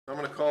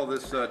going to call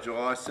this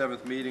July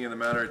 7th meeting in the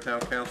Mount Airy Town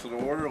Council to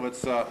order.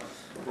 Let's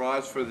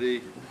rise for the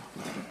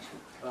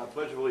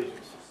Pledge of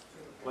Allegiance.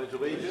 Pledge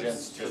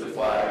allegiance to the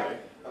flag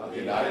of the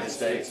United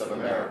States of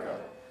America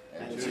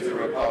and to the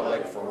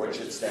republic for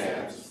which it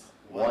stands,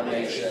 one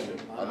nation,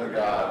 under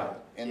God,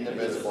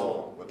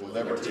 indivisible, with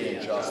liberty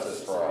and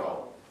justice for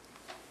all.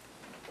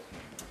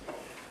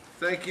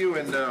 Thank you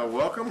and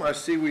welcome. I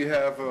see we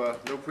have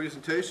no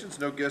presentations,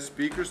 no guest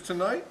speakers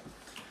tonight.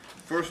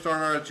 First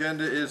on our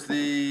agenda is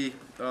the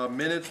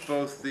minutes,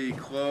 both the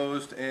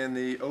closed and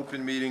the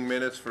open meeting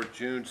minutes for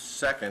June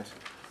 2nd.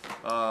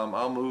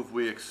 I'll move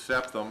we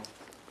accept them.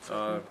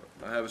 I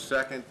have a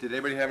second. Did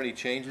anybody have any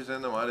changes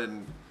in them? I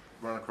didn't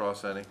run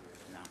across any.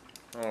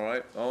 No. All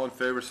right. All in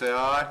favor say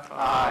aye.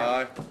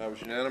 Aye. Aye. That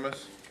was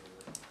unanimous.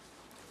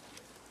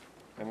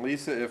 And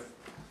Lisa, if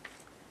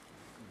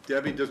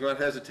Debbie does not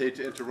hesitate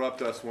to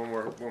interrupt us when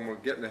we're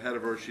getting ahead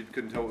of her, she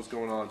couldn't tell what was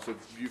going on, so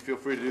you feel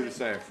free to do the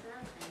same.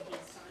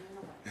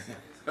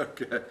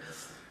 Okay.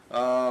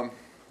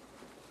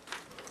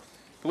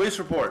 Police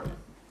report.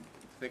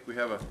 I think we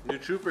have a new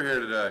trooper here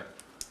today.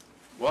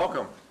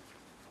 Welcome.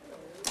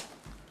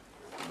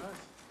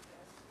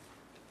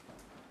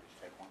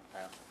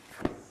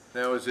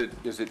 Now, is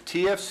it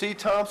TFC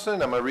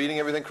Thompson? Am I reading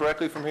everything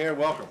correctly from here?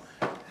 Welcome.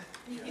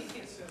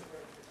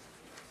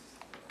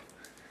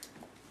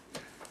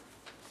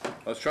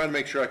 I was trying to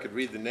make sure I could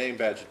read the name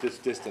badge at this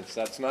distance.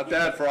 That's not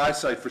bad for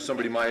eyesight for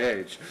somebody my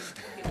age,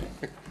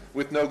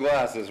 with no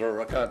glasses or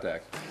a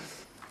contact.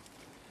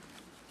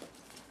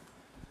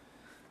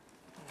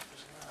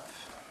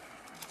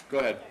 Go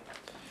ahead.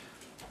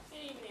 Good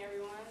evening,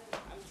 everyone.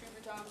 I'm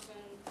Trooper Thompson,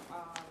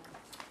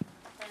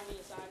 currently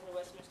assigned to the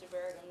Westminster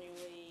Barracks. I'm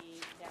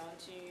newly down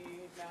to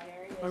Mount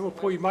Airy. I will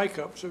pull your mic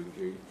up so you can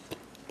hear you.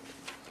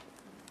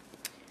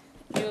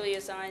 Newly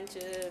assigned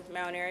to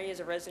Mount Airy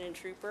as a resident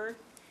trooper.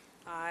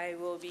 I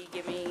will be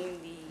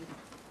giving the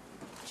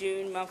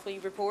June monthly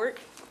report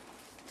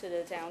to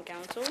the town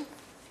council.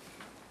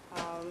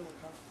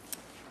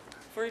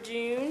 For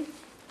June,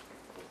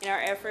 in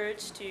our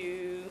efforts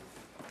to,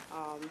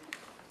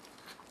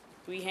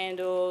 we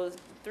handled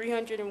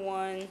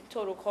 301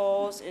 total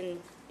calls in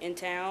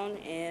town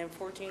and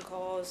 14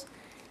 calls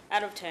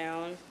out of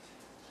town.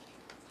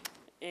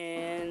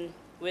 And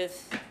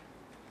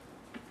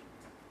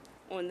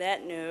on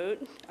that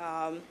note,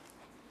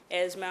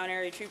 as Mount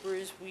Airy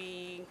troopers,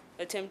 we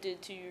attempted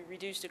to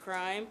reduce the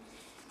crime.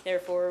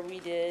 Therefore,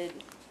 we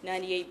did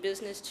 98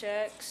 business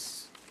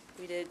checks,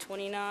 we did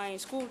 29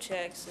 school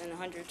checks, and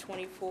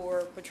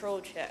 124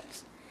 patrol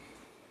checks.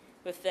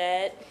 With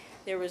that,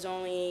 there was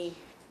only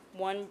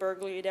one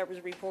burglary that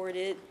was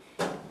reported.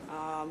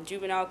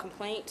 Juvenile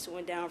complaints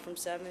went down from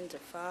 7 to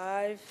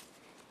 5,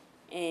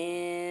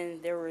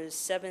 and there was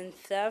 7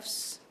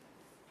 thefts,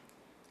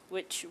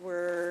 which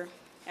were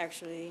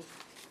actually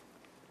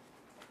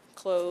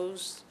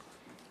closed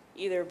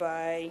either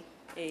by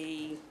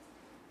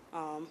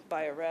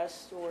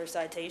arrest or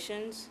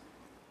citations.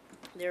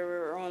 There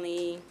were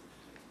only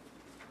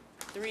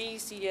 3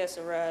 CDS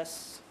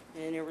arrests,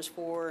 and there was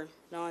 4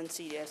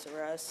 non-CDS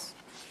arrests.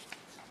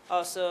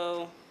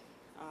 Also,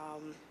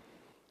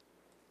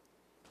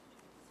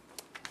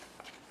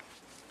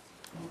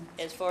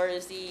 as far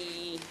as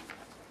the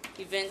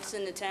events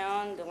in the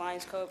town, the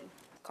Lions Cup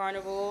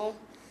Carnival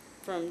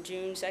from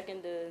June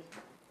 2nd to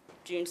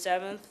June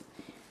 7th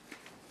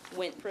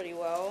went pretty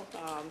well.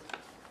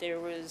 There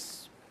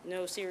was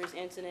no serious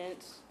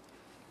incidents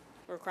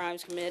or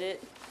crimes committed.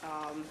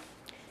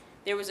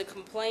 There was a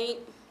complaint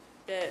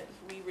that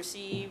we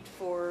received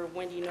for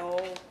Wendy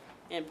Knoll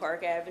and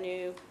Park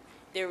Avenue.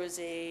 There was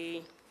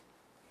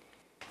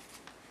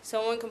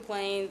someone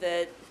complained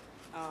that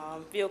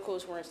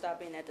vehicles weren't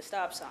stopping at the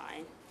stop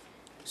sign.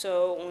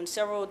 So on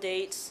several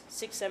dates,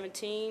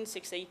 6/17,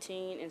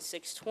 6/18, and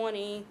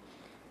 6/20,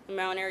 the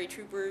Mount Airy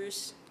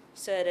troopers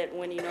set at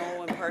Wendy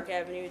Knoll and Park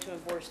Avenue to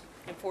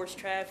enforce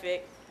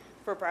traffic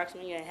for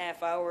approximately a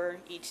half hour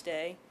each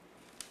day.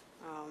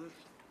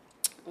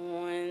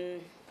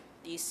 On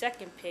the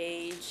second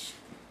page,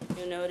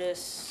 you'll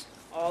notice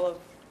all of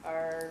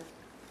our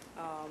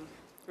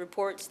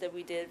reports that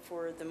we did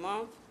for the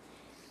month.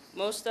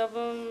 Most of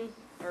them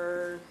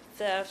are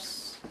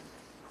thefts,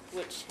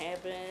 which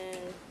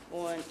happened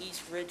on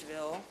East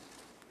Ridgeville,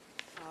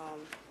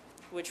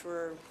 which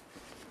were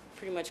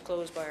pretty much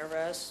closed by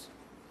arrest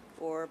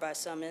or by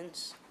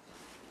summons.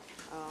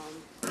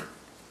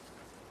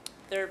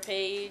 Third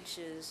page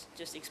is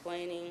just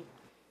explaining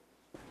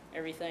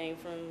everything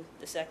from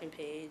the second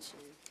page.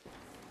 And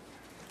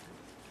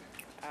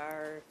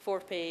our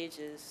fourth page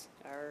is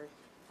our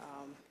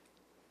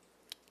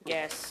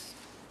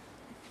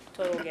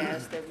total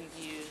gas that we've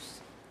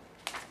used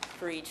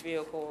for each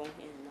vehicle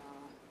in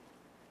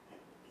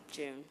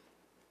June.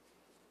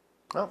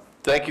 Well,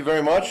 thank you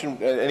very much.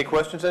 And any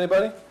questions,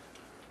 anybody?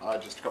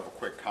 Just a couple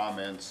quick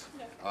comments.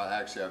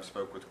 Actually, I've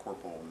spoke with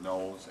Corporal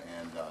Knowles,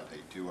 and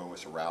they do owe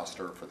us a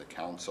rouster for the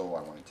council.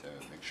 I wanted to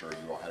make sure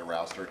you all had a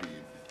rouster,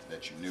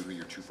 that you knew who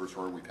your troopers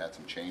were. We've had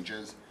some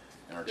changes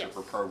in our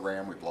trooper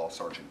program. We've lost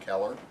Sergeant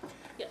Keller.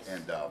 Yes.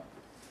 And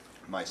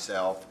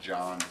myself,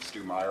 John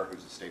Stumeyer,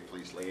 who's the state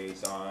police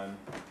liaison,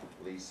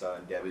 Lisa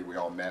and Debbie, we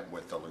all met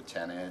with the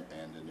lieutenant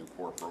and the new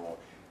corporal,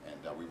 and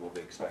we will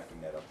be expecting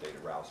that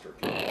updated roster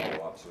to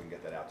follow up so we can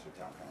get that out to the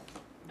town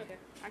council. Okay.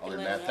 I can Other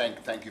than let that, them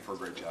know. thank you for a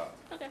great job.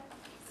 Okay.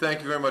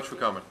 Thank you very much for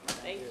coming.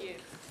 Thank you.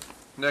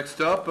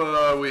 Next up,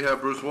 we have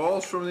Bruce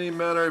Walsh from the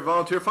Mount Airy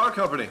Volunteer Fire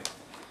Company.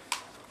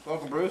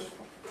 Welcome, Bruce.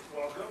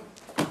 Welcome.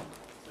 See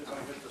if I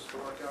can get this to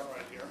work out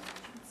right here.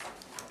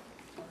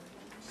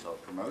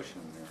 Self-promotion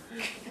there.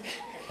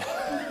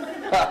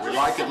 We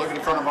like it, look in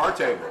front of our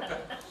table.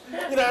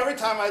 You know, every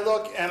time I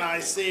look and I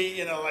see,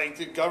 you know, like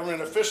the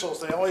government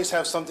officials, they always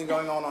have something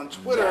going on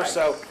Twitter.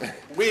 So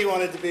we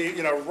wanted to be,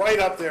 you know, right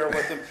up there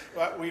with them.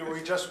 But we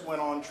just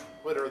went on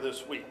Twitter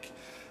this week.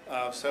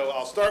 So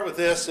I'll start with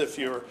this. If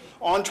you're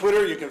on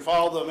Twitter, you can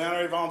follow the Mount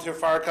Airy Volunteer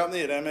Fire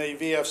Company at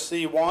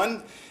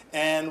MAVFC1.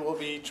 And we'll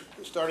be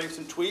starting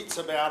some tweets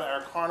about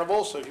our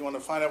carnival. So if you want to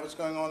find out what's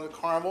going on at the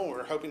carnival,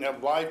 we're hoping to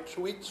have live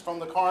tweets from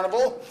the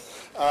carnival.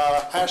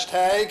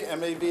 Hashtag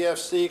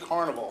MAVFC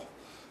Carnival.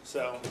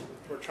 So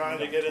we're trying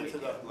to get into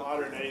the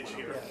modern age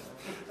here.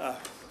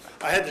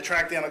 I had to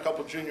track down a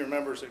couple junior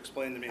members to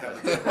explain to me how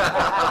to do it. We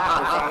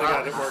finally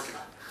got it working.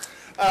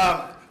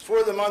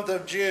 For the month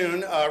of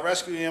June,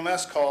 rescue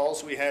EMS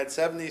calls, we had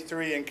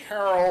 73 in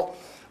Carroll,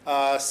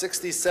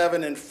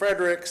 67 in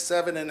Frederick,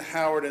 7 in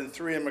Howard, and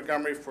 3 in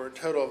Montgomery for a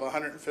total of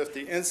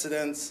 150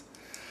 incidents.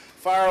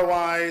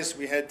 Fire-wise,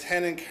 we had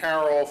 10 in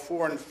Carroll,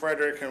 4 in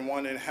Frederick, and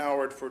 1 in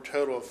Howard for a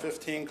total of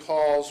 15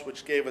 calls,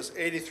 which gave us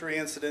 83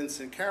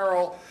 incidents in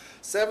Carroll,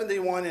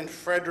 71 in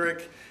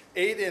Frederick,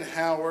 8 in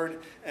Howard,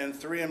 and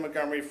 3 in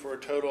Montgomery for a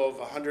total of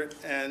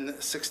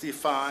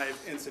 165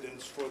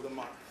 incidents for the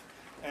month.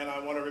 And I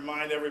want to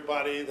remind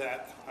everybody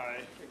that I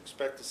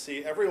expect to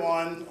see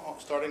everyone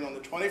starting on the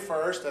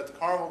 21st at the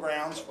Carnival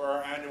grounds for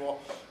our annual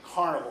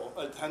carnival.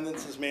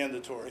 Attendance is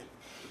mandatory.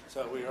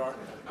 So we are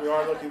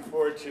looking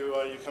forward to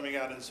you coming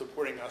out and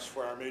supporting us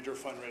for our major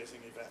fundraising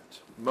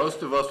event.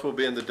 Most of us will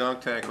be in the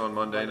dunk tank on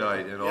Monday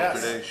night in Yes.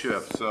 alternating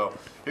shifts, so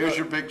here's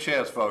your big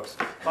chance, folks.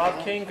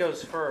 Bob King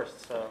goes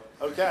first, so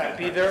Okay.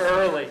 be there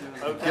early.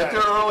 Okay. Get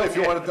there early if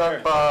you want to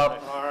dunk Bob.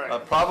 All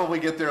right. Probably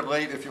get there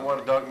late if you want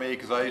to dunk me,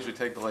 because I usually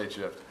take the late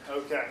shift.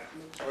 Okay.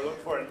 We're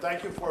looking forward.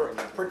 Thank you for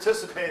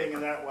participating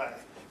in that way.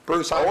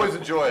 Bruce, Always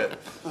enjoy it.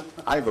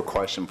 I have a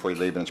question before you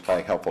leave, and it's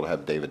probably helpful to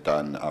have David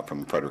Dunn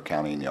from Frederick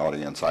County in the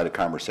audience. I had a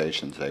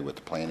conversation today with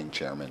the planning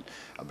chairman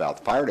about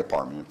the fire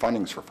department and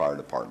fundings for fire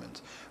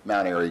departments.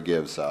 Mount Airy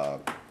gives an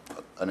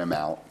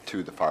amount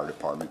to the fire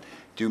department.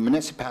 Do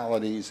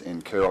municipalities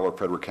in Carroll or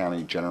Frederick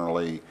County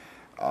generally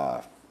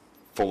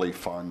fully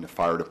fund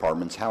fire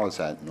departments? How is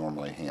that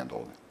normally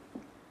handled?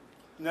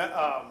 Almost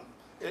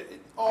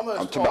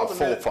I'm talking all about the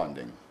full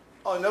funding.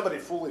 Oh, nobody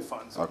fully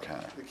funds it. Okay.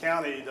 The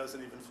county doesn't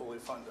even fully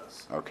fund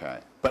us. Okay.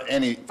 But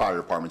any fire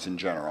departments in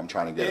general, I'm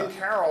trying to get In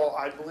Carroll,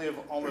 I believe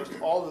almost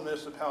all the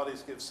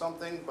municipalities give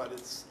something, but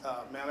it's,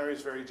 Mount Airy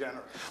is very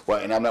generous. Well,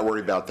 and I'm not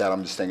worried about that.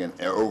 I'm just thinking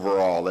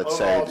overall, let's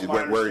say, Overall, it's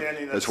my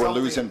understanding that as we're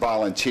losing something-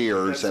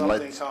 volunteers That and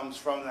something let's, comes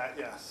from that,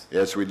 yes.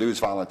 as we lose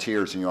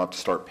volunteers and you have to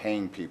start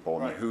paying people, I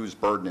mean, Right. whose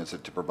burden is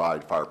it to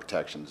provide fire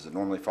protection? Does it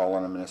normally fall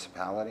on a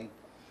municipality?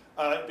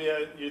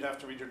 You'd have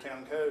to read your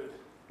town code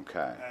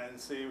Okay, and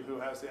see who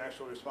has the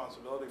actual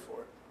responsibility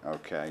for it.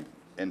 okay.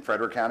 In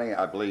Frederick County,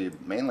 I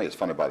believe mainly it's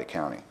funded by the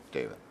county,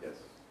 David. Yes,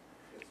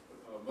 yes,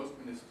 but most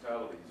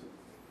municipalities,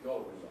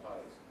 y'all are the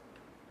highest.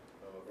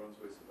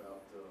 Brunswick's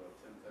about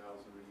 10,000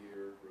 a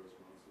year,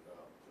 Rosemont's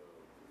about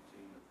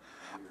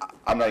 15 a year.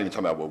 I'm not even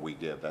talking about what we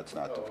give. That's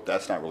Oh, okay.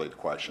 that's not really the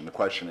question. The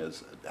question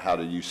is, how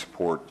do you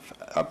support,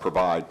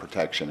 provide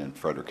protection in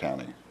Frederick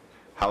County?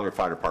 How are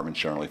fire departments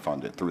generally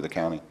funded? Through the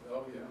county?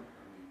 Oh, yeah, I mean,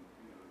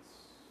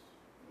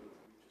 we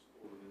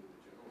just pulled it into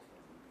the general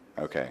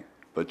fund. Okay,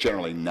 but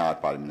generally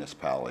not by the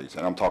municipalities,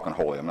 and I'm talking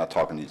wholly, I'm not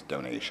talking these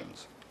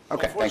donations.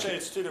 Okay, thank Unfortunately, you.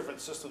 it's two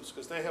different systems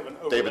because they have an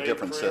They have a overlaid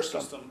different career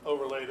system. system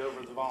overlaid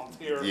over the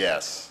volunteer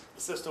Yes,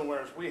 system,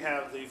 whereas we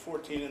have the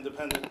 14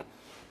 independent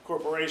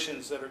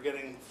corporations that are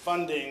getting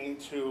funding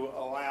to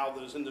allow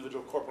those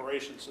individual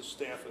corporations to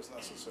staff as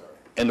necessary.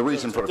 and the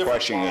reason it's for a the different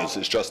question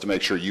model. is just to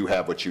make sure you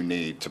have what you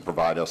need to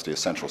provide us the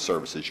essential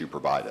services you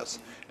provide us.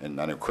 And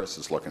I know Chris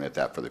is looking at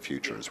that for the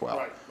future as well.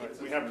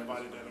 Right, we have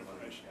provided that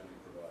information.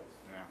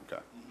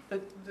 Okay.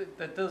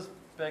 That does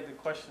beg the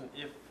question,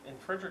 if in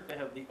Frederick they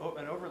have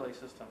an overlay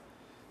system,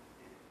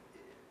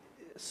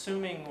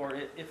 assuming or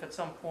if at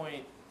some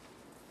point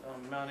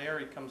Mount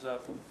Airy comes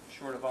up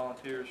short of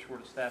volunteers,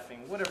 short of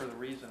staffing, whatever the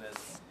reason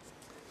is,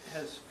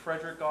 has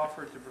Frederick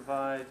offered to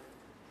provide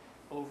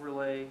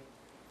overlay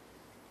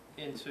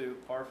into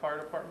our fire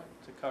department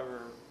to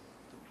cover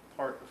the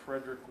part of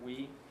Frederick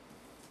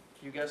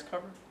you guys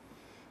cover?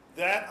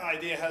 That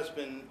idea has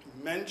been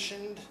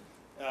mentioned,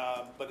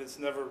 but it's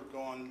never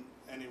gone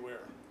anywhere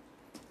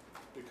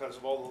because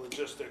of all the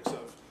logistics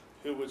of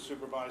who would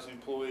supervise the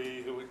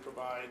employee, who would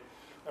provide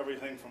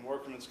everything from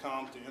workman's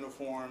comp to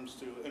uniforms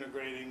to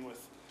integrating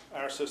with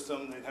our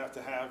system. They'd have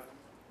to have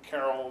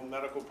Carroll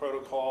Medical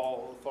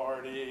Protocol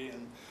Authority,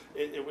 and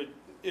it would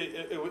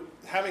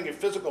having a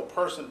physical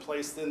person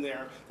placed in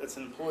there that's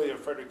an employee of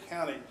Frederick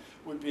County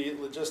would be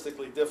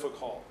logistically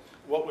difficult.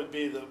 What would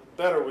be the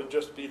better would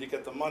just be to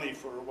get the money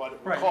for what it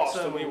would Right, cost,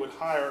 and so- we would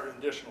hire an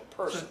additional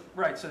person.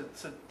 Right, so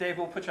Dave,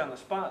 we'll put you on the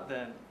spot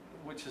then,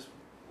 which is,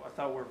 I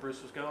thought where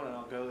Bruce was going, and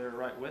I'll go there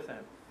right with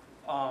him.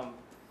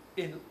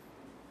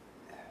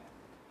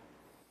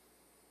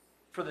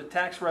 For the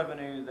tax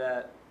revenue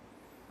that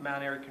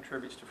Mount Airy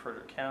contributes to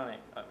Frederick County,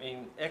 I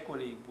mean,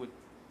 equity would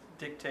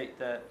dictate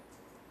that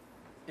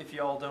if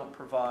y'all don't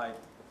provide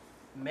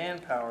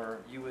manpower,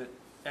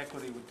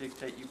 equity would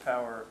dictate you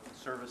provide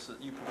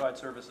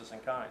services in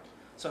kind.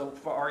 So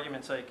for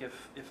argument's sake,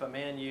 if a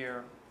man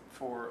year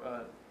for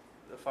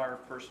the fire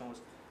person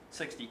was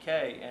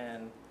 60K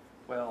and,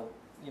 well,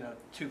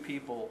 2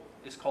 people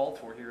is called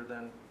for here,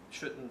 then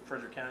shouldn't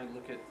Frederick County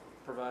look at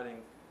providing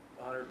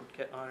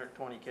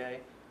 120K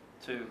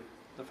to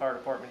the fire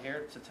department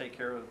here to take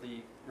care of the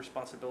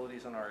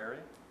responsibilities in our area?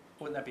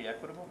 Wouldn't that be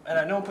equitable? And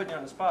I know I'm putting you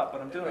on the spot, but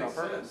I'm doing it on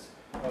purpose.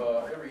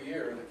 Every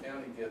year, the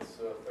county gets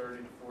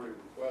 30 to 40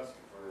 requests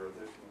for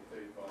additional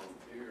paid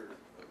volunteers,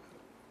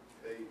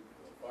 paid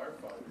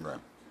firefighters Right.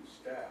 to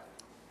staff.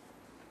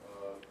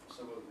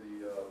 Some of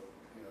the,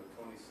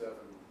 27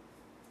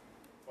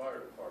 fire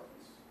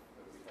departments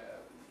that we have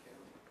in the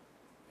county,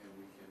 and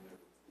we can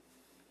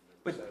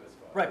never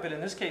satisfy. Right, but in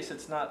this case,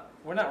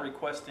 we're not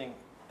requesting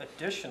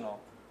additional,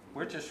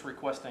 we're just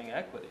requesting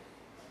equity.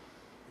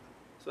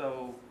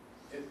 So,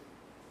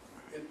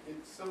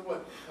 It's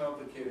somewhat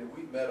complicated.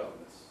 We met on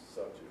this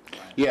subject.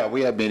 Yeah,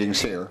 we had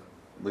meetings here.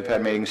 We've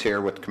had meetings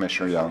here with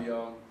Commissioner Young. We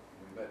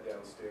met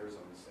downstairs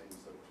on the same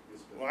subject.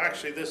 It's been- Well,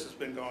 actually, this has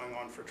been going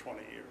on for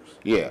 20 years.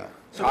 Yeah.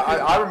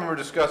 I remember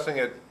discussing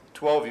it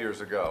 12 years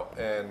ago,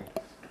 and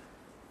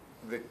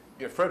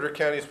Frederick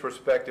County's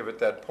perspective at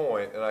that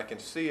point, and I can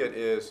see it,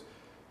 is,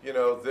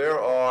 there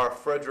are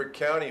Frederick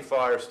County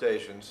fire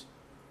stations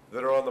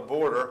that are on the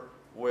border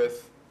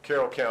with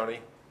Carroll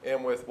County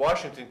and with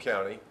Washington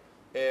County,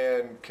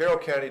 and Carroll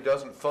County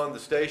doesn't fund the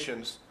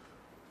stations,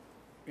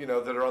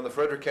 that are on the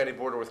Frederick County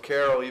border with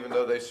Carroll, even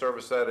though they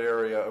service that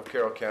area of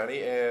Carroll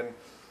County, and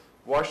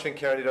Washington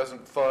County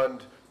doesn't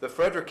fund the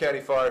Frederick County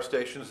fire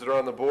stations that are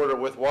on the border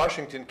with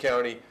Washington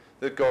County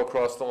that go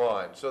across the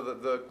line. So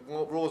the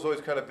rule has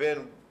always kind of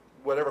been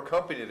whatever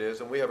company it is,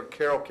 and we have a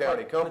Carroll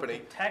County but company,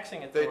 the taxing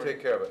they authority,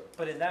 take care of it.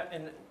 but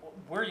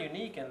we're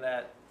unique in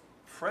that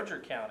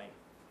Frederick County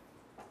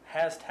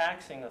has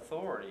taxing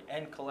authority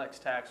and collects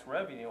tax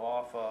revenue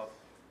off of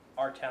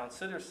our town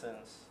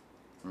citizens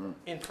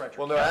in Frederick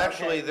Well, County. no,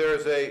 actually, there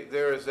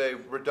is a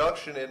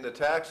reduction in the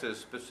taxes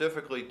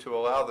specifically to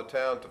allow the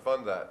town to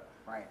fund that.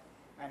 Right,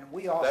 and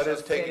we also That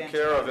is fit taken into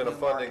care of that in a new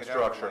funding market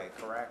structure. overlay,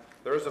 correct?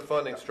 There is a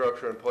funding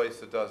structure in place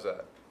that does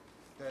that.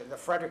 The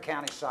Frederick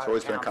County side It's of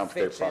always been a town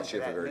complicated fits process. into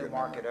You have a that very new good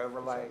market memory.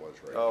 overlay. That was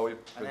right. Oh, we've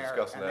And been they're,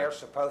 discussing and they're that.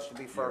 supposed to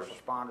be first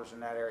responders in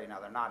that area. Now,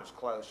 they're not as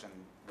close, and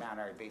Mount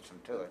Airy beats them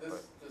to it, but.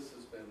 This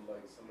has been,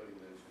 like somebody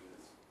mentioned,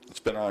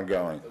 It's been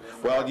ongoing.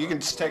 Well, you can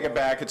just take it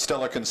back, it's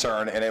still a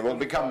concern, and it'll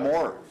become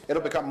more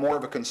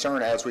of a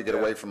concern as we get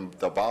away from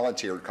the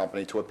volunteer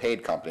company to a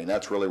paid company, and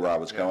that's really where I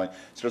was going.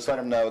 So just let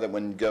them know that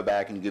when you go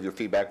back and you give your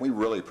feedback, we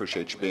really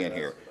appreciate you being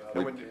here.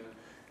 The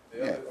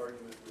Yeah. other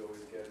argument we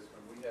always get is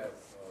when we have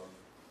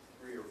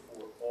 3 or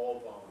 4 all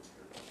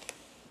volunteer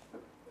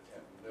that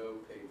have no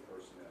paid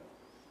personnel,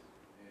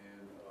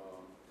 and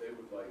they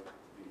would like to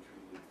be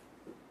treated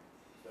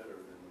better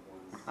than the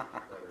ones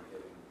that are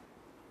getting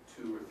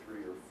 2 or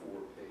 3 or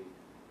 4 paid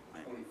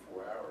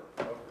 24-hour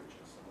coverage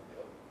of some of the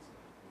other ones.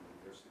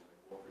 They're saying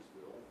like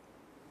Walkersville,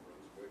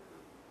 Brunswick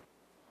are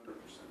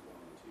 100%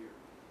 volunteer.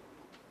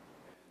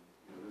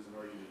 And, there's an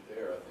argument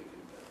there. I think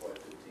in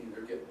FY15,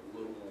 they're getting a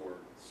little more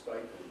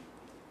stipend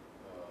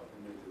than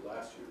they did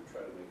last year to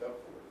try to make up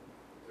for it.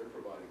 They're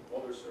providing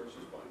all their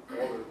services, buying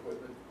all their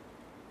equipment,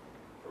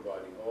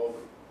 providing all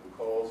the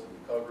calls and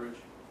the coverage,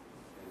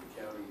 and the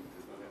county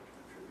does not have to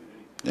contribute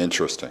anything.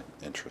 Interesting.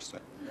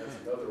 And that's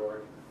another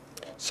argument.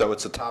 So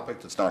it's a topic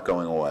that's not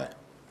going away.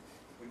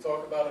 We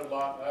talk about it a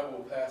lot, and I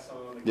will pass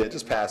on again. Yeah,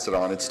 just pass it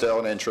on. It's still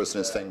an interest,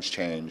 and as things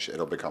change,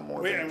 it'll become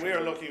more. And we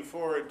are looking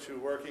forward to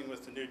working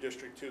with the new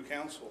District 2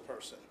 council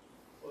person,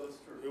 Well, that's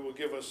true. who will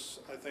give us,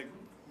 I think,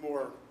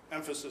 more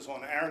emphasis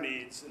on our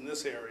needs in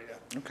this area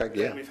Okay, than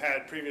yeah. we've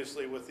had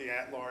previously with the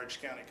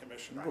at-large county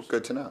commissioners. Well,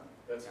 good to know.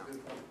 That's a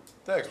good point.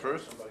 Thanks,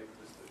 Bruce. Somebody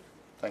for this district.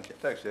 Thank you.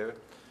 Thanks, David.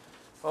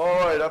 All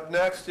right, up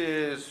next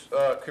is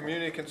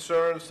community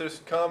concerns,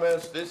 citizen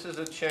comments. This is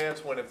a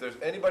chance when if there's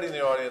anybody in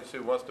the audience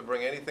who wants to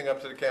bring anything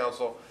up to the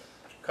council,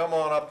 come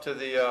on up to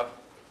the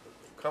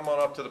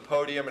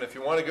podium, and if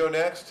you want to go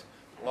next,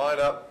 line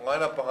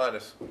up behind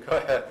us. Go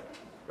ahead,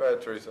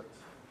 Teresa.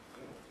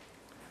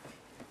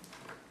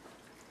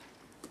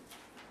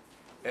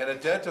 And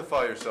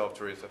identify yourself,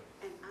 Teresa.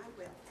 And I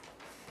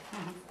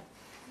will.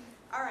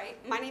 All right,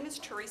 my name is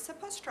Teresa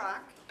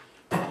Postrak,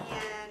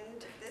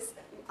 and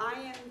I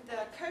am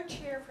the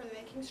co-chair for the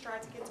Making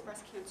Strides Against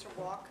Breast Cancer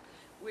Walk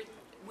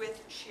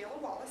with Sheila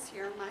Wallace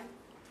here,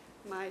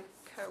 my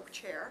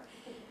co-chair.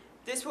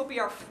 This will be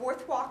our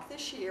 4th walk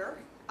this year.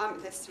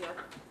 this year,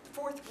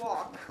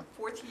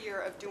 fourth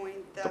year of doing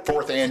The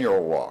fourth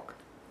annual walk.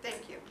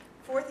 Thank you.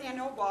 Fourth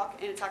annual walk,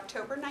 and it's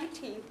October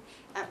 19th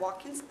at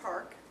Watkins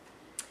Park.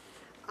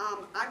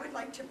 I would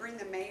like to bring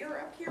the mayor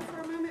up here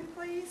for a moment,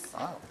 please,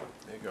 Oh,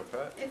 There you go,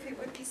 Pat. if he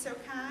would be so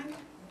kind.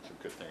 it's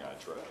a good thing I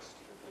dressed.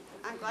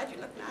 I'm glad you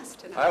look nice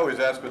I tonight. always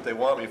ask what they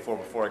want me for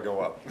before I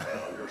go up.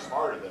 You're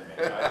smarter than me. I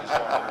just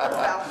wanted to-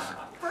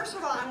 Well, first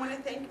of all, I want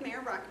to thank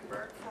Mayor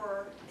Rockenberg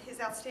for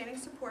his outstanding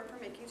support for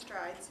Making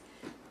Strides.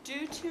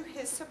 Due to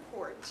his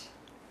support,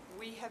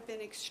 we have been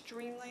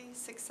extremely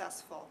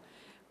successful.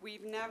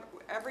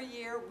 Every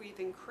year we've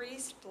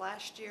increased.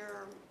 Last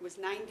year was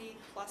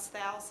 90+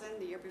 thousand.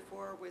 The year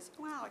before was,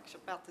 well,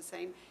 actually about the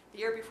same. The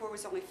year before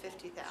was only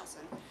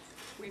 50,000.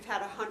 We've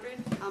had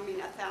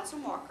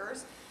 1,000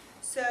 walkers.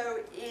 So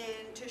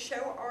to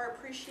show our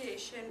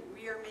appreciation,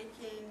 we are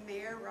making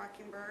Mayor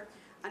Rockenberg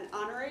an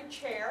honorary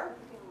chair.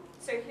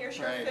 So here's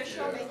your Thank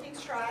official you. Making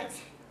Strides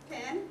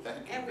pin.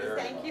 Thank you And we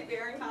very thank you much.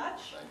 very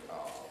much.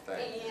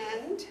 Thank you.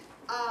 And,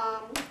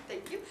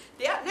 thank you.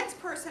 The next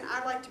person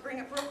I'd like to bring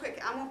up real quick,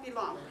 I won't be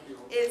long,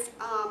 is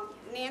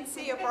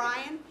Nancy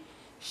O'Brien.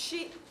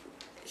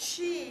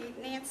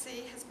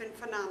 Nancy has been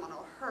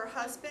phenomenal. Her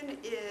husband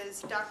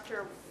is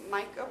Dr.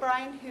 Mike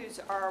O'Brien, who's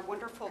our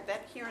wonderful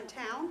vet here in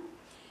town.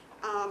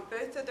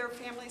 Both of their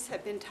families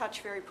have been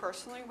touched very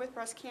personally with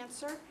breast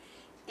cancer.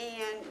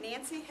 And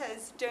Nancy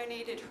has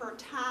donated her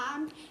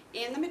time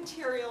and the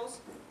materials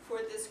for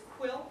this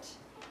quilt.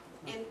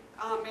 And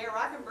Mayor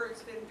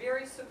Rockenberg's been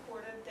very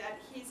supportive that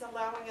he's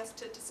allowing us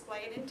to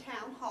display it in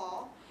Town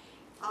Hall.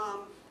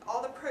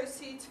 All the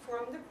proceeds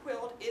from the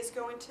quilt is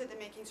going to the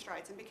Making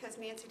Strides. And because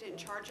Nancy didn't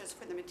charge us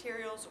for the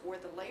materials or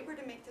the labor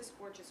to make this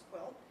gorgeous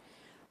quilt,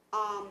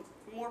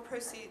 more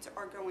proceeds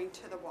are going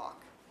to the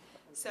walk.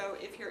 So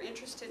if you're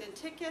interested in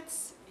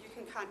tickets, you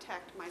can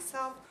contact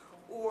myself,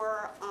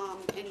 or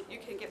and you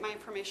can get my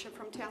information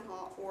from Town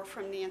Hall or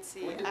from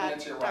Nancy. We give at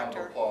Nancy a round of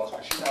Dr. applause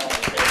because she not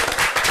only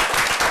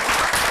gave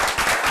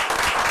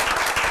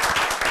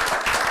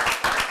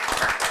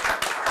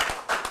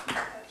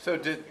So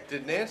did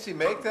Nancy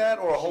make that,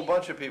 or a whole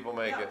bunch of people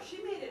make No, it? she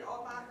made it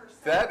all by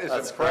herself. That is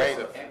That's great.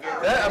 impressive.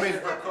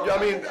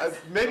 That,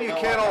 maybe you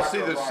can't all see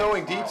the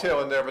sewing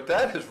detail in there, but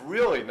that is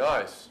really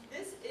nice.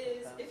 This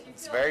is, if you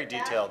It's feel very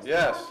that- detailed.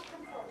 Yes.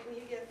 When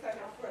you get a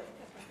photo for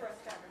us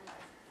to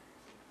advertise.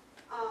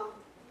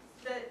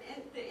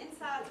 The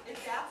inside, the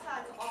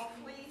outside's all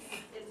fleece,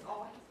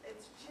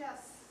 it's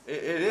just.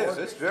 It is,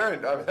 it's very,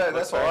 that's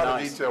a very lot of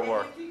nice. detail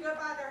work. And if you go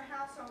by their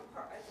house on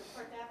Park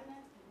Avenue,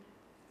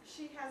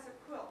 she has a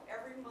quilt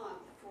every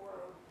month for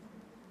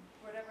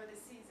whatever the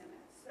season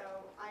is. So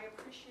I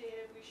appreciate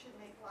it, we should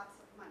make lots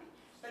of money.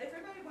 But if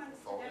everybody wants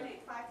to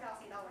donate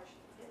 $5,000, you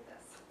can get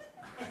this.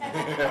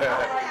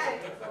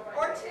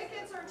 Or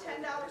tickets are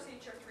 $10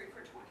 each or 3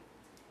 for $20.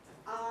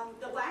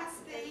 The last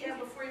thing. Yeah,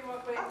 before you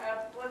walk away,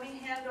 let me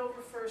hand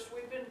over first.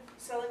 We've been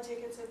selling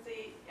tickets at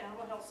the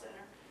Animal Health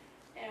Center,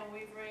 and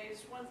we've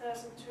raised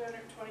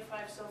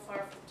 $1,225 so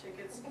far from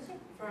tickets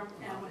from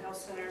Animal Health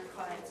Center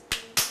clients.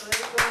 So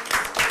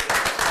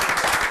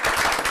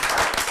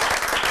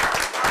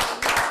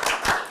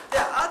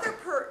The other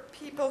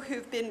people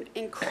who've been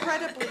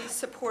incredibly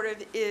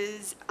supportive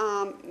is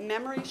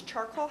Memories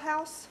Charcoal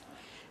House.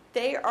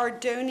 They are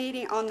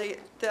donating on the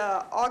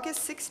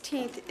August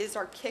 16th is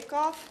our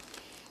kickoff.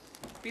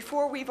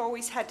 Before, we've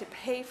always had to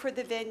pay for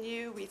the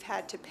venue, we've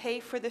had to pay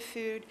for the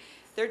food.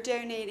 They're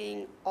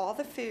donating all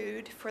the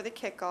food for the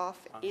kickoff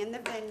and the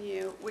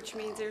venue, which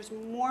means there's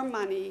more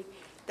money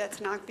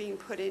that's not being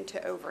put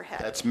into overhead.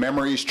 That's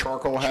Memories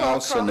Charcoal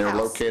House, and they're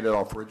Charcoal House. located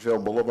off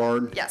Ridgeville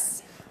Boulevard?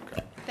 Yes.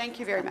 Thank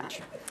you very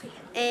much.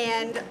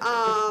 And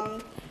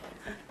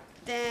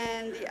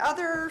then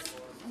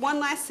one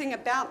last thing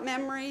about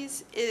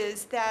Memories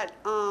is that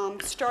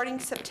starting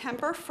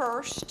September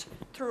 1st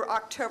through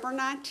October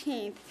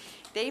 19th,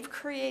 they've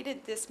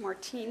created this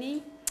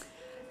martini.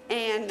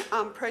 And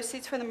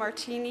proceeds from the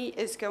martini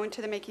is going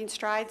to the Making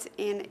Strides,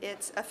 and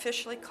it's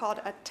officially called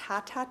a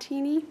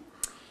Tatatini.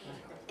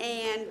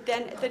 And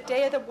then the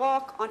day of the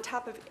walk, on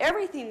top of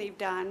everything they've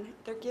done,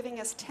 they're giving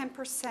us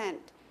 10%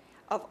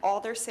 of all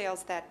their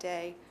sales that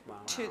day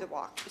to the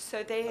walk.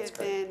 So they have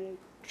been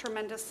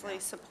tremendously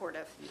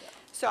supportive.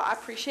 So I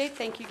appreciate,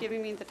 thank you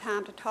giving me the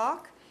time to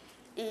talk.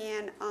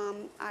 And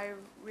I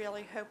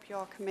really hope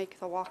y'all can make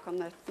the walk on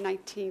the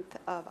 19th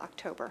of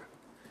October.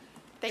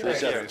 Thank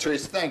you.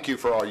 Teresa, thank you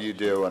for all you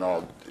do and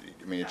all,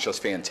 it's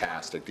just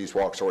fantastic. These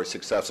walks are always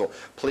successful.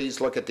 Please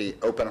look at the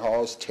open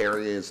halls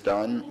Terry is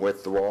done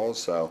with the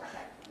walls, so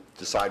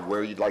decide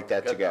where you'd like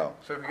that to go.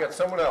 So if we got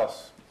someone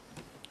else,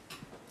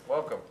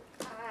 welcome.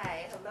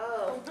 Hi,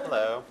 hello.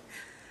 Hello.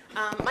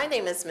 My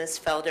name is Ms.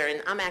 Felder,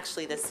 and I'm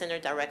actually the Center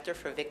Director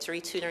for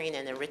Victory Tutoring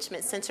and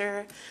Enrichment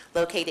Center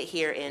located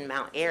here in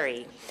Mount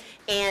Airy.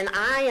 And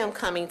I am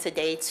coming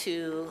today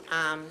to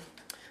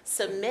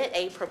submit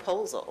a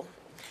proposal.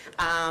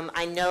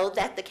 I know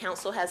that the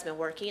council has been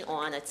working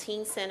on a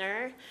teen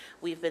center.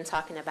 We've been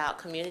talking about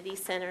community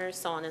centers,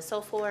 so on and so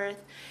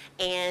forth.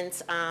 And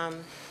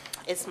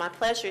it's my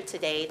pleasure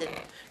today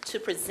to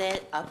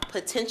present a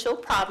potential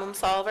problem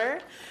solver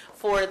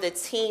for the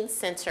teen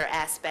center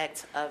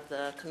aspect of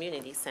the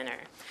community center.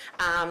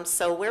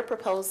 So we're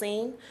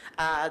proposing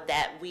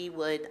that we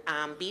would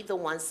be the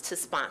ones to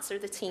sponsor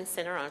the teen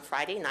center on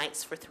Friday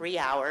nights for 3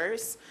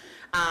 hours,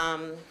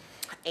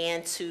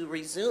 and to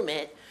resume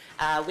it.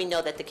 We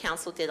know that the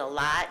council did a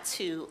lot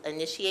to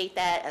initiate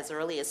that as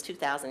early as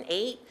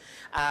 2008.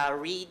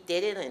 Reed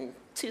did it in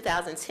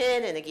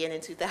 2010 and again in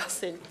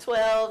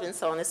 2012 and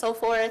so on and so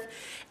forth.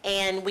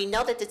 And we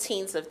know that the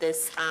teens of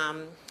this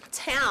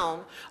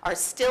town are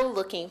still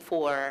looking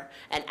for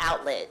an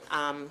outlet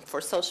for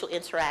social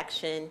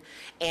interaction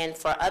and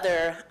for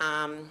other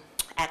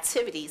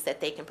activities that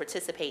they can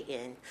participate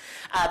in.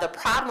 The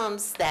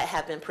problems that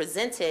have been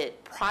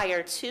presented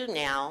prior to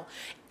now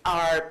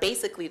are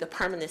basically the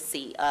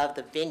permanency of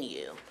the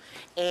venue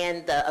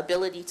and the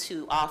ability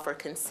to offer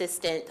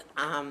consistent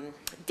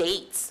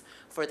dates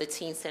for the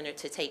teen center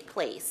to take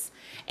place.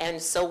 And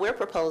so we're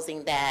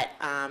proposing that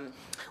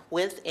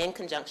in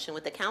conjunction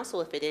with the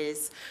council, if it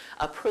is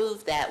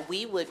approved, that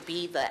we would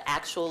be the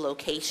actual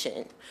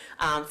location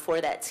for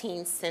that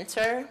teen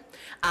center.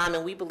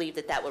 And we believe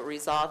that that would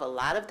resolve a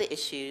lot of the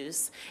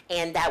issues,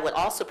 and that would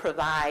also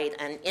provide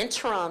an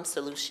interim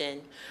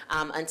solution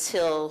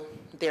until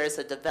there's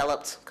a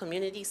developed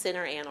community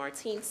center and or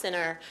teen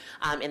center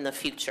in the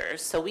future.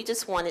 So we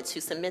just wanted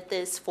to submit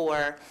this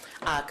for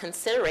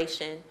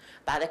consideration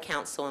by the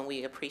council, and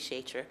we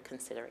appreciate your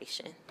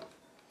consideration.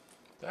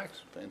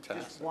 Thanks.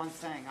 Fantastic. Just one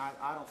thing,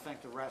 I don't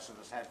think the rest of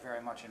us had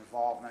very much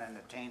involvement in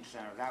the teen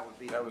center. That would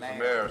be That the was the mayor.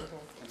 mayor's.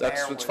 The mayor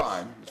It's was-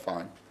 fine, it's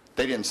fine.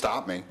 They didn't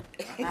stop me.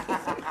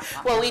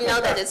 Well, we know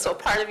that it's a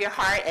part of your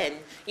heart, and,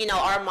 you know,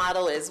 our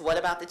motto is, what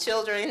about the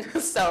children?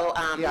 So,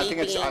 Yeah, I me think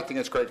being,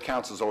 it's great.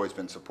 Council's always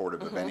been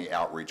supportive of any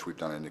outreach we've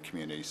done in the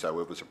community, so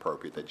it was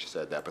appropriate that you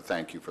said that, but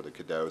thank you for the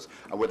kudos.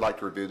 I would like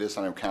to review this.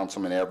 I know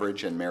Councilman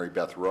Everidge and Mary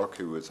Beth Rook,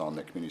 who is on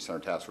the Community Center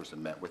Task Force,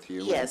 and met with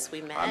you. Yes,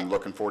 we met. I'm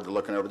looking forward to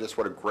looking over this.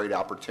 What a great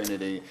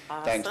opportunity.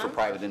 Thanks for Awesome.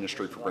 private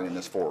industry for bringing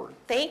this forward.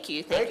 thank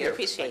you,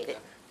 appreciate it.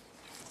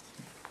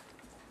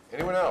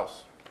 Anyone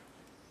else?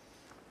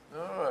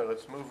 All right,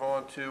 let's move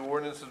on to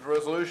ordinances and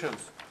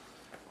resolutions.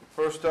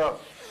 First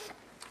up,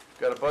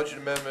 got a budget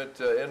amendment,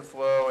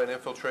 inflow and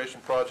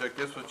infiltration project.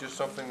 This was just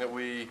something that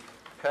we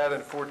had in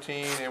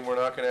 14, and we're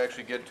not going to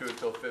actually get to it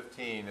till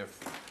 15, if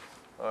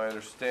I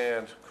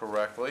understand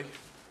correctly.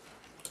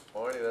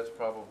 Barney, that's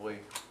probably,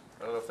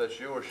 I don't know if that's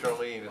you or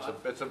Charlene.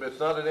 It's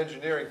not an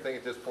engineering thing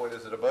at this point.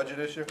 Is it a budget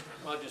issue?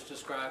 Well, just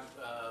describe,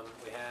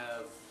 we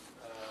have,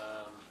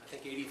 I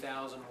think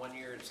 80,000 one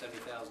year and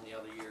 70,000 the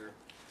other year.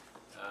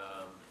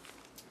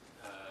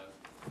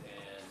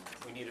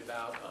 And we need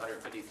about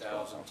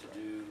 150,000 to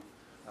do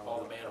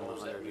all the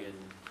manholes that we had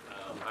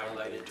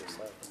highlighted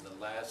in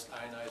the last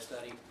I&I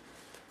study.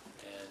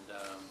 And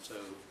so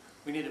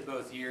we needed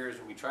both years,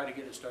 and we tried to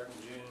get it started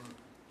in June,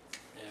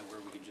 and where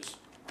we could just,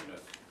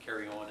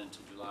 carry on into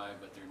July,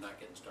 but they're not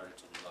getting started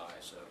till July.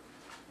 So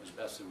it was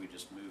best that we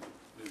just move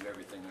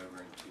everything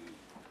over into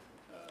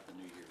the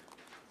new year.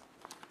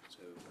 So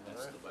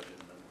that's the budget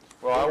amendment.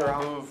 Well, I Peter,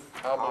 will move,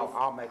 I'll move.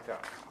 I'll make the,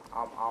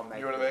 I'll make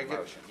You the want to make it?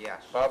 motion,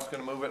 yes. Bob's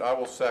going to move it. I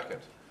will second.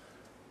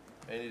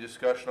 Any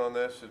discussion on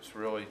this? It's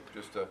really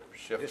just a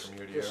shift This from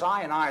year to year. this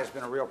I&I has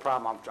been a real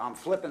problem. I'm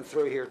flipping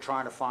through here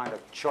trying to find a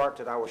chart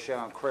that I was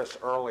showing Chris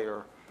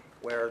earlier,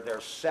 where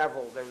there's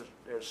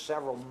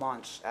several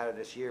months out of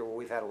this year where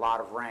we've had a lot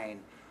of rain,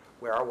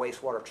 where our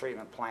wastewater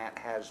treatment plant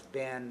has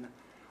been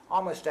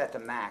almost at the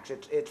max.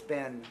 It's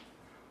been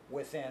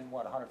within,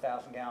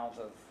 100,000 gallons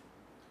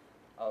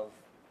of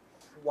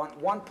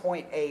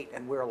 1.8,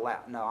 and we're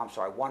allowed, no, I'm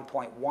sorry,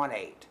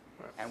 1.18,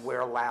 and we're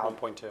allowed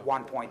 1.2.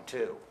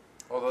 1.2.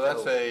 Although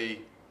that's So- is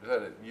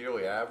that a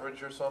yearly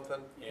average or something?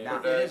 Yeah, per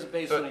it day? is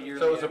based So- on a yearly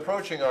So it's average.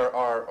 approaching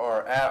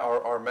our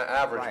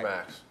average Right.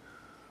 max.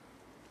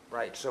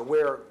 Right, so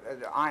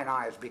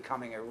I&I is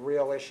becoming a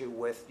real issue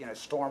with,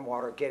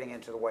 stormwater getting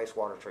into the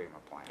wastewater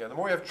treatment plant. Yeah, the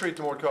more you have to treat,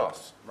 the more it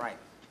costs. Right.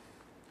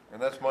 And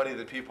that's money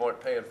that people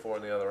aren't paying for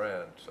on the other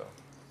end, so.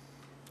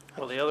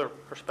 Well, the other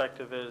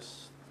perspective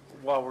is,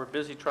 while we're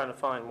busy trying to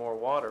find more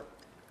water,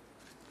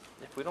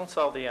 if we don't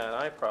solve the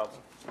I&I problem,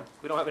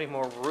 we don't have any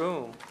more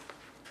room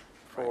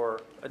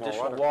for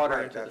additional water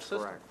Right, into the that's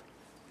system.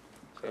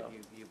 correct. So-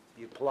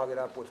 You plug it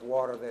up with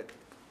water that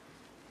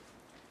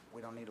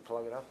we don't need to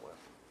plug it up with.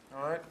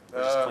 All right.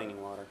 Just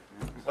cleaning water.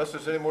 Unless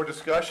there's any more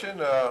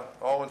discussion,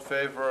 all in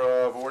favor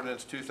of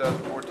ordinance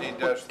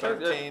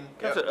 2014-13?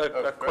 That's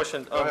a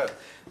question. Go ahead.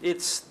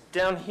 It's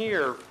down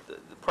here,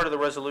 part of the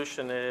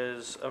resolution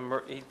is,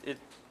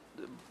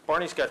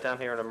 Barney's got down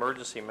here an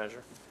emergency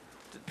measure.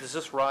 Does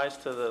this rise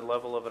to the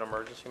level of an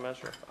emergency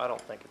measure? I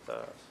don't think it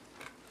does.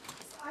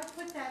 I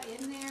put that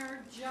in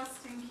there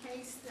just in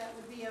case that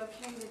would be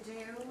okay to do,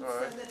 All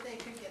right. so that they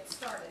could get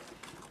started.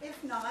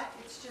 If not,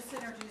 it's just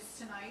introduced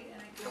tonight,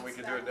 and it And we goes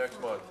can do back it next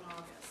forward month. in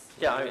August.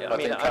 Yeah, I I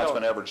mean, think I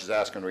Councilman don't, Everidge is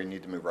asking, do we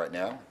need to move right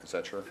now? Is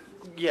that true?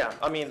 yeah,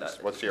 I mean,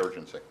 What's the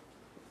urgency?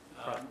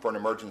 for an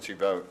emergency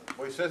vote?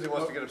 Well, he says he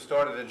wants to get them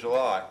started in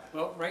July.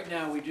 Well, right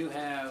now, we do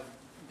have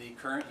the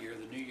current year,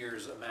 the New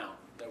Year's amount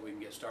that we can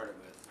get started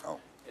with. Oh,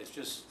 It's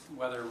just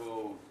whether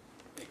we'll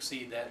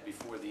exceed that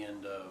before the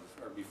end of,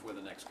 or before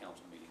the next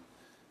council meeting.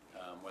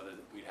 Whether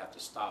we'd have to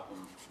stop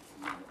them,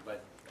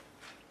 but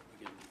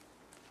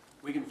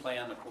we can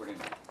plan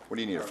accordingly. what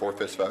do you need, a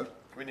 4/5 vote?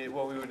 We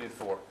would need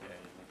 4.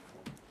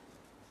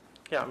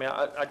 Yeah, I mean,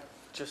 I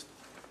just,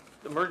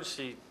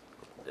 emergency,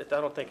 I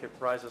don't think it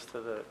rises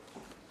to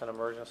an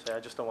emergency. I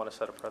just don't want to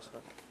set a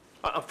precedent.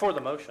 I'm for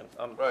the motion.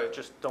 Right.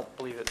 Just don't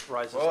believe it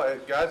rises. Well,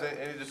 guys,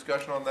 any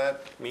discussion on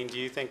that? I mean, do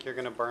you think you're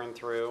going to burn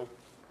through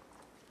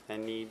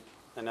and need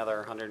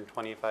another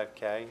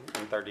 125K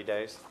in 30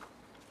 days?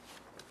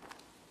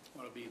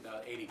 Well, it'll be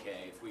about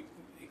 80K. If we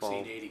Well-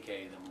 exceed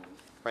 80K, then we'll,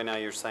 Right now,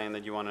 you're saying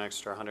that you want an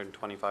extra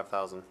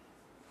 125,000.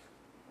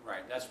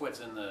 right, that's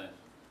what's in the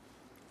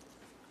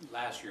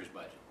last year's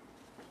budget.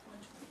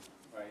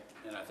 Right,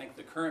 and I think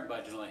the current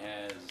budget only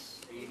has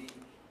 80.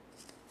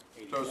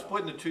 So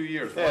split into 2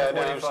 years, Yeah,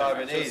 125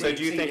 and 80. So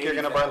do you think you're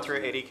going to burn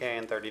through 80,000. 80K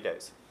in 30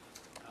 days?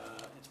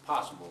 It's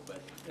possible,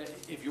 but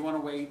if you want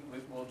to wait,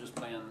 we'll just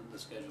plan the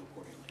schedule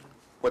accordingly.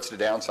 What's the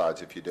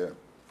downsides if you do?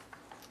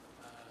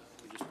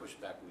 We just push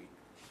it back a week.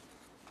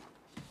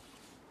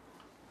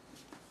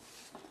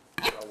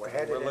 So we're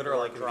headed We're into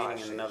literally our dry convening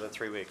in season. another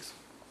 3 weeks.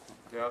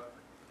 Yep.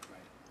 Right.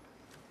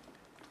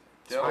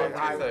 Dylan, what do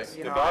I- you think?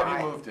 you The know, Bob,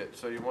 I- you moved it,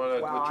 so you want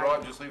to Well, withdraw I- it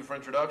and just leave it for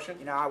introduction?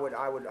 You know, I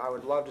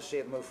would love to see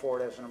it move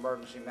forward as an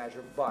emergency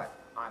measure, but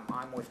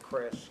I'm with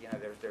Chris. You know,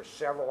 there's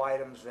several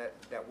items that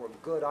were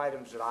good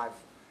items that I've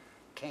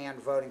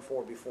canned voting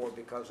for before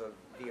because of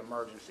the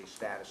emergency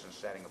status and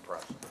setting a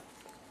precedent.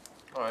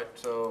 All right,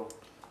 so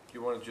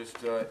you want to just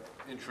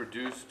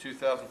introduce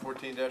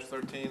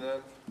 2014-13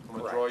 then?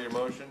 Withdraw your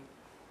motion?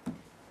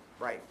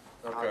 Right.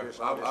 I'll Okay, just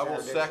I will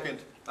introduce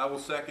it. I will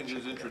second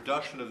his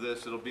introduction of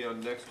this. It'll be on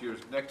next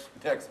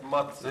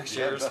month's Next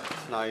year's, agenda.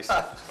 nice.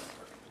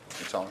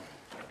 It's on.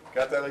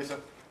 Got that, Lisa?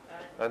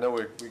 I know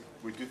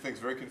we do things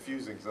very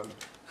confusing some.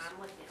 I'm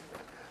with you.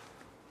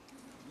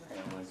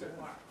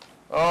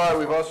 All right,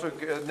 we've also,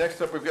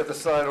 next up, we've got the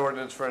sign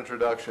ordinance for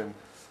introduction.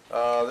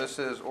 This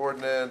is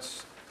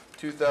ordinance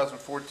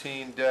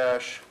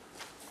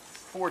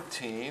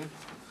 2014-14.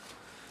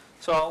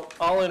 So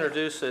I'll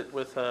introduce it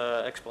with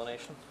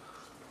explanation.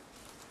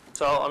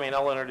 So, I'll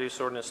introduce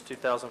ordinance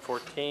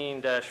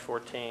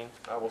 2014-14.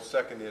 I will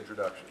second the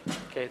introduction.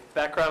 Okay,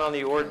 background on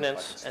the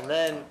ordinance, and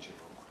then,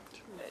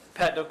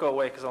 Pat, don't go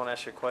away, because I want to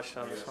ask you a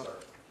question on this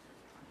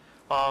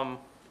one.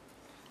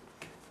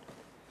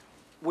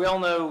 We all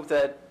know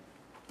that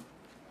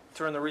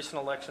during the recent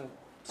election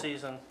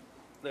season,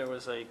 there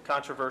was a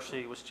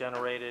controversy was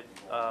generated,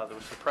 there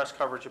was some press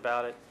coverage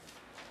about it,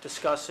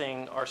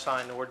 discussing our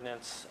sign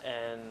ordinance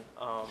and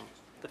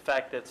the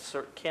fact that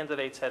certain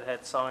candidates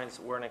had signs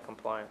that weren't in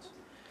compliance.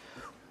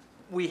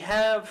 We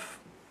have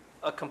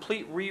a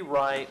complete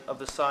rewrite of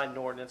the sign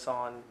ordinance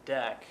on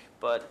deck,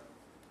 but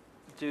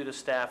due to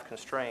staff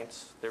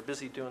constraints, they're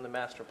busy doing the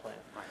master plan.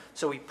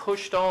 So we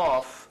pushed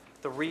off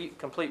the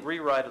complete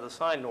rewrite of the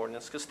sign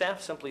ordinance because staff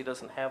simply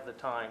doesn't have the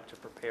time to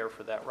prepare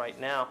for that right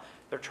now.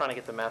 They're trying to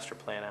get the master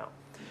plan out.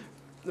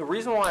 The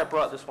reason why I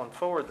brought this one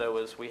forward, though,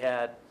 is we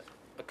had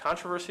a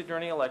controversy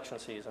during the election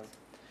season.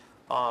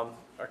 Our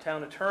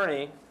town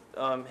attorney,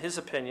 his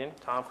opinion,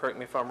 Tom, correct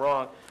me if I'm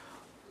wrong,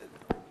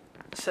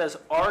 says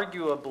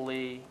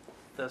arguably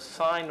the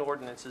sign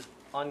ordinance is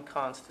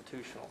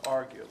unconstitutional,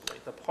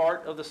 arguably. The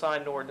part of the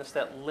sign ordinance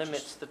that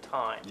limits the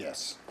time.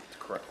 Yes,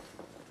 correct.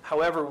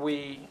 However,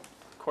 we,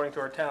 according to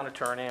our town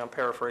attorney, I'm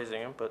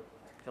paraphrasing him, but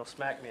he'll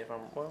smack me if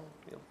he'll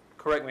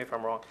correct me if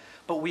I'm wrong,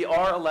 but we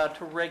are allowed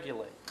to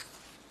regulate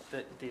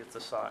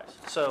the size.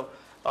 So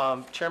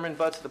Chairman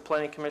Butts of the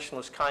Planning Commission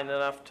was kind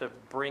enough to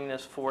bring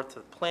this forth to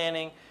the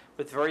planning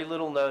with very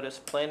little notice.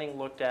 Planning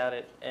looked at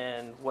it,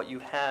 and what you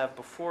have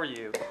before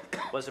you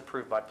was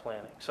approved by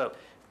planning. So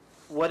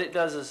what it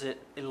does is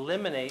it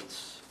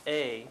eliminates,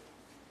 A,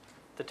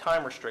 the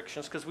time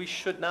restrictions, because we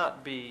should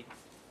not be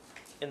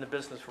in the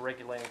business for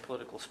regulating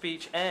political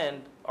speech,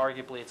 and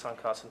arguably it's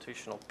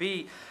unconstitutional.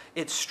 B,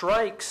 it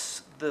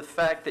strikes the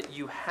fact that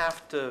you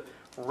have to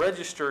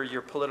register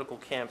your political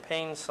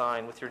campaign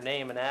sign with your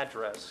name and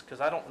address,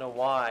 because I don't know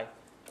why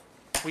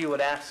we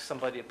would ask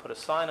somebody to put a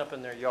sign up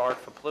in their yard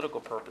for political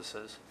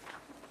purposes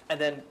and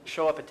then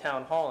show up at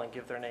town hall and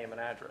give their name and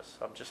address.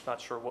 I'm just not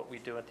sure what we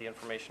do at the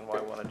information, why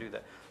we want to do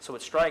that. So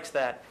it strikes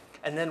that,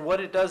 and then what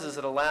it does is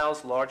it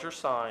allows larger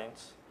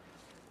signs,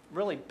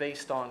 really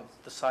based on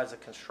the size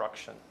of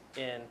construction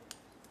in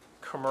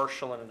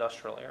commercial and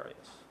industrial areas.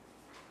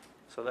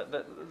 So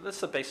that's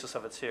the basis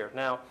of it's here.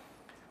 Now,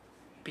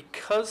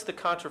 because the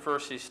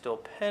controversy is still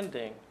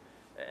pending,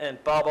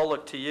 and Bob, I'll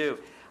look to you,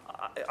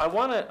 I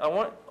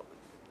want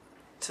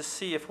to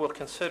see if we'll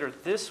consider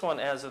this one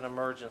as an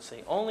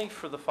emergency, only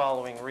for the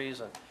following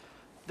reason.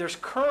 There's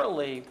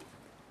currently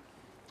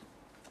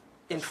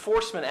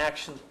enforcement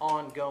actions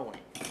ongoing.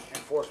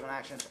 Enforcement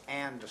actions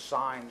and the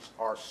signs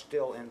are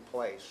still in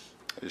place.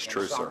 That is in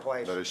true, some sir.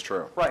 places. That is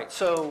true. Right,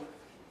 so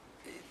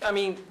I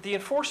mean, the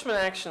enforcement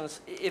actions,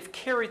 if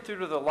carried through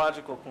to the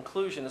logical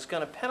conclusion, is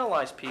going to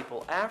penalize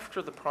people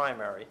after the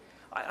primary.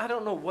 I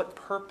don't know what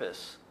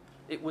purpose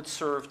it would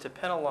serve to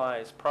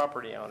penalize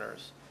property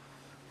owners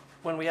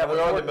when we have.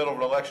 We're in the middle of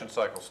an election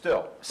cycle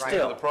still.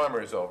 Still. The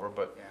primary's over,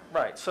 but.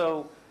 Right,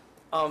 so,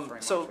 3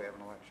 months we have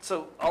an election.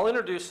 so I'll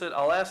introduce it,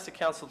 I'll ask the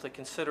council to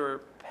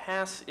consider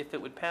if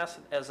it would pass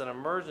it as an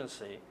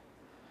emergency,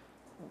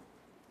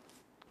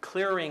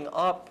 clearing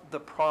up the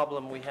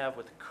problem we have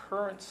with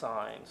current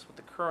signs, with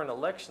the current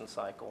election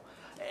cycle.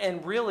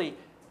 And really,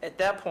 at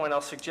that point,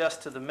 I'll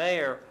suggest to the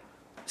mayor,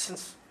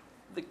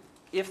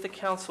 if the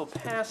council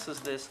passes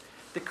this,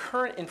 the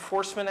current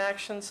enforcement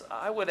actions,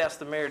 I would ask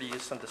the mayor to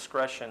use some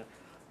discretion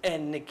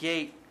and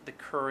negate the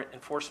current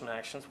enforcement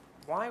actions.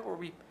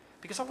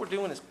 Because all we're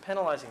doing is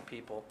penalizing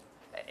people,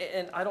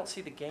 and I don't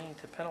see the gain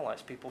to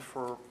penalize people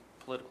for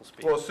political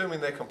speech. Well, assuming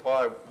they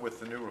comply with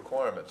the new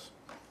requirements.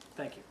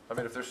 Thank you. I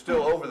mean, if they're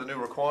still over the new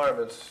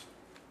requirements,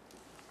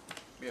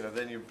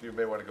 then you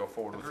may want to go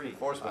forward with the Agreed.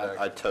 enforcement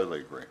action. I totally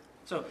agree.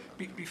 So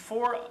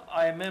before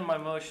I amend my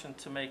motion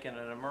to make it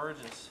an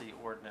emergency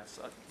ordinance,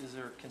 is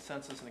there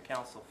consensus in the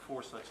council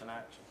for such an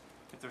action?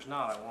 If there's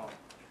not, I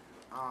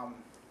won't.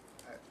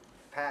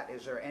 Pat,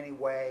 is there any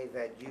way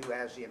that you,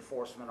 as the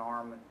enforcement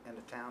arm in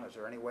the town, is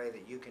there any way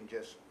that you can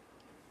just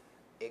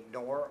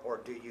ignore, or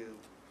do you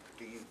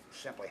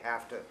simply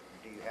have to,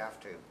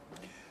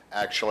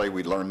 Actually,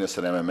 we learned this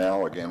at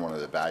MML. Again, one of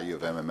the value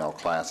of MML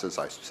classes,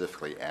 I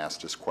specifically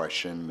asked this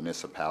question.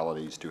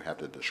 Municipalities do have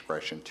the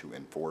discretion to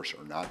enforce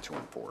or not to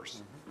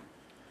enforce.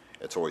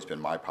 It's always been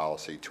my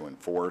policy to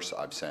enforce.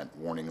 I've sent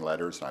warning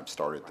letters, and I've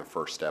started the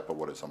first step of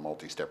what is a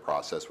multi-step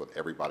process with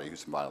everybody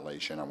who's in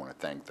violation. I want to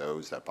thank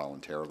those that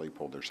voluntarily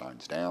pulled their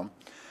signs down.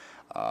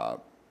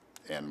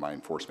 And my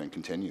enforcement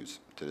continues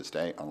to this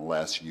day,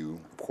 unless you,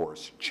 of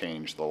course,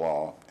 change the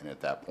law, and at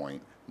that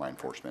point, my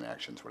enforcement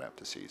actions would have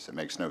to cease. It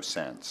makes no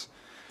sense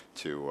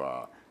to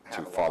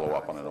follow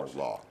up on an old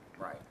law.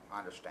 right, I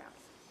understand.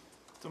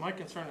 So my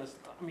concern is,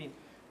 I mean,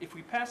 if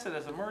we pass it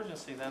as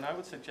emergency, then I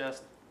would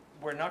suggest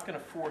we're not going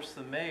to force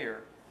the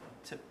mayor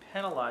to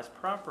penalize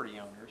property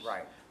owners.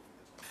 Right.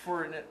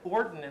 For an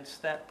ordinance,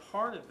 that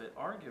part of it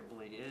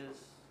arguably is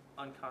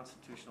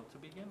unconstitutional to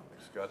begin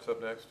with. Scott's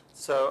up next.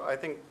 So I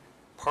think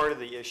part of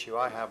the issue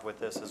I have with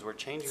this is we're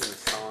changing the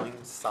sign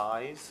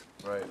size.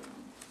 Right.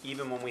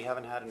 Even when we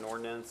haven't had an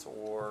ordinance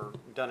or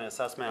done an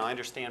assessment. I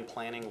understand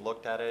planning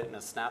looked at it in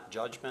a snap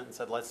judgment and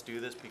said, let's do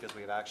this because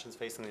we have actions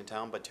facing the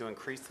town, but to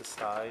increase the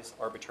size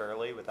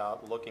arbitrarily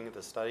without looking at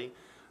the study,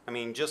 I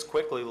mean, just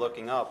quickly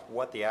looking up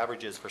what the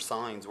average is for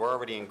signs, we're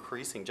already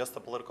increasing just the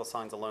political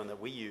signs alone that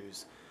we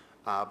use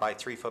by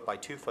 3 foot by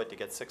 2 foot to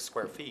get 6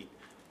 square feet.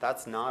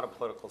 That's not a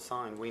political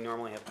sign. We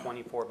normally have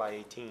 24 by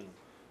 18.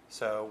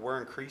 So we're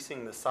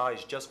increasing the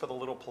size just for the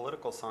little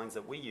political signs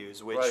that we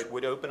use, which Right.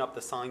 would open up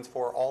the signs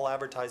for all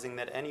advertising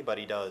that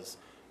anybody does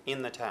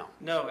in the town.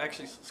 No,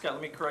 actually, Scott,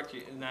 let me correct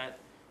you in that,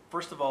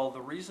 first of all,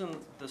 the reason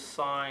the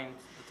sign,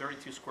 the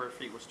 32 square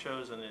feet was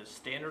chosen is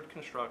standard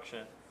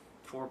construction,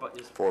 4 by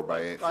 8. 4 by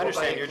 8. I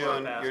understand you're floor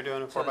doing, path. you're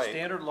doing a 4 So by the 8.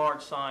 standard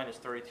large sign is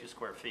 32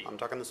 square feet. I'm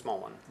talking the small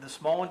one. The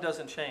small one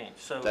doesn't change,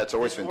 so. That's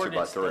always this been 2 by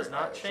ordinance 3. does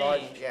not It's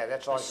always- change yeah,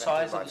 that's the always been 2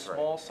 size by of the 3.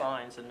 small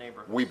signs in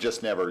neighborhoods. We've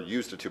just never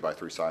used the 2 by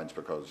 3 signs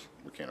because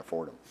we can't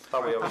afford them.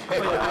 Thought we always, I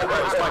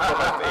always talked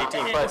about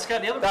 18, And but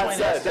Scott, the other that point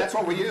said- is, That's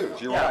what we use,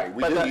 you're Yeah, right.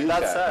 We but do use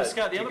that that. said,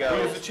 Scott, the to other go-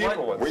 point Use is. the cheaper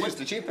what- ones. We use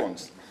the cheap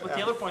ones. But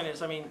the other point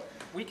is, I mean,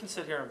 we can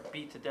sit here and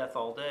beat to death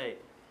all day,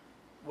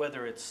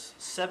 whether it's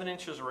 7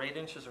 inches or 8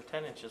 inches or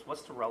 10 inches,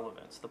 what's the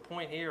relevance? The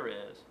point here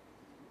is,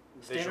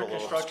 standard Visual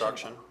construction,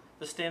 obstruction.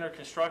 the standard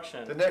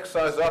construction, The next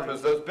size up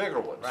is those bigger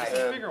ones. Right.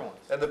 the And- bigger ones.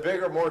 And the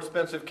bigger, more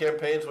expensive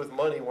campaigns with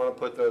money want to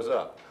put those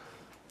up.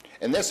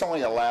 And this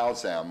only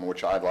allows them,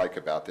 which I like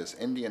about this,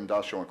 in the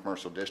industrial and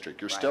commercial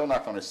district, you're still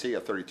not going to see a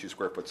 32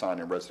 square foot sign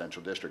in a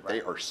residential district.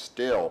 They are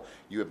still,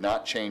 you have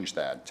not changed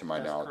that, to my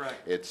That's knowledge.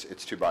 correct.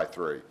 It's 2 by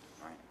 3.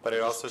 But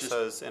it also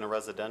says in a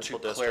residential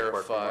to district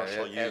where clarify,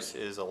 commercial as- use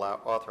is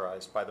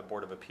authorized by the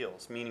Board of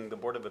Appeals, meaning the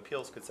Board of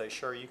Appeals could say,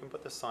 sure, you can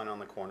put this sign on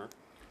the corner.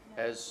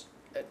 As,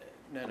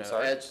 no,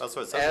 sorry? as, That's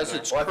what it says in as there.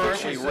 it's Well, I think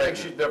currently she's saying written.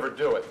 she'd never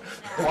do it.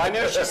 Well, I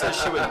know she says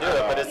she wouldn't do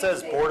it, but it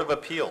says Board of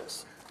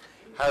Appeals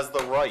has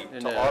the right to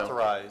No.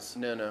 authorize.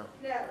 No, no.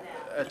 No,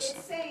 It's-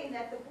 it's saying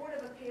that the Board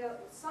of Appeals,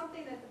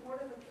 something that the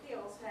Board of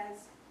Appeals has.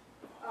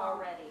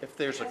 Already. If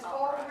there's a, Has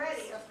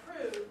already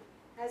approved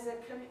as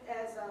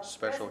a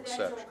Special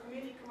residential, exception.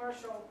 community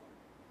commercial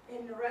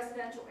in the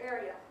residential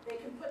area. They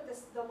can put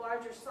the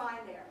larger sign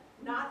there.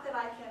 Not that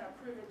I can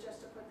approve it just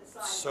to put the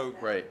sign So,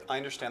 there. right. I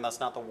understand that's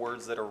not the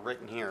words that are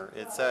written here. It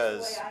Well, that's the way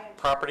says, I interpret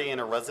property in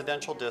a it.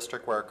 residential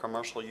district where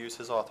commercial use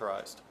is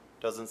authorized.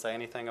 Doesn't say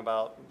anything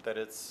about that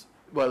it's,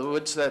 well,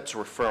 what that's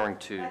referring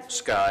to, That's what-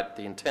 Scott,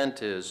 the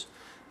intent is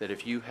that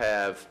if you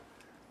have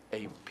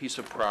a piece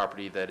of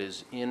property that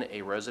is in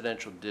a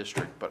residential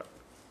district, but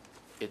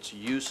its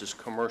use is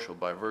commercial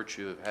by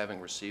virtue of having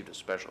received a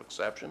special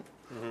exception,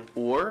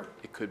 or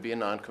it could be a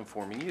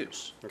non-conforming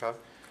use. okay?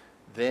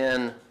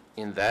 Then,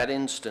 in that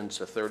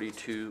instance, a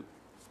 32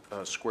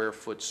 square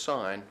foot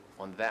sign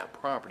on that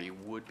property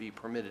would be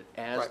permitted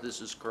as Right.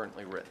 this is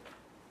currently written.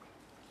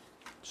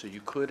 So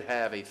you could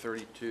have a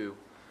 32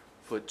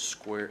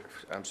 square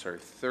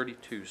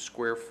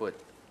foot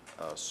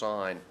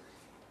sign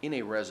in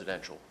a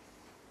residential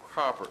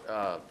That's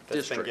been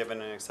district,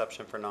 given an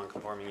exception for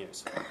non-conforming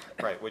use.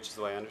 Right, which is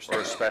the way I understand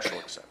or a it. special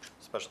exception.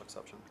 Special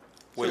exception,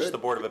 which the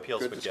Board of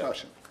Appeals would Good give.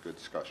 discussion, good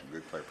discussion,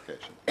 good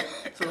clarification.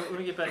 So let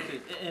me get back to,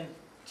 and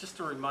just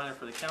a reminder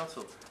for the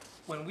council,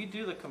 when we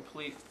do the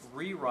complete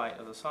rewrite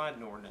of the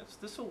sign ordinance,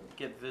 this will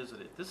get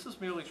visited. This is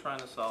merely trying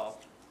to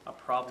solve a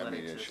problem that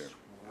Immediate exists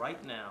issue.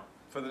 right now.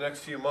 For the next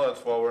few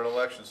months while we're in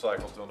election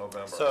cycle till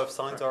November. So if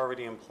signs are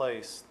already in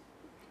place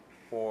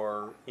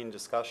or in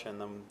discussion,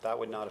 then that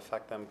would not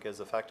affect them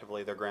because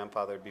effectively they're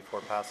grandfathered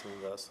before passing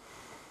this,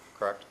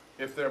 correct?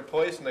 If they're in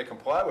place and they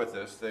comply with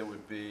this, they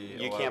would be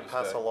You allowed can't to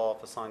pass stay. a law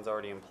if a sign's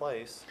already in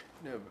place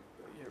No,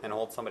 and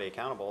hold somebody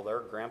accountable, they're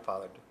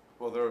grandfathered.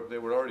 Well, they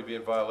would already be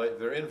in violation,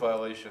 they're in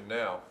violation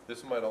now.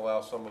 This might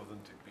allow some of them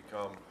to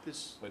become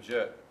this,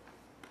 legit.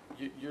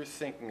 you're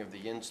thinking of the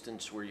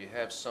instance where you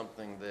have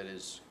something that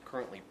is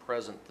currently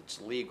present that's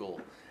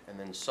legal, and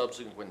then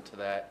subsequent to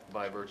that,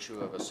 by virtue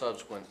of a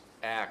subsequent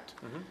act,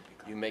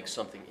 you make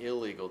something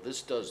illegal.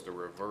 This does the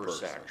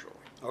reverse, actually.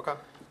 Okay.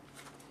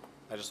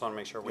 I just want to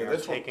make sure we Yeah,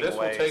 aren't taking this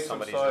will away take some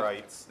somebody's signs-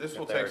 rights. This if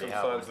will they take already some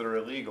have signs one. that are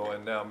illegal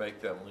and now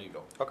make them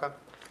legal. Okay.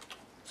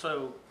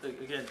 So,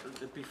 again,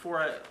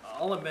 before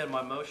I'll amend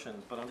my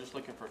motions, but I'm just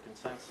looking for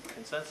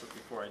consensus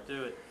before I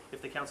do it.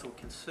 If the council would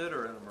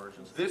consider an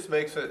emergency. This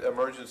makes it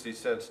emergency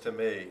sense to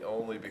me,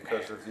 only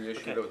because of the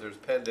issue Okay. that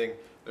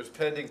there's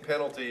pending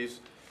penalties,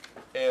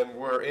 and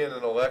we're in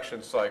an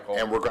election cycle.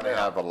 And we're going to now.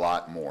 have a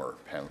lot more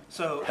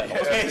So, Yeah,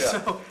 okay, yeah.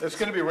 so. It's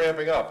gonna be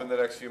ramping up in the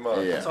next few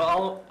months. Yeah. So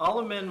I'll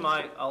amend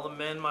my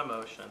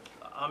motion.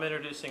 I'm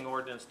introducing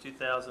ordinance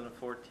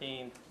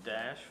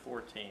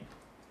 2014-14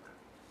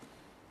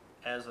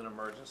 as an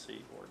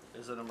emergency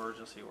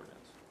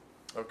ordinance.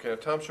 Okay, now,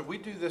 Tom, should we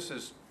do this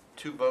as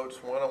two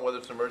votes, one on whether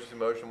it's an emergency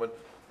motion, one?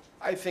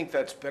 I think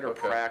that's better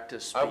Okay.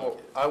 practice. I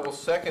will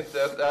second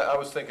that, I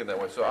was thinking that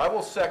way, so I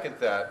will second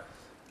that.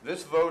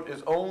 This vote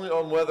is only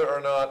on whether or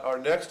not our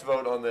next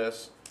vote on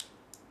this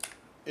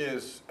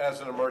is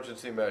as an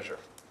emergency measure.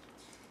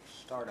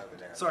 Start over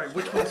there. Sorry,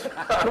 which one's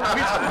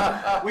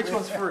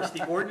first,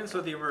 the ordinance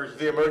or the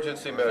emergency? The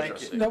emergency measure.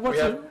 Thank you. Now, We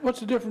have- what's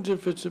the difference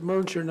if it's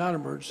emergency or not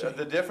emergency?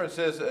 The difference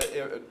is,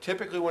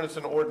 typically when it's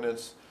an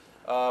ordinance,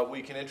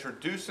 we can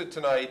introduce it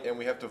tonight and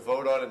we have to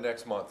vote on it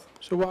next month.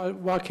 So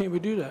why can't we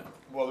do that?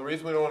 Well, the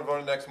reason we don't want to vote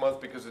on it next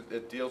month, because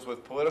it deals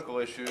with political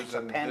issues. It's a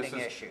and pending this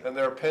is- issue. And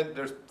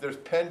there's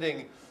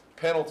pending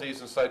penalties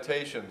and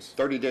citations.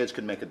 30 days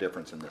could make a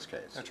difference in this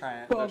case.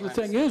 Well, the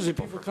thing is, if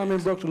people come in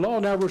and broke the law,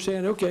 now we're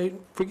saying, okay,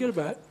 forget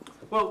about it.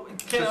 Well,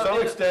 Ken, To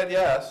some extent,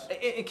 yes.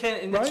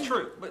 and that's Right?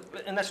 true,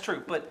 and that's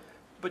true, but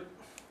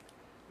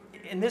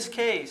in this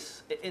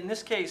case,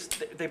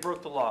 they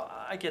broke the law.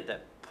 I get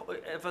that.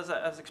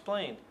 As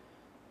explained,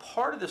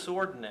 part of this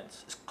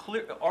ordinance is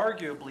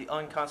arguably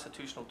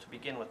unconstitutional to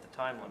begin with, the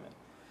time limit.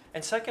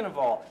 And second of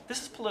all,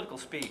 this is political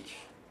speech.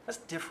 That's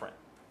different.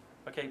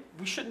 Okay,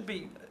 we shouldn't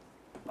be,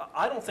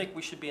 I don't think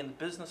we should be in the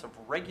business of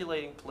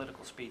regulating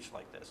political speech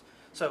like this.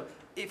 So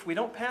if we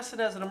don't pass it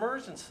as an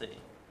emergency,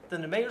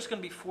 then the mayor's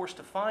going to be forced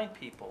to find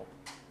people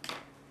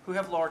who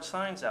have large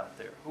signs out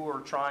there, who are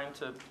trying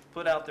to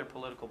put out their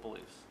political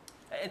beliefs.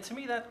 And to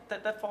me,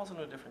 that falls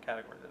into a different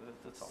category.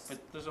 That's all. But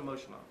there's a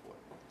motion on the floor.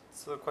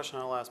 So the question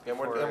I'll ask And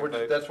before I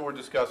vote- that's what we're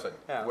discussing,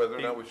 Yeah. whether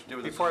or not we should do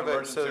this as Before I an vote,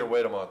 emergency so- or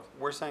wait a month.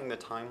 We're saying the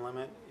time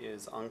limit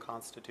is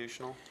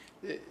unconstitutional?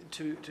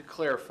 To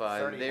clarify,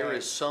 30 there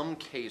days. is some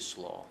case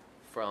law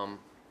from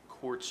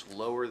courts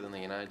lower than the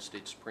United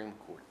States Supreme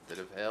Court that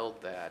have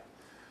held that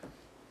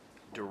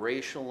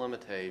durational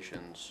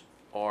limitations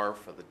are,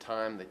 for the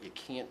time that you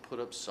can't put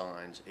up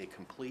signs, a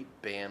complete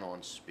ban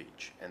on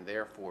speech, and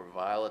therefore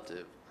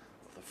violative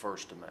of the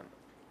First Amendment.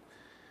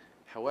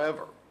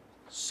 However,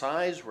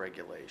 size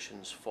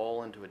regulations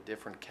fall into a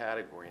different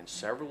category, and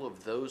several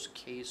of those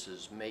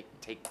cases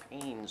take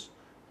pains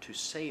to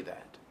say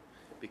that,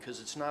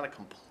 because it's not a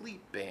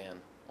complete ban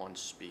on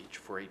speech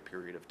for a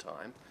period of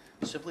time,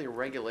 simply a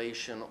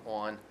regulation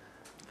on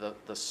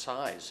the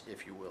size,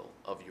 if you will,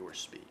 of your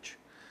speech.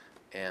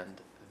 And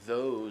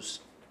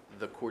those,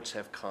 the courts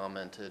have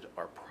commented,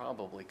 are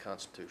probably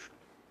constitutional.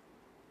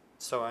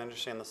 So I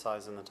understand the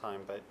size and the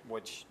time, but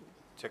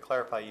to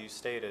clarify, you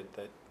stated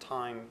that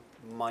time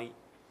might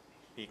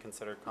be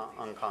considered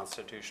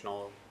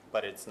unconstitutional,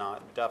 but it's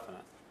not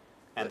definite.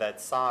 And that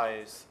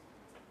size,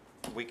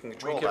 we can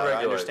control can that, I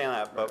regulate, understand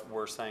that, but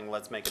we're saying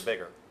let's make it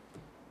bigger.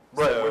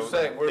 Right, So we're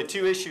saying, The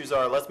two issues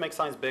are, let's make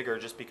signs bigger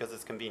just because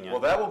it's convenient.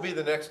 well, that will be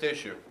the next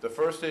issue. The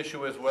first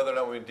issue is whether or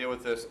not we deal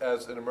with this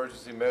as an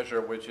emergency measure,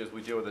 which is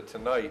we deal with it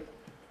tonight.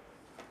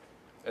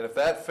 And if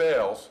that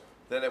fails,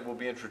 then it will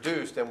be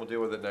introduced and we'll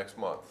deal with it next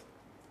month.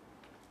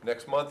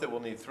 Next month, it will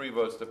need 3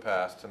 votes to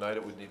pass. Tonight,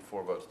 it would need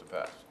 4 votes to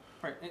pass.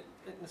 Right,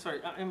 sorry,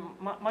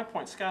 my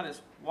point, Scott,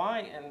 is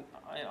why, and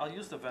I'll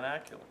use the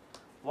vernacular,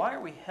 why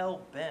are we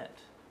hell-bent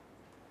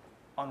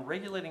on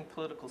regulating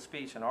political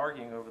speech and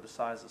arguing over the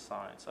size of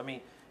signs. I mean,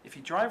 if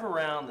you drive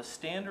around, the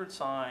standard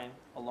sign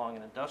along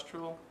an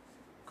industrial,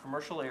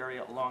 commercial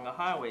area along a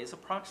highway is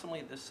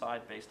approximately this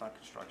side based on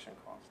construction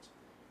costs,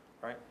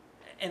 right?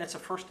 And it's a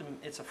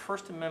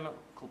First Amendment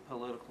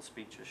political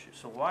speech issue.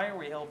 So why are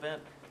we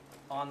hell-bent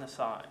on the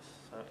size?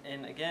 So,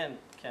 and again,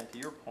 Ken, to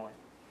your point,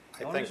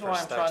 the only reason why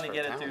I'm trying to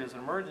get it through as an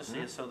emergency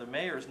is so the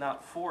mayor is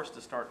not forced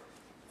to start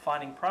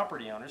finding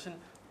property owners. And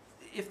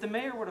if the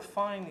mayor were to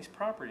fine these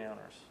property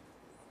owners,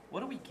 what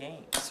do we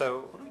gain?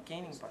 So, what are we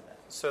gaining by that?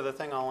 so the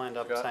thing I'll end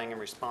up Scott? saying in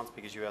response,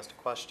 because you asked a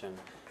question,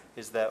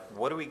 is that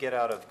what do we get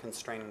out of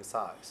constraining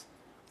size?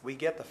 We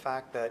get the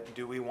fact that,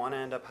 do we want to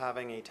end up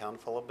having a town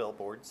full of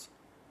billboards,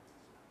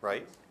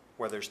 right?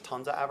 Where there's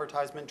tons of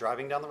advertisement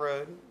driving down the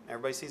road,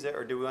 everybody sees it,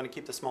 or do we want to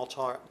keep the small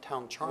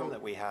town charm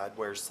that we had,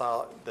 where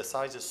the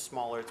size is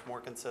smaller, it's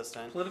more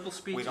consistent? Political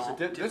speech We is a don't-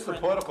 different... This is a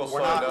political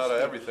We're sign, not- not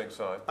an everything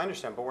sign. I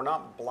understand, but we're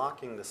not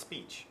blocking the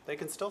speech. They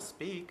can still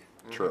speak,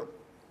 True.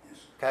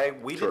 okay?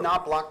 We True. did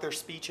not block their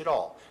speech at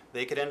all.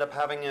 They could end up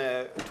having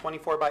a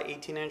 24 by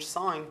 18-inch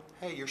sign,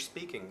 hey, you're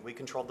speaking, we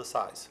controlled the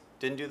size.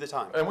 Didn't do the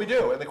time. And we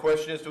do, and the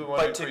question is, do we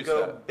want to But to increase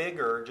go that?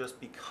 bigger just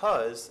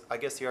because, I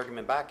guess the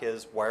argument back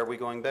is, why are we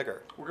going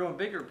bigger? We're going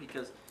bigger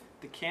because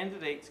the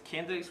candidates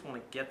want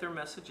to get their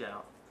message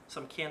out.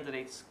 Some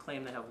candidates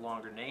claim they have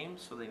longer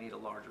names, so they need a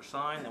larger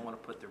sign. They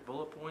want to put their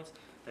bullet points.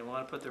 They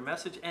want to put their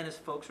message. And as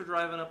folks are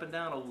driving up and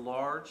down a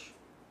large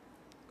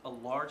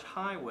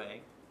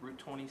highway, Route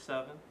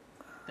 27,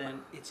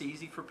 then it's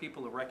easy for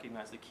people to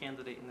recognize the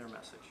candidate and their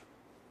message.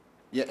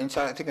 Yeah, and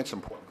so I think it's an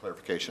important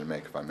clarification to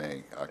make, if I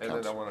may, And then I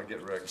Council. want to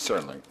get Rick.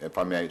 Certainly, if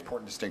I may,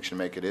 important distinction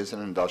to make, it is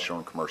an industrial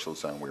and commercial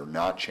zone. We are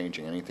not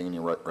changing anything in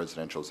your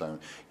residential zone.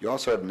 You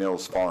also have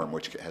Mills Farm,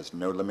 which has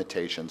no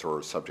limitations or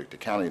is subject to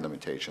county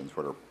limitations,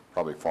 what are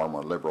probably far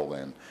more liberal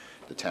than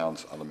the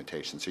town's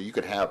limitations. So you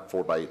could have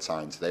 4x8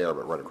 signs there,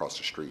 but right across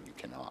the street, you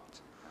cannot.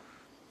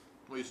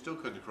 Well, you still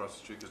couldn't cross the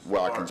street because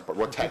Well,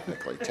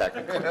 technically.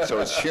 So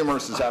as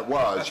humorous as that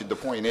was, the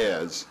point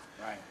is,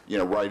 you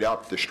know, right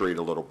up the street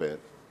a little bit,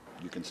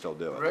 you can still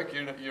do it. Rick,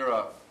 you're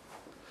up.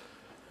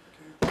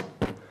 It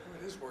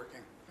is working,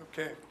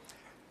 okay.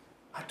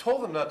 I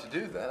told them not to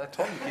do that. I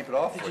told them to keep it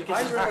off. I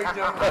really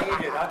don't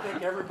need it. I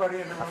think everybody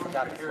in the room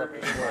can hear me.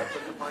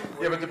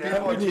 Yeah, but the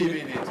people on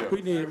TV need to.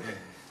 We need it.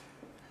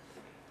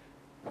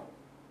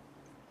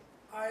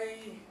 I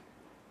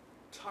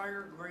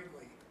tire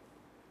greatly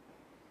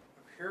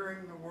of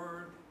hearing the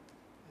word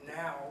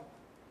now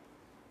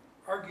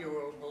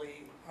arguably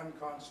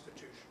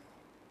unconstitutional.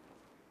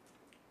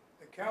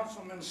 The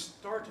councilman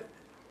started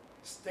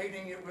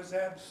stating it was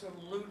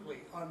absolutely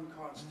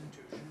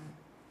unconstitutional.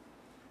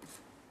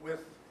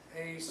 With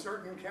a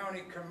certain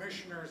county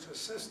commissioner's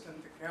assistant,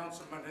 the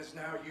councilman is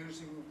now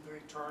using the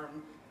term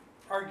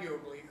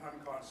arguably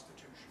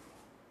unconstitutional.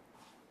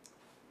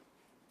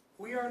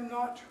 We are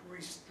not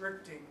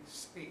restricting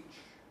speech.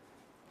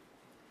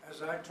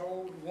 As I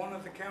told one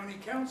of the county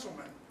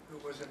councilmen who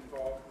was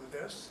involved with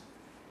this,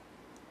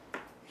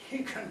 he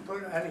can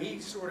put, and he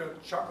sort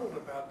of chuckled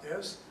about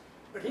this,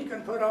 but he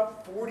can put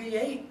up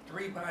 48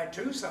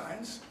 3x2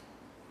 signs,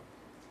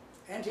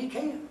 and he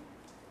can.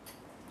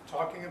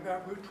 Talking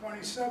about Route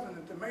 27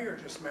 that the mayor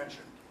just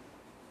mentioned.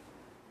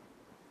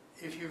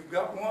 If you've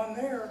got one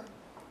there,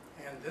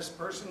 and this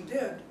person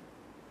did,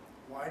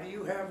 why do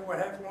you have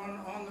one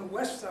on the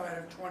west side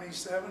of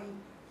 27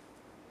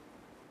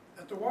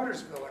 at the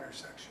Watersville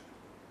intersection?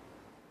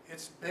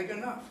 It's big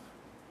enough.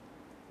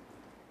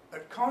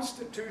 But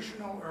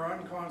constitutional or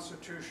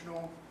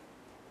unconstitutional,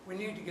 we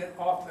need to get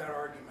off that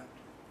argument,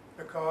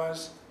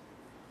 because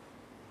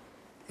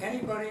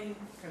anybody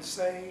can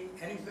say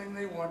anything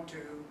they want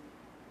to.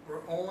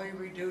 We're only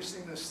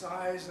reducing the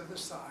size of the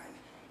sign.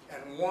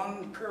 And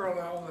one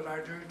parallel that I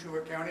drew to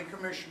a county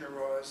commissioner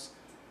was,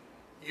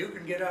 you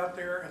can get out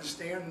there and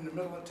stand in the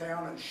middle of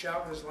town and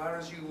shout as loud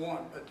as you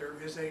want, but there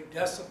is a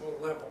decibel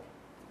level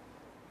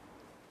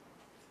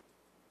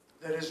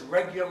that is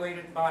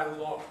regulated by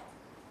law.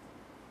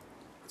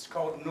 It's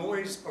called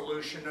noise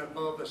pollution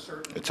above a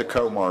certain It's a point.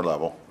 COMAR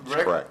level, that's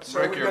Rick? correct.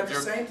 So we've got the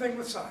same thing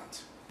with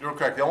signs. You're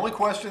correct. The only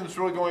question that's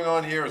really going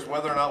on here is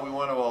whether or not we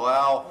want to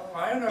allow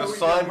I know the we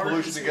sign got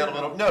pollution to get a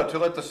little, no, to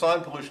let the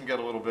sign pollution get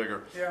a little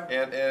bigger. Yeah.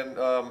 And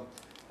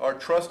our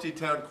trusty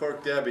town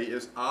clerk Debbie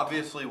is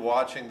obviously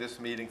watching this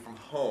meeting from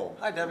home.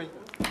 Hi, Debbie.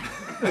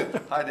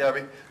 Hi,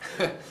 Debbie.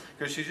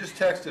 Because she just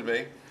texted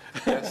me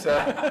and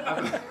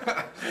said,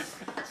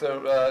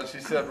 she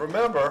said,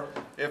 remember,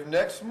 if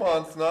next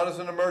month, not as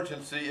an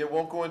emergency, it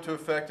won't go into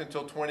effect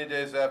until 20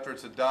 days after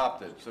it's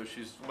adopted. So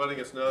she's letting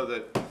us know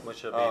that. Which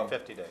should be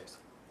 50 days.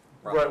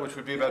 Right, which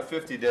would be about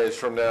 50 days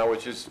from now,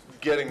 which is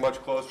getting much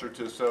closer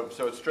to, so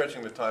it's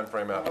stretching the time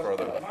frame out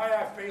further.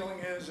 My feeling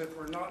is if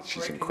we're not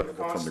She's breaking the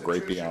incredible, from the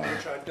great Constitution, beyond.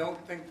 which I don't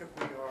think that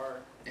we are,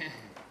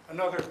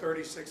 another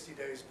 30, 60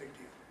 days, big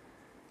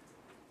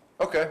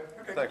deal. Okay,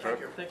 Okay, thanks, Rick. thank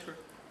you. Thanks, Rick.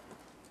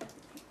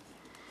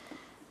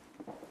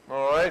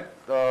 All right,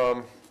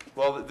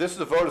 Well, this is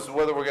a vote as to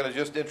whether we're going to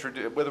just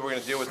introduce, whether we're going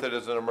to deal with it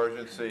as an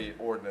emergency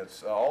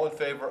ordinance. All in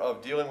favor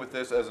of dealing with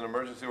this as an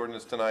emergency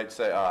ordinance tonight,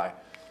 say aye.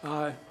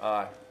 Aye.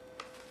 Aye.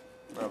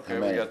 Okay,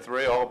 we Aye. got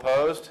 3, all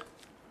opposed?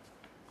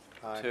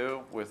 Aye.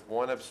 2 with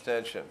 1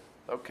 abstention.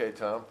 Okay,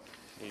 Tom,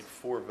 Need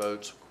 4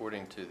 votes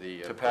according to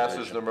the to pass as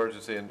an provision.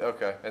 emergency, and,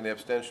 okay, and the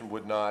abstention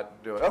would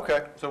not do it.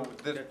 Okay, so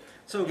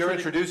So you're for the-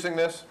 introducing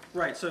this?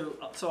 Right, so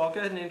I'll go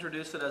ahead and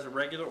introduce it as a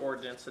regular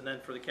ordinance, and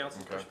then for the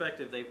council's Okay.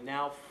 perspective, they've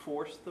now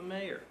forced the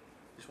mayor,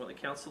 just want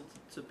the council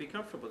to be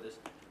comfortable with this,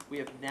 we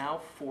have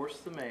now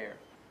forced the mayor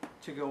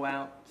to go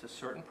out to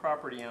certain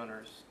property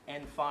owners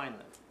and fine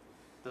them.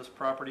 Those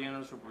property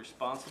owners will be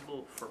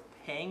responsible for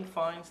paying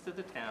fines to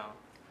the town.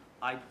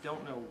 I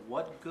don't know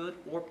what good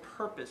or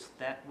purpose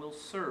that will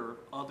serve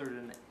other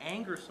than to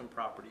anger some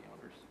property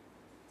owners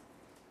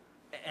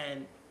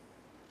and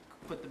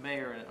put the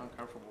mayor in an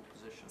uncomfortable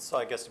position. So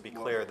I guess to be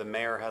clear, the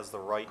mayor has the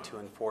right to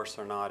enforce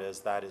or not,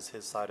 as that is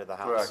his side of the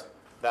house. Correct.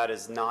 That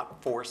is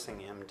not forcing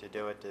him to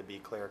do it, to be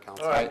clear,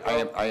 Councilman. All right.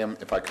 I am,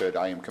 if I could,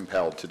 I am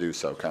compelled to do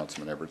so,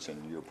 Councilman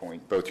Everson. Your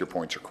point, both your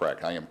points are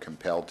correct. I am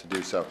compelled to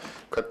do so.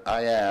 Could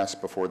I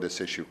ask, before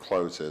this issue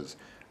closes,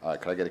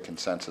 could I get a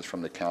consensus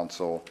from the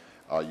council,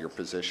 your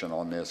position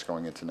on this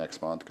going into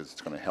next month? Because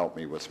it's going to help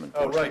me with some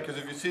Oh, enforcement. right, because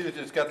if you see that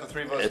it's got the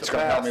 3 votes to pass, It's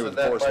going to help me with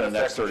then that enforcement might in the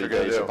next affect what 30 you're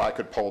gonna days. do. If I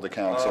could poll the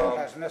council.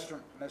 Has Mr.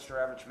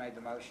 Everidge made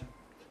the motion?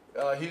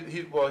 Well,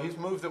 he's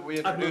moved that we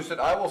introduce it.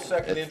 I will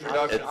second the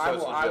introduction, so I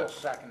it's will legit.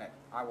 second it.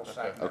 I will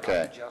second it.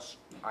 Okay.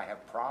 I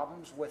have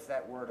problems with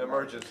that word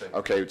Emergency.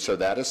 Okay, so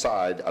that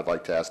aside, I'd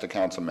like to ask the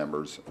council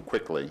members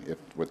quickly, if,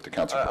 with the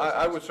council I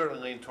president, would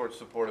certainly lean towards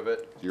support of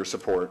it, your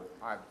support.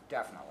 I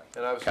definitely.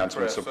 and I was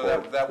Councilman Chris, so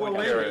support. that Well, would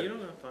wait a minute, carry you it.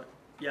 don't know if I,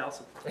 yeah, I'll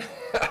support.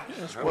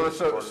 Well,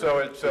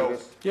 so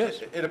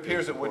Yes. it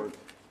appears it would,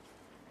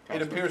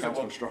 it appears it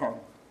will, Strong.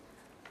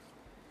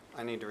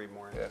 I need to read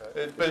more into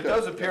yeah, it. but it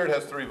does appear it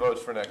has 3 votes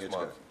for next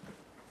month.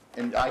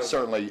 And I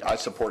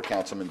support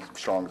Councilman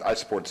Strong, I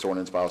support this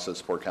ordinance, but I also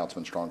support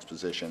Councilman Strong's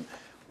position.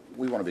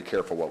 We want to be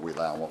careful what we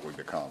allow and what we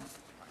become.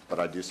 But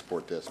I do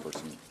support this for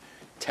some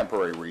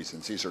temporary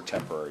reasons. These are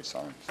temporary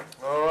signs.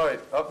 All right,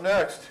 up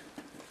next,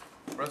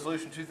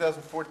 Resolution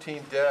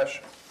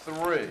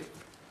 2014-3.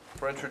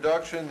 For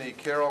introduction, the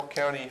Carroll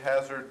County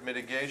Hazard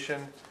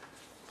Mitigation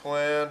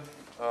Plan.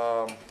 I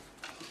was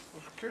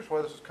curious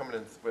why this is coming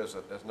in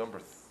as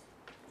number,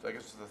 I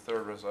guess it's the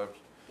 3rd resolution.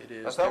 It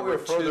is. I thought we There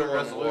were two further on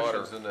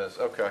resolutions water. in this,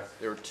 okay.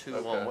 There are 2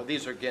 Okay. on, well,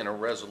 these are, again, are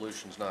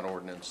resolutions, not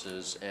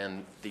ordinances,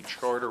 and the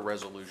charter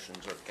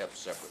resolutions are kept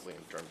separately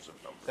in terms of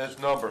numbers. It's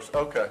numbers,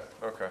 okay,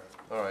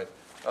 all right.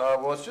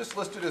 Well, it's just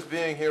listed as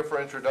being here for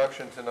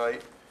introduction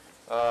tonight.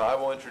 I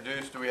will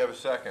introduce, do we have a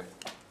second?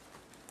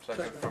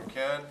 Second from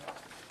Ken.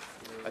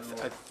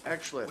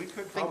 Actually, I We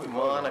could think probably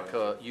vote on it.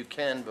 Monica, you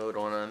can vote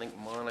on it, I think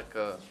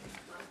Monica.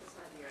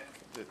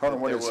 Hold on,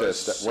 what is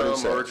this? What is There that?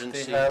 was some urgency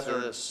The to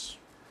hazard. this.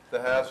 The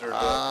hazard. No,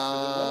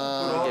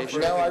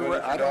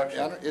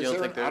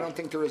 I don't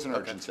think there is an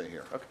urgency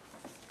here.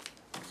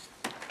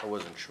 I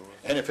wasn't sure.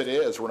 And if it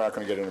is, we're not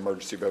going to get an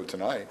emergency vote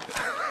tonight.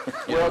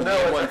 Well,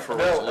 no, one as for a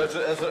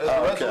resolution.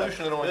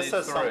 resolution, it only This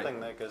needs is 3. something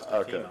that goes to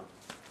Okay. FEMA.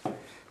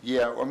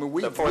 Yeah, I mean,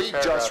 we The fourth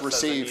paragraph just says it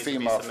received needs to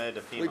be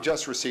submitted to we FEMA.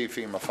 just received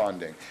FEMA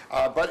funding.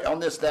 But on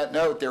that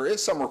note, there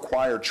is some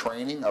required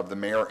training of the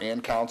mayor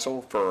and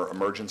council for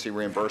emergency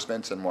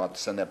reimbursements, and we'll have to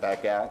send that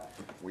back out.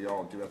 We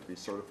all do have to be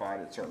certified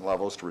at certain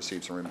levels to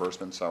receive some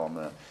reimbursements, so I'm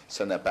going to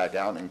send that back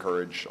out and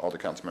encourage all the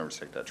council members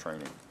to take that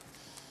training.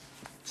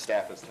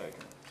 Staff has taken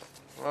it.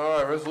 All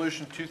right,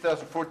 Resolution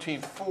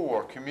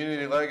 2014-4,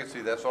 Community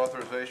Legacy, that's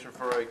authorization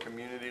for a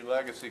community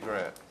legacy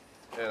grant.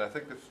 And I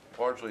think this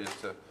largely is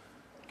to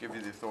give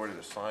you the authority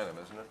to sign them,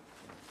 isn't it?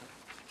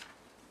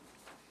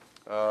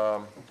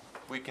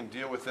 We can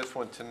deal with this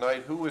one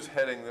tonight. Who was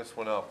heading this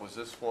one up? Was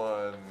this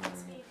one?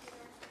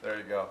 There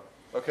you go.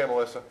 Okay,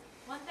 Melissa.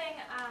 One thing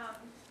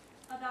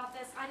about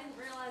this, I didn't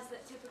realize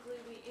that typically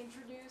we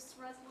introduce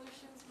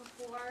resolutions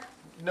before.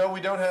 No, we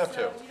don't have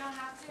to. So we don't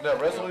have to? No,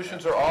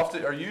 resolutions are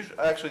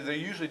actually, they're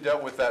usually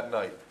dealt with that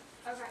night.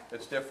 Okay.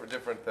 It's different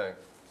thing.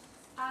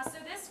 So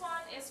this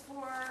one is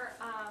for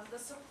the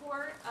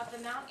support of the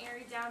Mount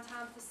Airy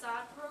Downtown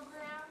Facade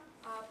Program,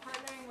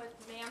 partnering with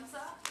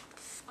MAMSA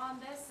on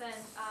this. And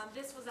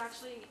this was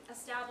actually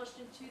established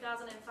in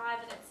 2005,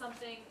 and it's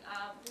something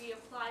we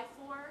apply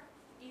for,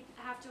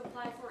 have to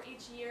apply for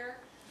each year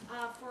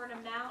for an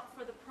amount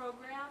for the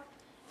program.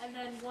 And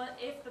then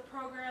if the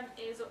program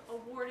is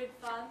awarded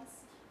funds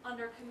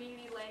under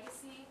Community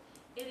Legacy,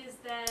 it is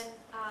then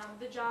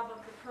the job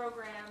of the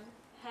program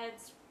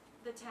heads,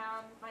 the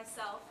town,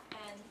 myself,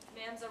 and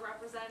MAMSA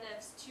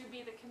representatives to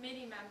be the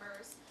committee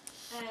members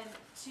and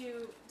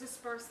to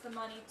disperse the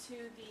money to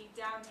the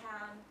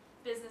downtown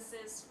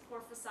businesses for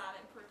facade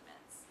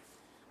improvements.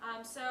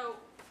 So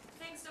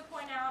things to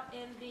point out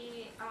in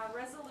the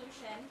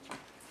resolution,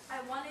 I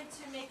wanted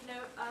to make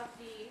note of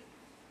the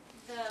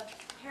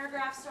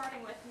paragraph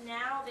starting with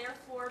 "now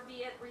therefore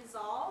be it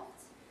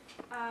resolved."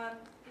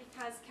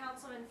 because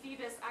Councilman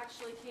Phoebus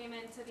actually came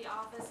into the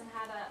office and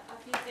had a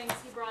few things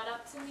he brought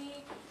up to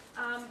me.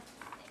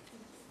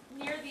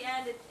 Near the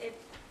end,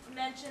 it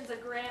mentions a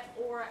grant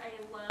or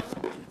a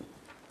loan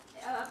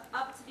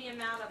up to the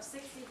amount of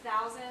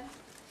 $60,000.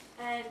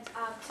 And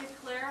to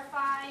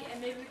clarify,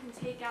 and maybe we can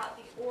take out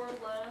the or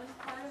loan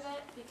part of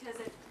it, because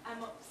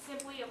I'm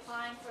simply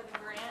applying for the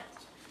grant,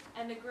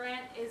 and the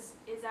grant is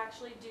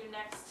actually due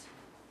next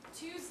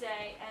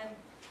Tuesday, and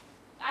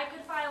I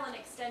could file an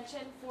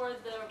extension for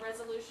the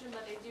resolution,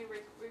 but they do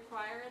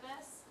require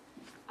this.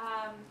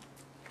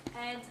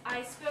 And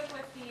I spoke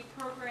with the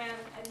program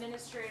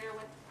administrator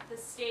with the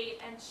state,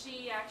 and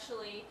she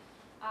actually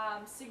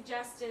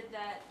suggested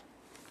that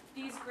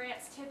these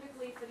grants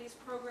typically for these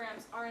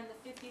programs are in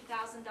the $50,000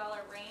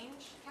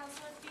 range,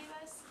 Councilman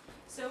Phoebus.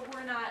 So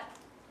we're not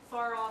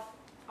far off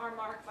our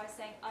mark by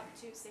saying up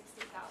to $60,000.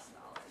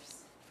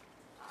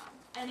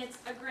 And it's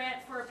a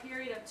grant for a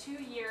period of 2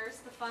 years.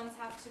 The funds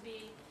have to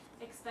be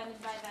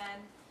expended by then.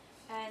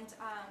 And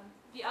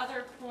the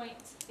other point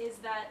is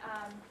that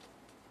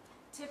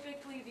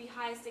typically the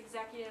highest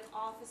executive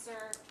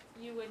officer,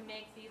 you would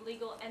make the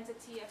legal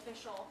entity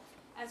official,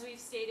 as we've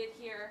stated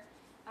here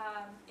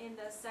in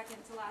the second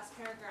to last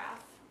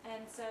paragraph,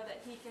 and so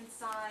that he can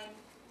sign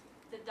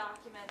the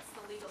documents,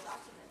 the legal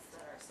documents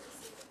that are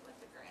associated with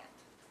the grant.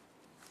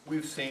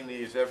 We've seen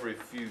these every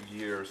few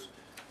years.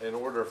 In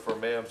order for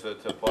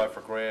MAMSA to apply for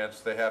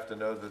grants, they have to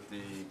know that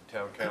the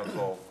town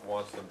council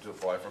wants them to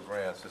apply for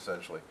grants,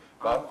 essentially.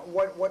 Bob?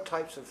 What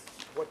types of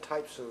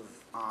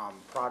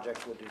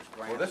projects would these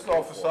grants? Well, this is go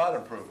all for? facade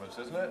improvements,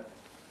 isn't it?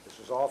 This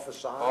is all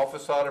facade? All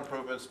facade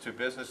improvements to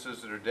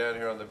businesses that are down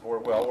here on the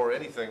board, well, or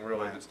anything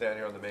really that's down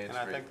here on the main And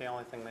street. I think the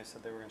only thing they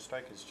said they were gonna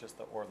strike is just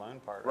the or loan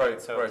part. Right,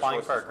 So right,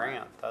 applying so for a it's-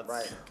 grant, that's.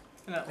 Right.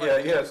 Yeah,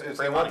 yes, they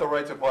Free want the money.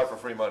 right to apply for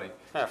free money.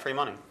 Yeah, free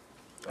money.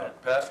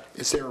 Pat?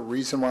 Is there a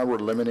reason why we're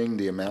limiting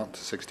the amount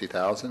to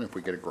 60,000 if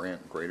we get a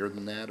grant greater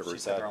than that, or She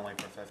is said that? they're only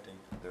for 50.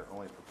 They're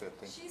only for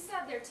 50? She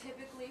said they're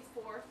typically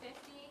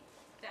 $450,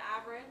 the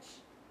average.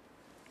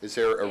 Is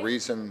there a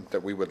reason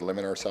that we would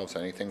limit ourselves to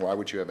anything? Why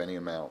would you have any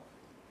amount?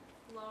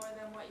 Lower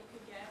than what you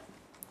could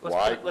get.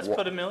 Why? Let's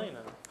put $1 million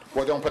in.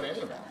 Well, don't put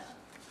any amount.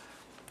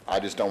 I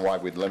just don't know why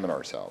we'd limit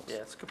ourselves. Yeah,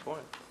 that's a good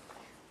point.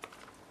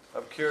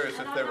 I'm curious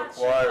And if I'm they not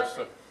sure require,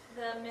 what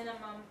the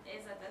minimum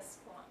is at this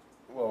point,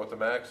 well, what the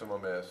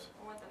maximum is.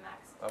 or what the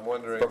maximum. I'm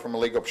wondering, But from a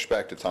legal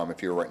perspective, Tom,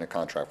 if you were writing a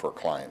contract for a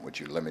client, would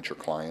you limit your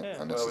client Yeah.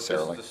 well, this is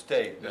unnecessarily? the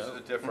state, this is a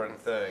different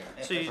thing.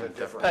 So you,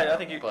 different Pat, I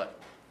think you, But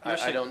you're I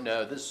saying- don't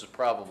know, this is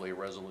probably a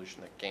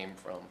resolution that came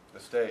from The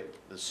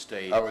state. the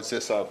state Oh, is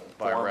this a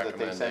by form that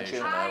they sent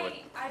you? recommendation. I would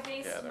I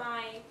based gather.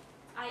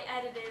 I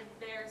edited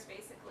theirs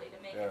basically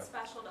to make Yeah. it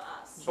special to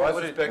us. So I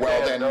What it- suspect they Well,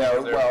 have then, numbers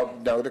no, there. well,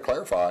 no, to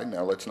clarify,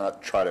 no, let's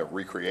not try to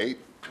recreate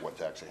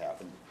what's actually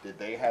happened. Did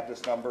they have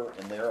this number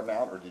in their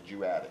amount, or did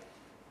you add it?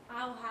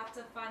 I'll have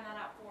to find that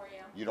out for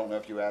you. You don't know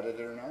if you added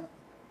it or not?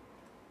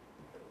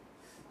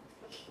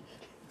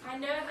 I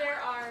know there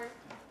are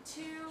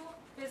 2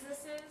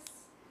 businesses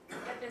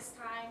at this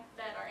time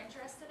that are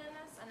interested in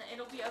this, and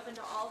it'll be open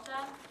to all of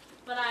them,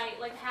 but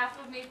half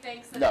of me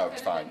thinks that it No, could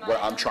it's have fine. been Well,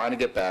 mine. I'm trying to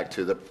get back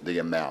to the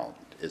amount.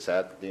 Is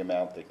that the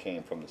amount that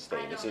came from the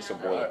state? Is this a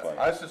boilerplate?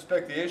 I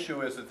suspect the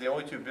issue is that the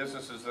only 2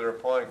 businesses that are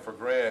applying for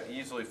grant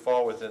easily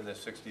fall within this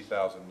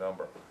 60,000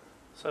 number.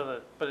 so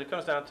that, but it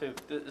comes down to,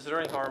 is there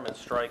any harm in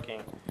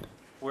striking,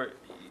 where,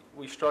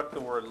 we struck the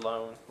word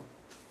loan,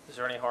 is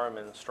there any harm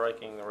in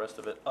striking the rest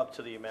of it up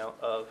to the amount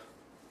of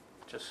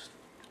just?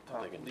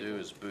 All they can do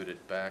is boot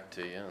it back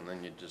to you, and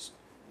then you just,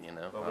 Well,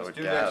 I let's would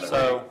do that. gather.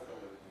 So,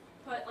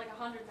 Put like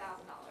 $100,000.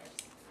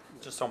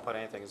 Just don't put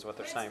anything is what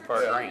they're It's saying for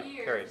for a 2 grant,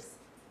 years. period.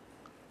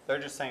 They're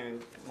just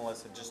saying,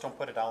 Melissa, just don't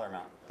put a dollar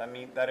amount.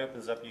 That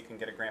opens up, you can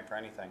get a grant for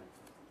anything.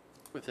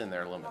 Within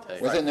their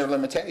limitations. Within their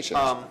limitations.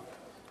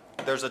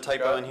 There's a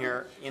typo in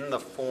here, in the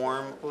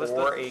form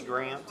or a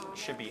grant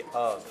should be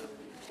of.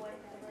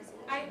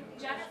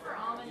 Jennifer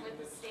Almond with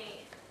the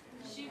state,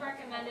 she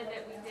recommended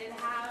that we did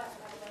have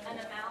an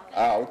amount there.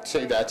 Oh,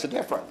 see, that's a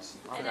difference.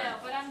 I know,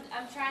 but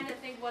I'm trying to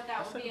think what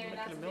that would be, and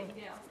that's a big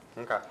deal.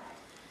 Okay.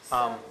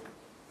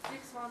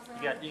 Dick Swanson.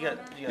 you got.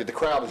 Yeah, the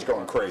crowd is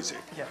going crazy.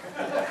 Yeah.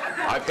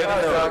 I've been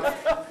in there.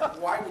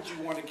 Why would you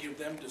want to give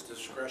them this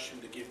discretion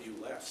to give you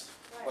less,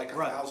 like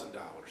 $1,000?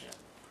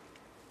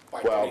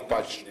 By Well, putting but-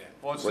 nothing in?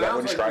 Well, it Well, that sounds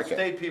wouldn't like strike the it.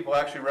 state people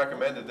actually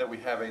recommended that we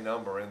have a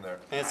number in there.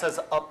 And it says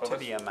up to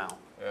the amount.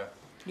 Yeah.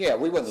 Yeah,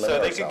 we wouldn't limit So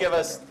ourselves.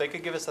 they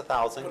could give us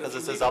 1,000 But because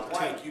if it you says leave it up to.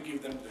 blank, you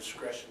give them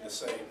discretion to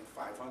say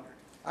 500.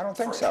 I don't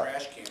think For a so.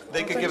 trash can. They don't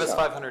could think give us so.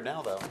 500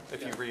 now though,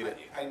 if you read it.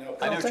 I know.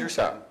 I know what think you're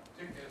so.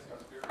 saying.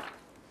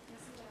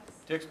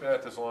 Dick's been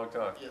at this a long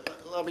time. Yeah,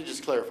 let me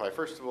just clarify.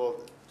 First of all,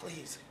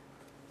 Please.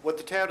 what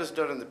the town has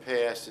done in the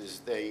past is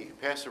they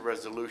passed a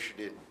resolution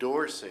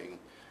endorsing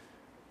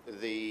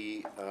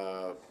the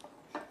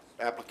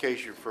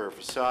application for a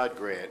facade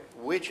grant,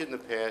 which in the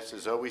past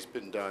has always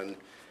been done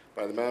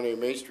by the Mount Airy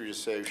Main Street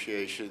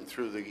Association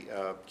through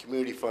the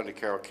Community Fund of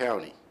Carroll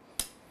County.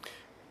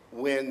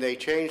 When they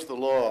changed the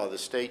law, the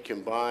state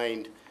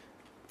combined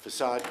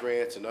facade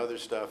grants and other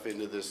stuff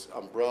into this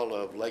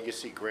umbrella of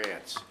legacy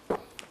grants.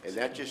 And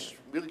that just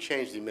really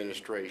changed the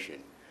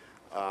administration.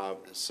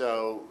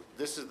 So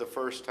this is the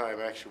first time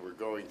actually we're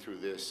going through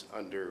this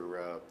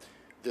under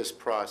this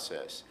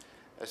process.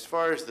 As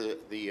far as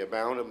the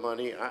amount of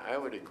money, I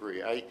would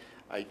agree.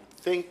 I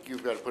think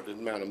you've got to put an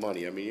amount of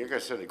money. I mean, you're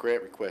going to send a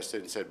grant request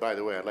in and say, by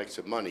the way, I'd like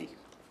some money.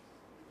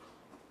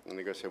 And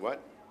they're going to say,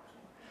 what?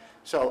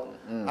 So,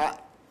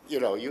 you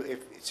know, if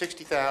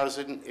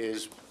 60,000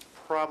 is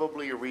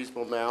probably a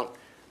reasonable amount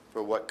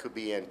for what could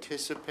be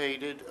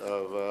anticipated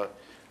of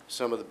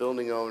some of the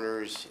building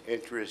owners'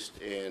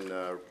 interest in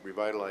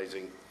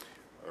revitalizing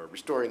or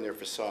restoring their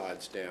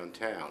facades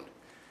downtown.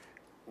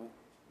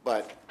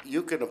 But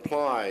you can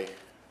apply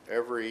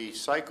every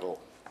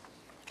cycle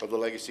of the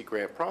legacy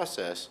grant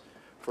process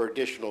for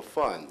additional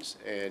funds.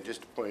 And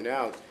just to point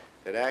out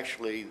that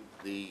actually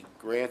the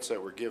grants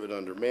that were given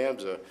under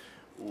MAMSA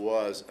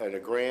was a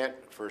grant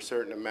for a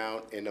certain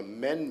amount, an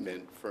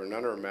amendment for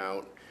another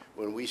amount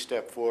when we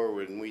stepped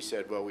forward and we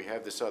said, well, we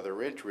have this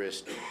other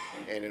interest,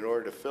 and in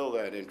order to fill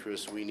that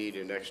interest, we need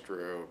an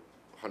extra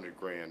 100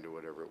 grand or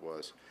whatever it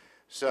was.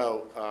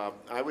 So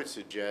I would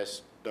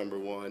suggest, number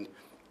one,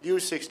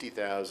 use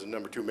 60,000.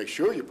 Number two, make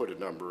sure you put a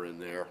number in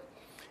there.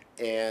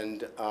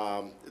 And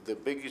the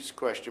biggest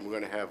question we're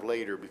going to have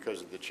later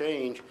because of the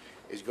change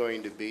is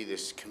going to be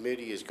this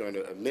committee is going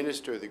to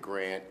administer the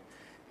grant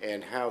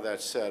and how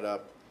that's set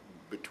up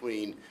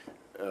between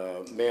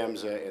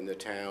MAMSA and the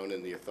town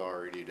and the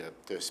authority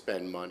to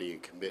spend money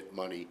and commit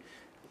money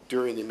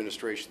during the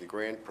administration of the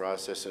grant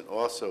process, and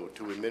also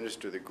to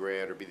administer the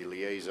grant or be the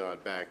liaison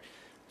back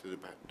to the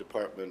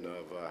Department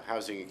of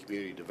Housing and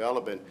Community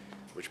Development,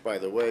 which, by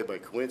the way, by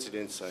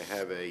coincidence, I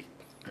have a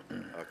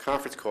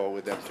conference call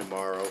with them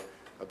tomorrow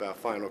about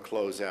final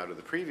closeout of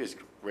the previous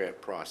grant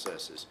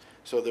processes.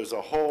 So there's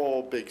a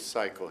whole big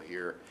cycle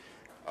here.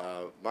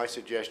 My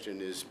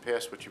suggestion is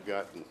pass what you've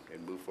got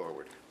and move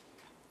forward.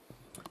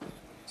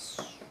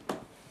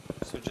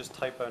 So just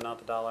typo, not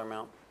the dollar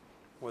amount.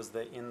 Was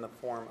the in the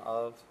form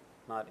of,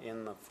 not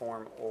in the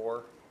form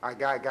or? I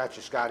got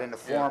you, Scott, in the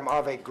form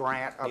of a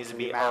grant up Needs to to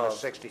the be amount of of.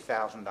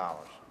 $60,000.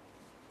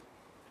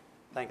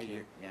 Thank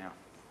you. Yeah.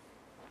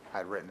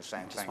 I'd written the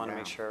same thing Just want to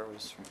down. make sure it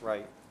was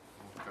right.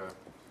 Okay.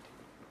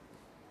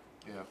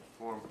 Yeah,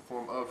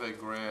 form of a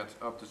grant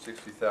up to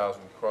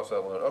 60,000, cross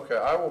that line. Okay,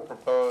 I will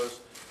propose,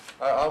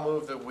 I'll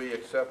move that we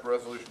accept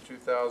resolution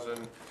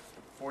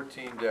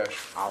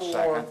 2014-4. I'll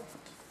second.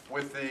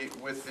 With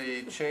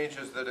the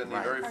changes that in the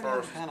Right. very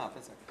first,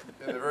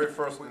 in the very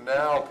first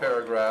now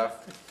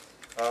paragraph,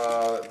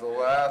 the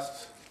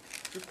last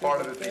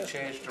part of it be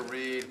changed to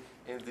read,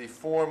 in the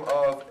form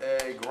of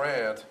a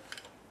grant,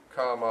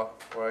 comma,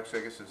 or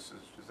actually, I guess is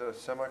that a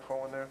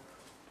semicolon there?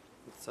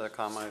 It's a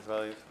comma, I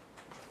believe.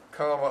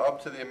 Comma,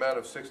 up to the amount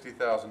of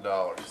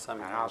 $60,000.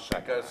 And I'll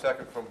second. Got a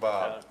second from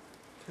Bob.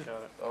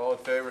 Got it. All in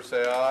favor,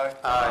 say aye.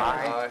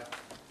 Aye.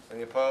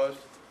 Any opposed?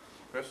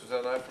 Chris, was that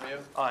an aye from you?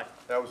 Aye.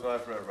 That was an aye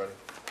from everybody.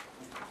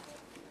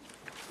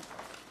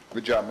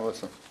 Good job,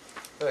 Melissa.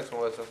 Thanks,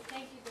 Melissa.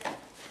 Thank you.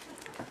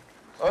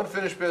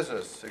 Unfinished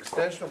business,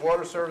 extension of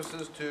water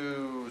services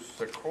to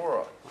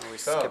Socorro. Are we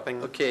Tom,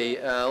 skipping,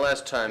 Okay,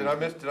 last time. Did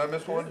I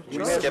miss one?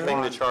 we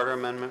skipping the charter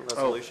amendment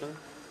resolution?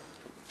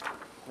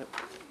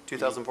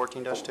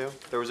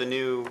 2014-2? There was a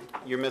new,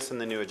 you're missing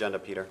the new agenda,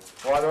 Peter.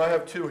 Well, I know I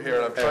have two here,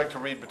 and I'm trying to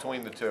read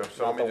between the two,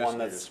 so Not let me the just. one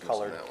that's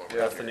colored. Yeah.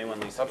 That's the new one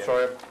Lisa I'm gave.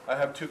 sorry, I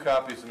have two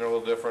copies, and they're a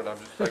little different. I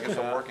guess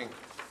I'm working.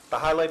 The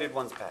highlighted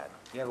one's bad.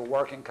 You have a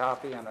working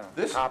copy and a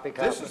This copy?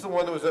 is the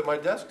one that was at my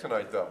desk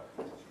tonight, though.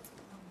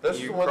 This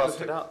is You the one that was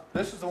crossed it he- out.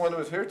 This is the one that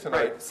was here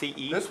tonight. Right,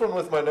 CE. This one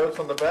with my notes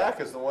on the back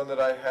is the one that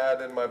I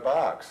had in my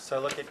box. So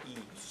look at E.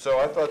 So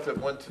I thought that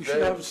one You should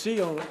today, have a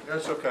C on it.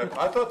 that's okay.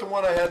 I thought the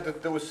one I had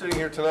that was sitting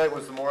here tonight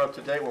was the more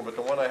up-to-date one, but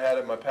the one I had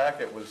in my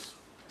packet was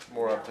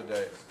more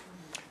up-to-date.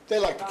 They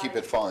like to keep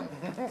it fun.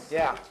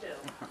 Yeah.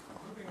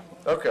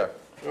 Okay,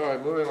 all right,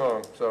 moving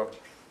along. So,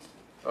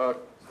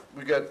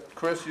 we got,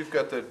 Chris, you've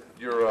got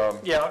your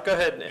Yeah, I'll go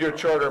ahead. your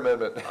charter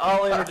amendment.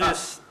 I'll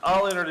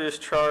introduce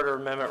Charter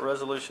Amendment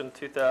Resolution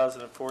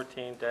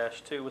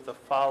 2014-2 with the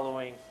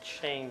following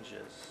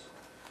changes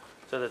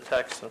to the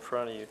text in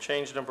front of you.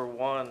 Change number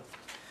 1,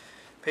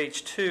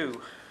 page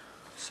 2,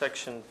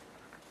 section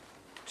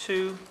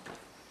 2,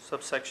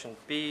 subsection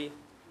B,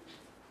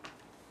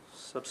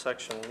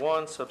 subsection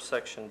 1,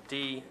 subsection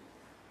D. In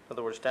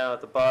other words, down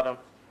at the bottom,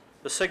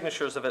 the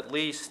signatures of at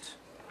least,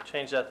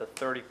 change that to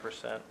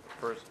 30%,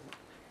 for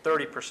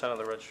 30% of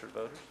the registered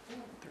voters.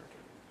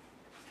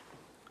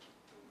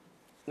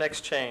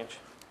 Next change.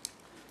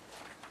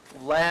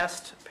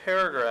 Last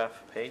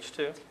paragraph, page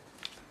 2.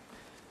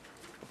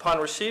 Upon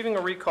receiving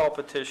a recall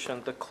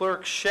petition, the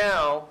clerk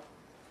shall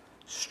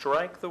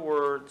strike the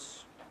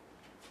words,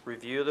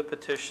 review the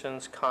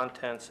petition's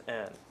contents,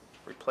 and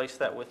replace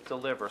that with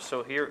deliver.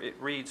 So here it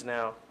reads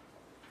now,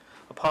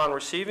 upon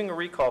receiving a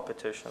recall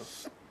petition,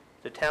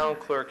 the town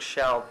clerk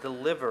shall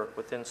deliver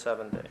within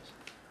 7 days.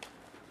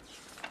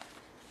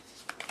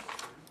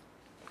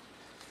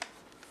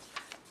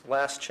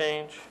 Last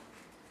change.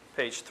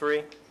 page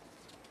 3,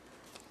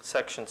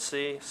 section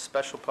C,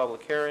 special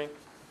public hearing,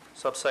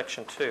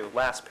 subsection 2,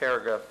 last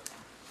paragraph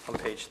on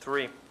page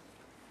 3.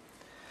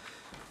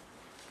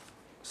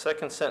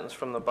 Second sentence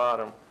from the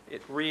bottom,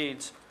 it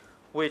reads,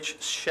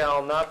 which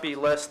shall not be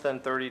less than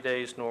 30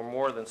 days nor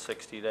more than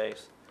 60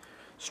 days.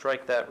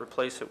 Strike that,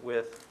 replace it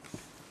with,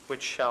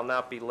 which shall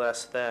not be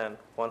less than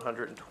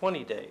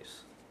 120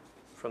 days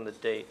from the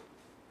date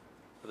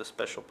of the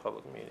special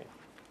public meeting.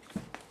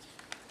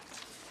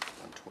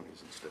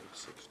 120s instead of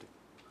 60.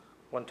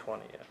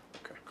 120, yeah.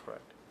 Okay.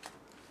 Correct.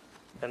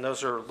 And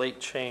those are late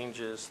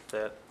changes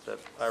that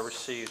I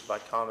received by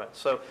comment.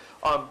 So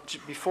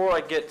before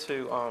I get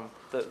to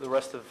the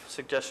rest of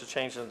suggested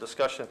changes and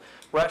discussion,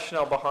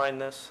 rationale behind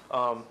this,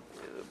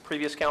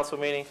 previous council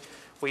meeting,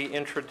 we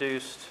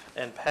introduced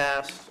and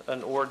passed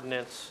an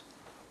ordinance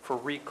for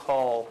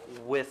recall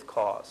with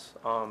cause.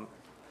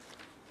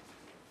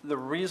 The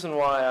reason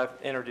why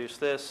I've introduced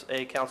this,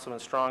 Councilman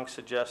Strong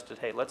suggested,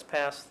 hey, let's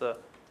pass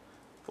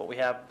what we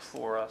have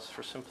before us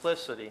for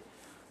simplicity.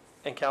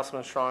 And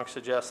Councilman Strong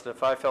suggested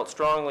if I felt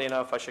strongly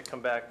enough, I should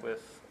come back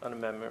with an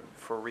amendment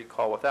for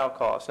recall without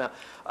cause. Now,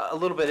 a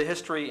little bit of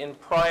history. In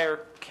prior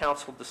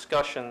council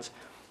discussions,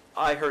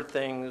 I heard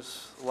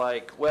things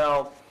like,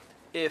 well,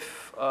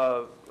 if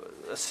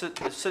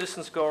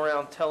citizens go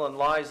around telling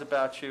lies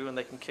about you and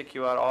they can kick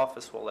you out of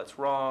office, well, that's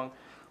wrong.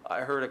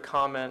 I heard a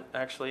comment,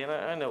 actually, and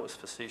I know it was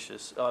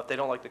facetious, if they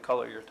don't like the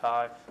color of your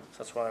tie, so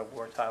that's why I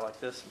wore a tie like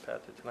this and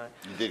patted tonight.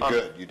 You did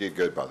good. You did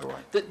good, by the way.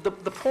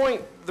 The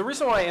point, the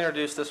reason why I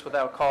introduced this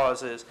without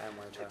cause is,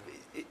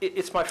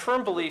 it's my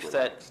firm belief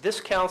that this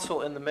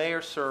council and the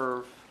mayor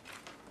serve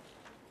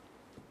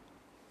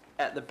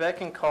at the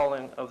beck and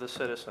calling of the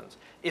citizens.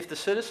 If the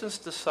citizens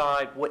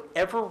decide,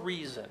 whatever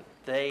reason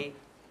they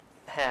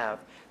have,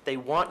 they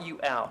want you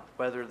out,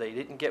 whether they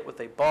didn't get what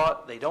they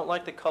bought, they don't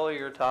like the color of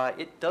your tie,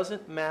 it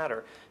doesn't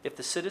matter. If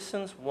the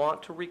citizens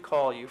want to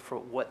recall you for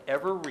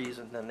whatever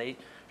reason, then they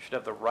should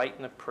have the right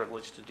and the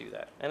privilege to do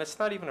that. And it's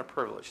not even a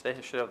privilege, they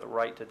should have the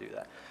right to do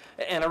that.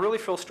 And I really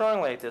feel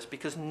strongly like this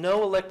because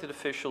no elected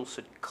official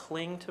should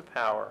cling to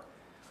power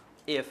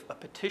if a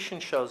petition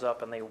shows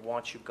up and they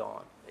want you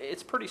gone.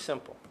 It's pretty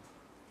simple.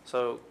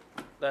 So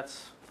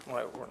that's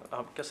why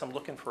I guess I'm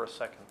looking for a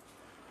second.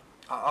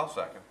 I'll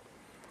second.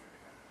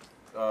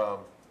 Do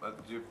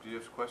you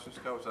have questions,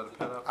 Scott? Was that a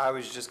pen up? I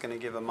was just going to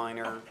give a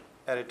minor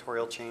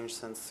editorial change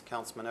since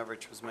Councilman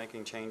Everidge was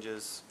making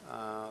changes.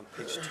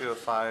 Page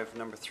 205,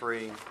 number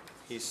 3,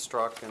 he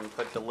struck and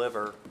put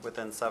deliver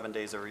within 7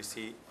 days of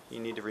receipt. You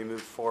need to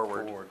remove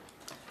forward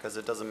because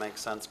it doesn't make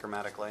sense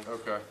grammatically.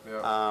 Okay,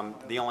 yeah.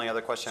 The only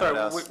other question I would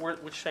ask. Sorry,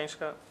 which change,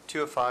 Scott?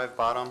 205,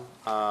 bottom,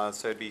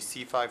 so it'd be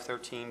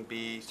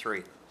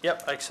C513B3.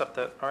 Yep, I accept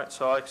that. All right,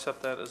 so I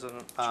accept that as a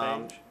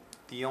change.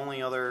 The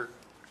only other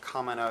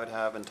comment I would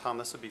have, and Tom,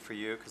 this would be for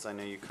you because I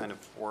know you kind of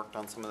worked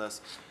on some of this.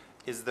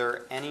 Is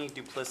there any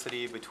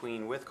duplicity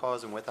between with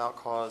cause and without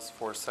cause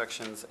for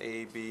sections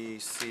A, B,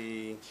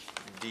 C,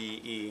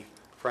 D, E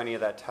for any of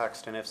that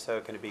text? And if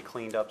so, can it be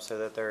cleaned up so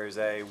that there is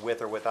a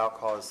with or without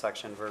cause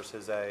section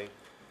versus a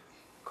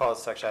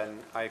cause section?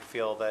 I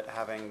feel that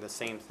having the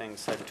same thing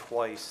said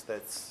twice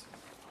that's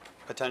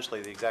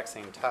potentially the exact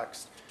same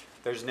text,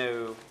 there's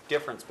no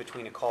difference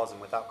between a cause and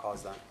without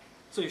cause then.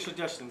 So you're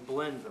suggesting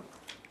blend them?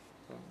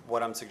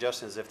 What I'm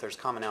suggesting is if there's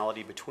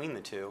commonality between the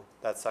two,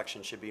 that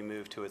section should be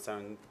moved to its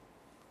own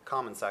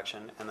common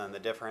section, and then the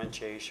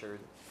differentiation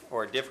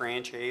or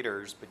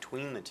differentiators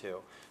between the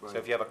two. So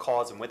if you have a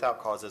cause and without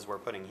cause as we're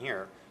putting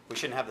here, we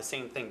shouldn't have the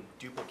same thing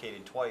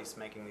duplicated twice,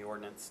 making the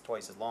ordinance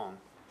twice as long.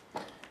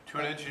 To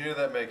an engineer,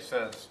 that makes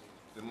sense.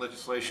 In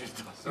legislation, it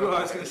doesn't. Well,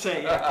 I was going to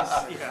say,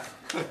 yeah. Yeah.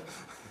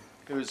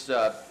 It was,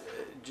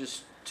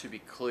 just to be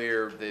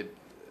clear,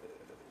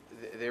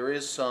 there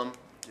is some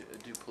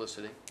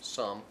duplicity,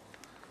 some.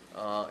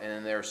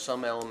 And there are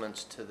some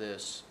elements to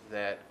this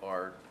that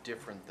are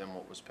different than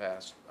what was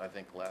passed, I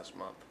think, last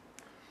month.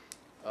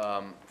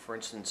 For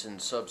instance, in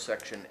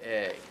subsection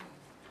A,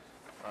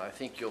 I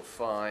think you'll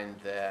find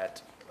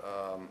that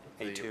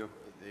A2.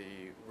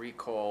 the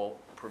recall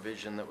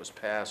provision that was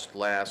passed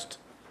last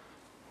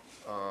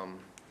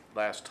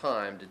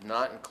time did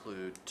not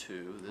include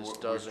 2. This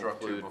does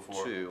include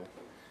 2,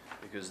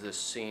 because this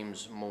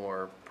seems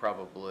more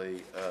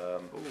probably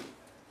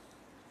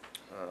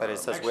But it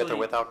says with or Actually-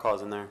 without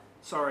cause in there.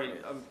 Sorry,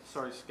 I'm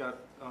sorry, Scott.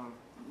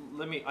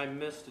 I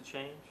missed a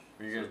change.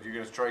 You're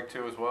gonna strike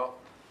 2 as well?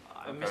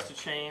 I missed a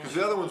change. Because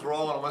the other ones were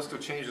all on a list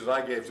of changes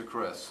I gave to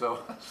Chris,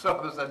 so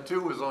that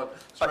 2 was on,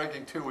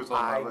 striking 2 was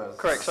on my list.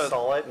 Correct. So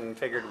saw it and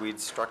figured we'd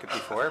struck it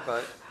before,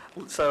 but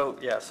So,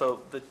 yeah,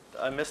 so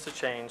I missed a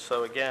change.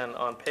 So again,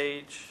 on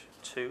page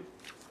 2,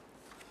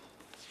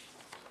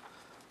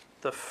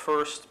 the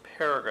first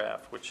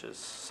paragraph, which is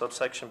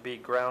subsection B,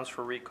 grounds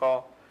for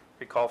recall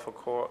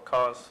for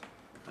cause,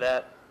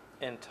 that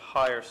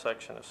entire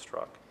section is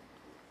struck.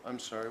 I'm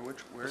sorry,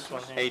 where's This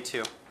one this?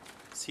 here. A2,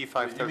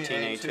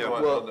 C513A2.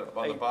 A2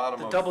 on the bottom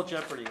The of... double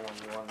jeopardy one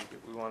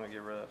we want to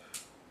get rid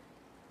of.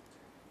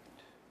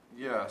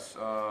 Yes,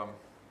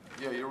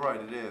 Yeah, you're right,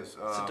 it is.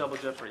 It's a double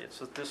jeopardy. It's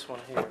this one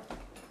here.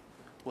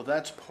 Well,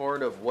 that's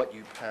part of what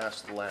you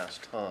passed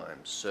last time,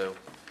 so.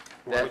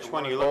 Which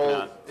one are you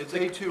looking at? It's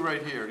A2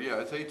 right here, yeah,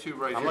 it's A2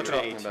 right here. I'm looking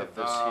at Talking A2. about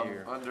this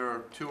here.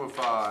 Under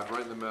 205,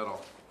 right in the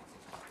middle.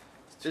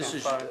 This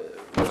is,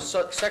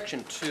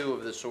 section 2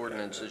 of this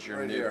ordinance is your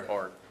Right new here.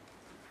 part.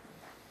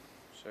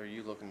 So are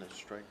you looking to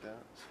strike that?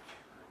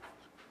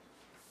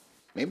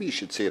 Maybe you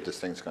should see if this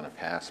thing's gonna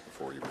pass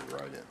before you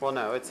rewrite it. Well,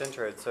 no, it's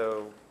entered,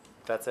 so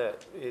that's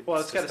it. Well,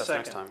 it's got a discussed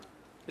next second. time.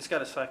 It's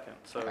got a second,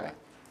 so, Okay.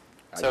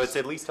 I So just it's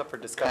at least up for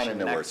discussion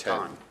know where next it's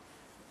heading. time.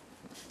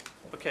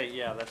 okay,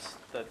 yeah, that's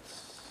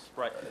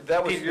right.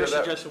 That was- Peter, your yeah,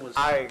 that- suggestion was,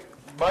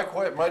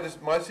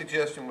 My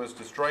suggestion was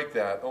to strike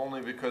that,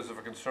 only because of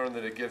a concern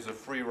that it gives a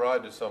free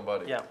ride to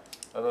somebody. yeah,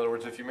 In other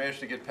words, if you manage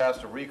to get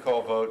past a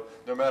recall vote,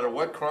 no matter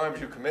what crimes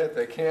you commit,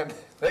 they can't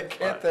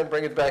Right. then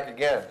bring it back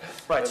again.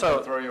 Right, and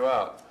so- throw you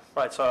out.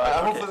 right, so,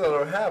 Hopefully okay.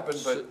 that'll happen,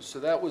 but So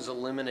that was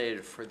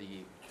eliminated for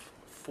the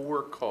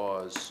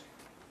for-cause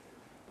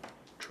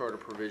charter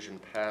provision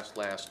passed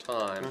last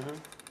time.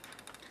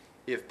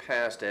 If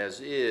passed as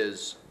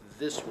is,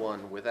 this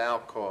one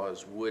without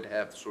cause would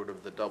have sort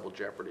of the double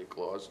jeopardy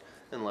clause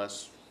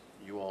unless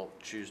you all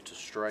choose to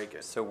strike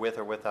it. So with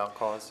or without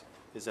cause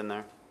is in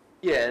there?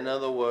 Yeah, in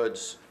other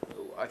words,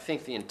 I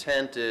think the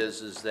intent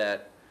is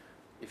that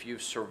if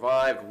you've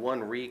survived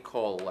one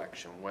recall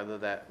election, whether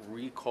that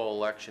recall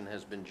election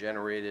has been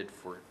generated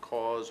for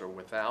cause or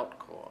without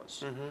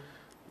cause,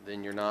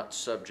 then you're not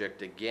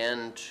subject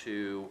again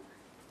to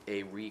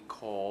a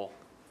recall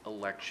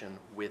election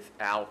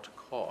without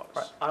cause.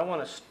 Right, I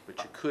want to, But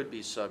you could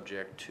be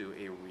subject to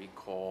a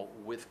recall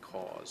with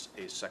cause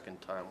a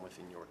second time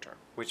within your term.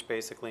 Which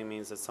basically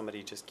means that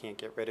somebody just can't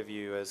get rid of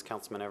you, as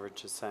Councilman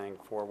Everidge is saying,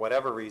 for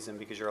whatever reason,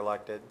 because you're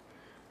elected.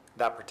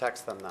 That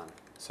protects them then.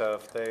 So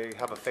if they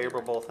have a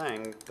favorable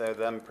thing, they're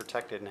then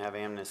protected and have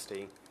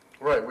amnesty.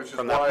 right, which is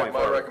From that why point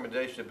my forward.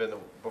 recommendation had been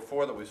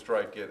before that we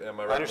strike it, and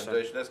my I understand.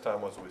 recommendation this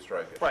time was that we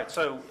strike it. right,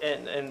 so,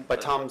 and. But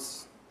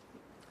Tom's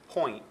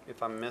point,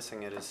 if I'm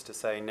missing it, is to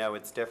say, no,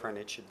 it's different,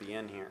 it should be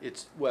in here.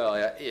 It's, well,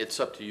 it's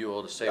up to you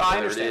all to say I whether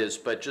it understand. is,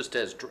 but just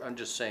as, I'm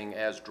just saying,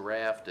 as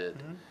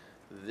drafted,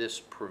 this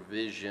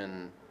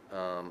provision,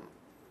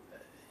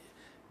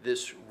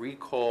 this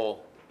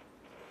recall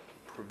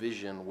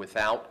provision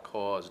without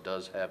cause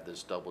does have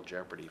this double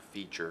jeopardy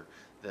feature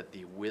that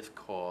the with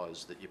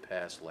cause that you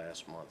passed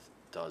last month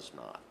does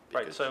not.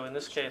 Right, because so in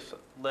this case,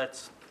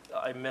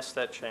 I missed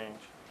that change.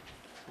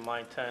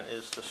 My intent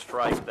is to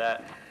strike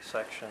that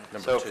section.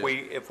 So two.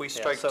 if we Yeah,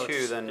 strike so two,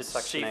 it's- then it's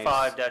section A.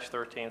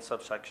 C5-13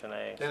 subsection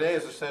A. And A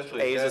is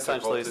essentially A is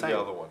identical essentially to the the same.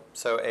 other one.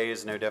 So A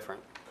is no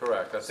different.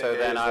 Correct. I think So A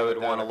then is I would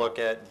want to identical. look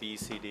at B,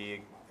 C,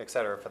 D, et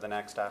cetera, for the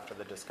next after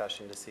the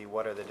discussion to see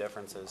what are the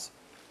differences.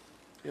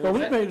 Well,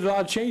 we made a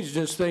lot of changes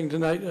to this thing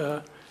tonight.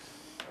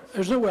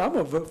 There's no way I'm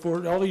gonna vote for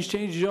it. All these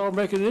changes y'all are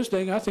making to this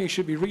thing, I think it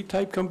should be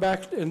retyped, come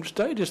back and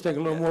study this thing a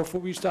little more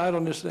before we decide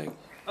on this thing.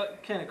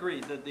 Can't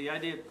agree, that the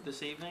idea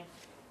this evening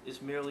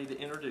is merely to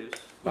introduce.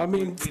 I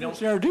mean, We don't-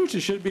 it's introduced,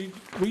 it should be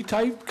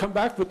retyped, come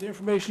back with the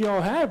information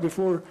y'all have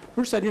before,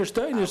 we're sitting here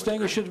studying this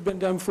thing, it should have been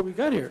done before we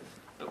got here.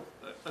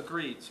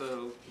 Agreed,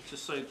 so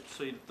just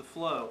the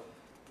flow,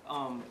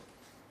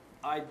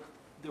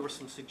 there were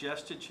some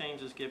suggested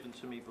changes given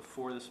to me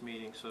before this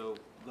meeting, so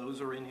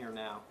those are in here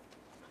now.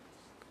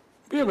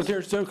 Yeah, but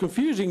they're so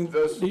confusing,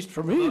 Those- at least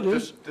for me it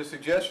is. The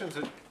suggestions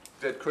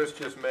that Chris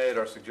just made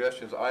are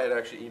suggestions I had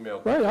actually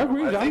emailed. Right, I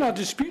agree, I'm think- not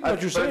disputing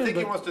what you're But I saying, think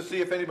he but, wants to see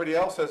if anybody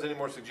else has any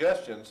more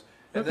suggestions,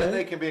 and then Okay.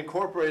 they can be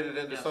incorporated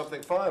into Yes.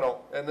 something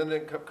final, and then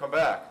they come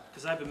back.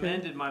 Because I've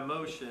amended my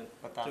motion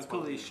But to that's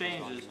include what these we vote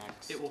on changes,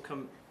 next. it will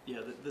come, yeah,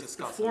 the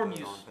Discuss form and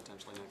you, vote on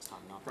potentially next time,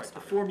 not this right, the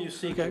time. form you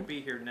seek Okay. will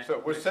be here next. So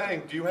we're next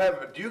saying, do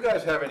you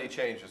guys have any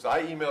changes?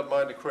 I emailed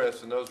mine to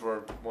Chris, and those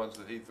were ones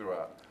that he threw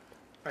out.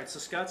 All right, so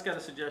Scott's got a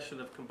suggestion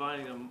of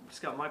combining them.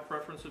 Scott, my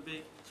preference would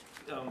be,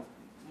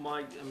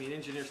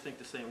 engineers think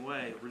the same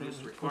way, reduce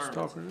the Let's talk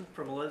requirements. with him.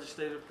 From a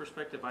legislative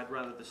perspective, I'd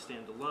rather this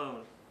stand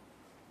alone.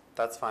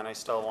 That's fine, I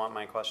still want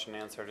my question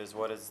answered, is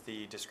what is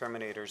the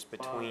discriminators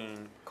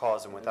between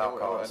cause and without I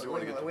cause? do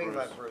want to get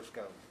to Bruce.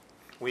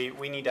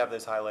 We need to have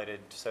this highlighted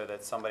so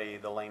that somebody,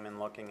 the layman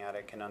looking at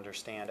it, can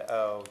understand,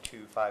 oh,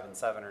 2, 5, and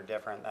 7 are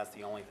different, that's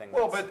the only thing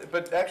Well, that's.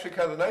 but actually,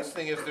 kind of the nice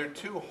thing is they're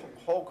two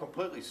whole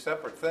completely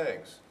separate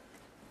things.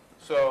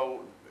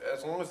 So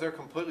as long as they're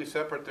completely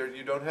separate,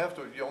 you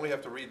only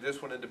have to read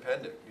this one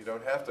independent. You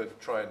don't have to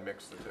try and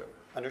mix the two.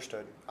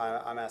 Understood.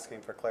 I'm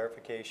asking for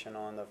clarification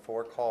on the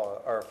for cause,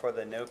 or for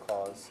the no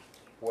cause.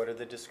 What are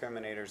the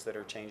discriminators that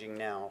are changing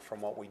now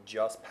from what we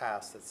just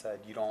passed that said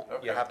you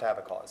Okay. have to have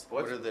a cause?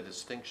 What are the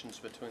distinctions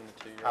between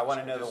the two? I want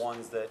to know the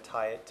ones that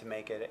tie it to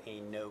make it a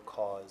no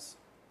cause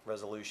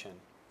resolution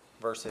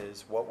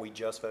versus what we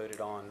just voted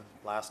on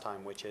last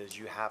time, which is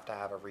you have to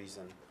have a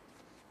reason.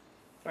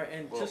 All right,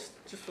 and just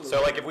for the.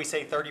 So like if we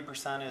say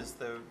 30% is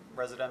the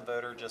resident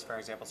voter, just for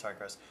example, sorry,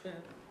 Chris, Yeah.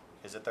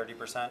 is it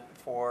 30%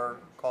 for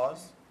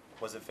cause?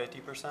 Was it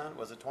 50%?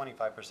 Was it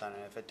 25%? And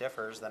if it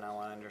differs, then I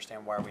want to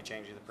understand why are we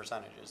changing the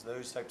percentages?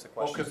 Those types of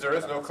Well, questions. because there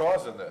is no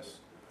cause in this.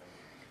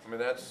 I mean,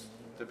 that's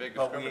the big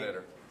But we-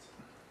 discriminator.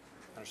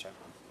 Understand.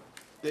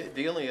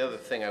 The only other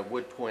thing I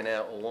would point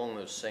out along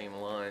those same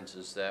lines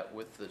is that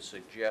with the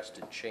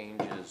suggested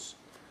changes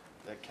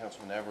that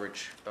Councilman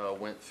Everidge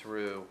went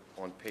through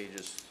on page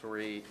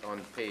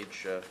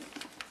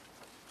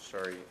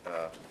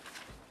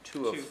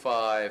 2 of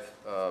 5,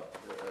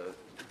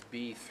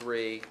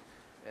 B3,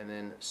 and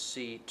then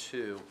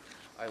C2,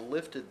 I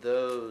lifted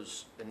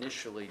those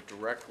initially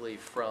directly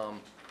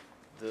from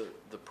the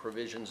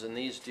provisions, and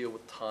these deal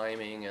with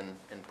timing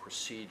and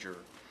procedure,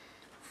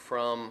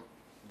 from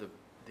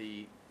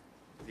the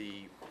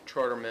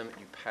charter amendment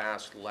you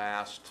passed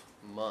last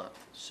month.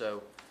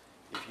 So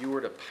if you were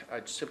to,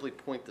 I'd simply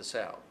point this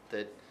out,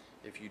 that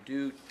if you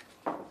do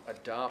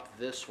adopt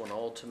this one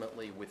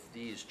ultimately with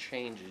these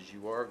changes,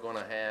 you are going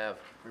to have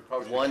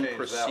probably should one change that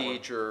one.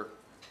 procedure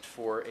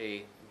for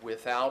a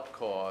without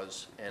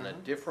cause and a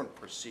different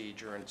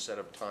procedure instead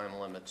of time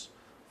limits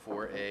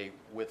for a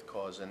with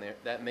cause. And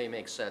that may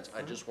make sense.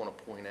 I just want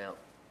to point out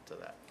to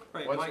that.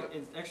 Right,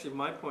 and actually,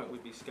 my point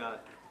would be,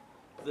 Scott,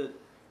 the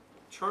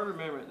charter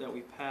amendment that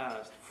we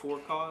passed for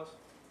cause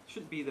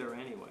should be there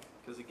anyway.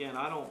 Because again,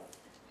 I don't,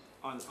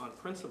 on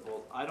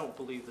principle, I don't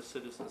believe the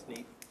citizens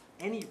need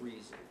any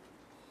reason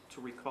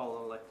to recall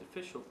an elected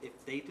official if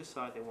they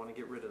decide they want to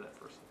get rid of that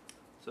person.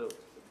 So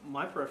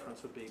my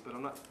preference would be, but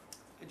I'm not,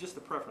 just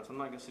the preference, I'm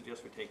not going to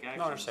suggest we take action.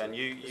 No, I understand.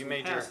 You Because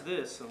made we your. pass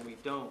this and we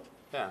don't,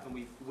 Yeah. and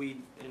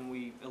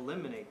we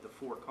eliminate the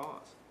for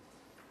cause.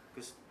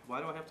 Because why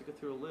do I have to go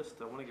through a list?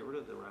 I want to get rid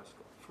of the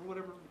rascal for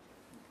whatever.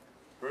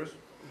 Bruce?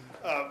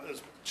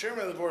 As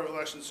chairman of the Board of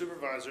Election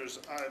Supervisors,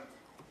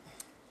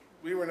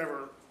 we were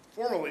never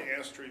formally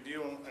asked to review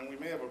them, and we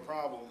may have a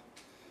problem.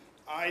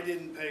 I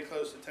didn't pay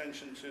close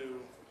attention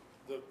to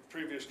the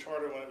previous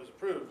charter when it was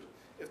approved.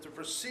 If the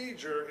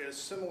procedure is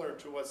similar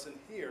to what's in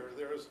here,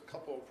 there's a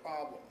couple of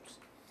problems.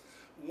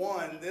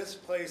 One, this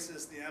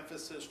places the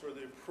emphasis for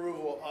the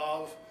approval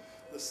of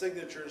the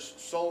signatures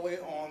solely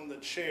on the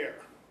chair.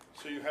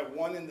 So you have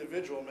one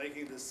individual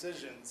making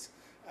decisions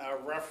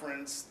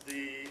reference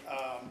the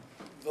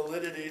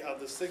validity of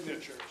the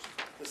signatures.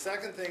 The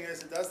second thing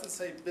is, it doesn't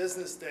say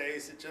business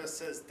days, it just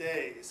says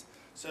days.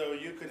 So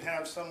you could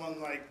have someone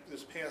like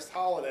this past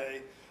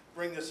holiday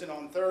bring this in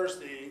on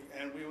Thursday,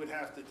 and we would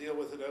have to deal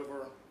with it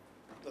over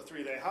the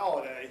 3-day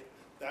holiday.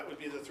 That would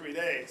be the 3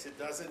 days. It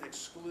doesn't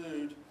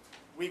exclude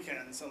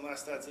weekends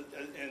unless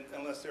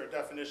unless there are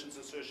definitions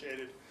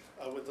associated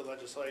with the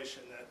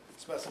legislation that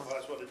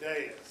specifies what a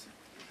day is.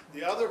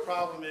 The other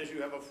problem is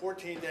you have a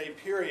 14-day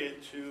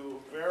period to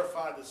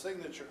verify the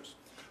signatures.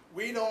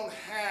 We don't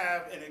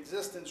have in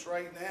existence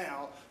right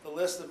now the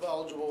list of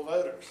eligible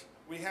voters.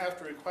 We have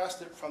to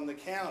request it from the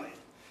county,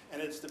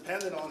 and it's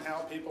dependent on how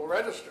people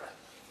register.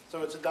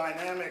 So it's a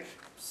dynamic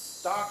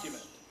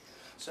document.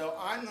 So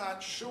I'm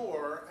not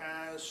sure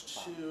as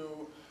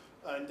to,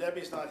 and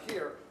Debbie's not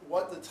here,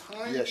 what the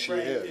time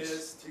frame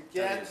is to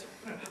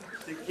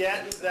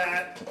get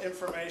that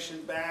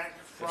information back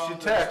from If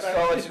she texts,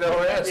 I'll let you know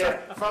her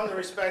answer. Yeah, from the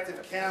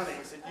respective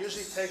counties. It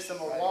usually takes them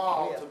a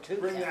while to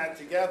bring that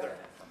together.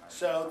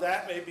 So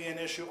that may be an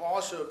issue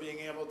also, being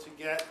able to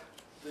get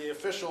the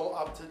official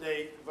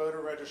up-to-date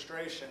voter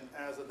registration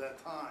as of that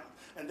time.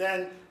 And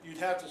then you'd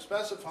have to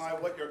specify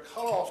what your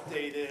cutoff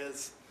date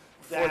is.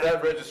 For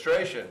that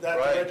registration, That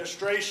right. the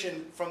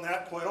registration from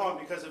that point on,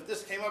 because if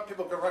this came up,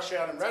 people could rush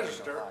out and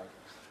register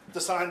to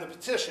sign the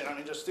petition. I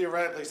mean, just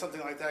theoretically, something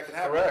like that could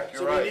happen. Correct,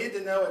 you're right. So we need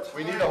to know a time.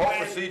 We need a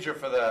whole procedure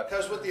for that.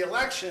 Because with the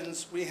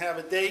elections, we have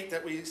a date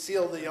that we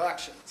seal the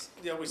elections.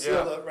 You know, we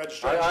seal the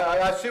registration.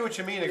 I see what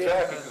you mean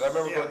exactly, because I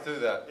remember Yeah. going through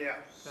that. Yeah.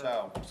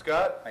 So,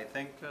 Scott? I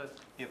think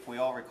if we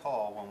all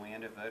recall, when we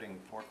ended voting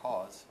for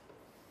cause,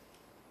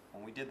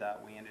 when we did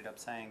that, we ended up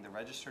saying the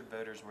registered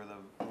voters were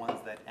the ones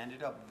that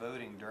ended up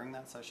voting during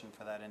that session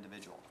for that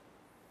individual.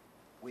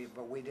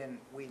 But we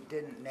didn't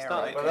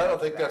narrow it. But I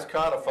don't think that's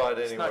codified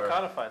It's not anywhere.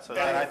 codified, so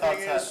And I the thought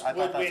thing that- is, I thought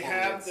would that's we what we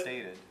have had the-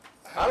 stated.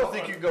 I don't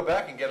think you can go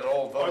back and get an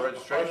old voter Are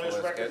registration those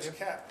list, can records you?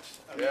 kept?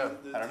 I Yeah. mean,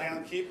 the I don't know.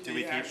 town keep Do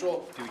we the keep- actual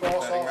do we keep voting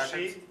cross-off records?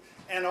 sheet?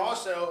 And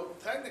also,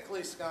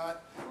 technically,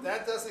 Scott,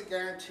 that doesn't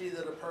guarantee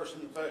that a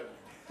person voted.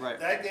 Right.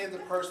 That gave the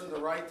person the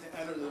right to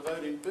enter the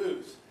voting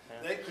booth.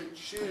 They could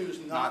choose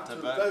not to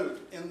vote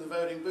in the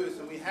voting booth,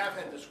 and we have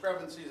had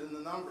discrepancies in the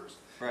numbers.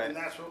 Right. And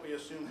that's what we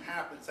assume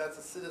happens. That's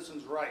a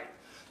citizen's right.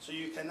 So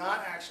you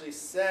cannot actually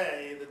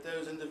say that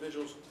those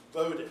individuals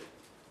voted.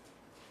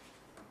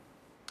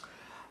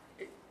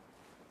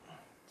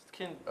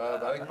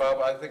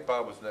 I think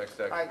Bob was next,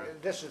 actually.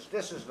 This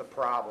is the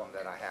problem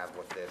that I have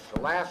with this.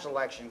 The last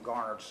election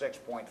garnered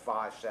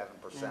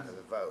 6.57% of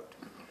the vote.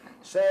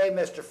 Say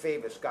Mr.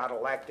 Phoebus got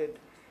elected,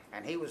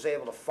 and he was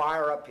able to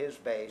fire up his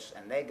base,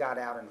 and they got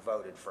out and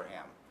voted for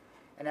him,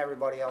 and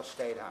everybody else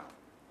stayed home.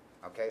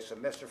 Okay, so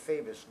Mr.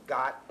 Phoebus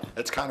got,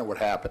 That's kind of what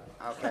happened.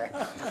 okay.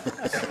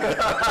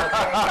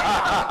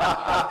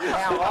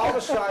 Now, all of a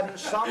a sudden,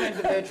 some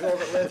individual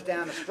that lives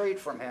down the street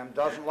from him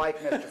doesn't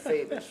like Mr.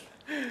 Phoebus,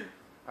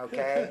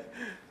 okay?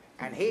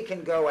 And he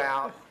can go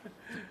out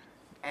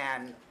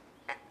and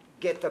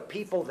get the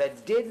people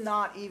that did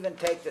not even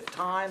take the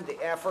time, the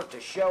effort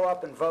to show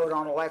up and vote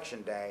on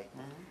election day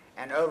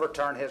and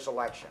overturn his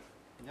election.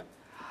 Yep.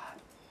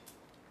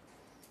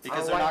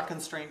 Because they're not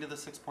constrained to the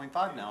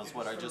 6.5 now, is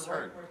what I just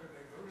heard.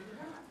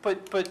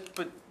 But,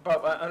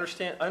 Bob, I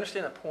understand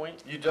that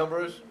point. You done,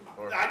 Bruce?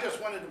 Or- I just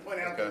wanted to point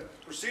out Okay.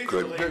 that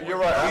procedurally. You're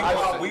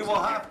right. We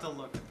will have to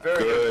look at that.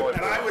 Very good point.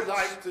 And I would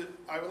like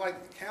the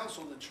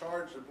council to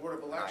charge the Board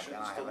of Elections I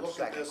to have a look at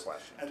second this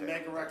question, and too.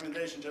 make a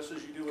recommendation, just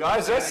as you do with.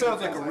 Guys, that planning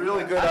sounds and like a things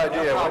really that. good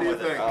idea. What do you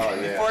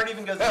think? Before it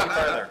even goes any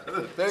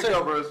further. There you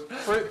go,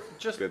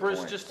 Bruce.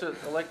 Bruce, just to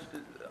elect,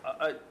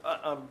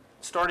 I'm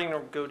starting to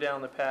go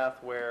down the path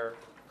where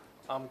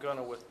I'm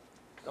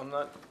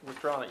not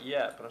withdrawing it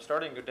yet, but I'm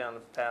starting to go down the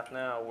path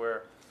now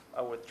where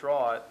I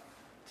withdraw it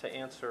to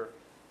answer,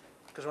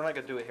 because we're not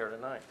going to do it here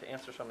tonight, to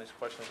answer some of these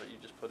questions that you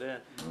just put in.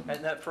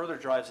 And that further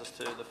drives us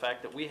to the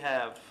fact that we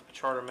have a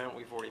charter amendment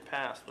we've already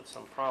passed with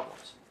some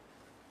problems.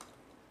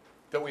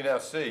 That we now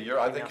see.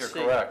 I think you're see.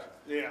 correct.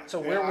 Yeah. So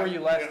where were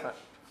you last time?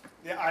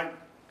 Yeah,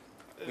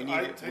 We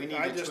need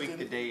to tweak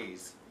the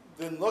days.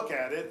 Didn't look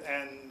at it,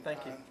 and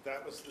Thank you.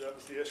 that was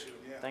the issue,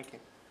 yeah. Thank you.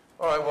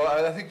 All right,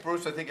 well, I think,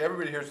 Bruce, I think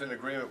everybody here is in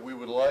agreement. We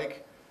would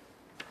like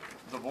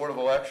the Board of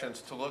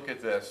Elections to look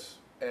at this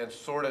and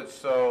sort it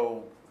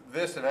so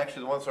this, and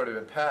actually the one that's already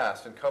been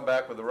passed, and come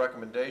back with a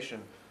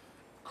recommendation,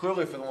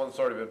 clearly for the one that's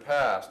already been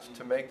passed,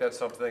 to make that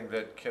something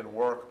that can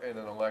work in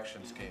an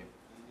election scheme.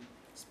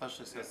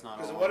 Especially since it's not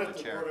Because all what on if the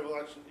the chair. Board of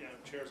Elections,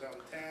 chairs out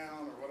of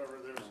town, or whatever,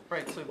 there's.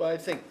 Right, so Well, I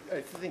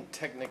think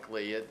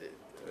technically,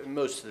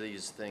 most of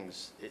these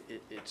things,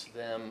 it's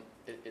them,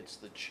 it's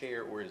the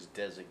chair or his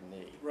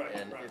designee. Right,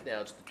 And right. now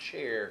it's the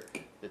chair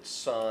that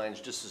signs,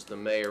 just as the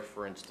mayor,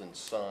 for instance,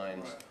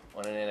 signs Right.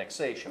 on an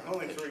annexation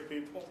Only petition. 3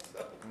 people,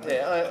 so.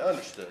 Yeah, I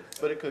understood,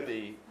 but it could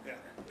be Yeah.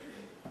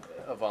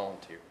 a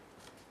volunteer.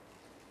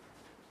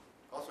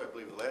 Also, I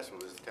believe the last one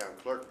was the town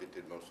clerk that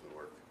did most of the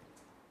work,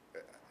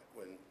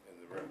 when,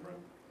 in the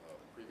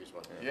previous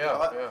one. Yeah,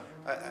 Well,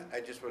 I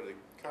just wanted to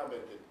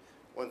comment that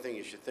one thing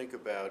you should think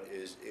about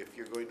is if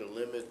you're going to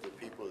limit the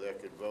people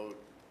that could vote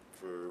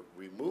for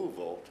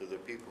removal to the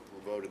people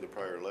who voted the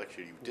prior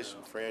election, you've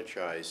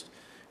disenfranchised,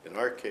 in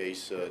our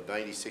case,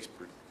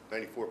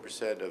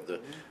 94% of the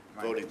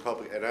voting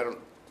public, and I don't,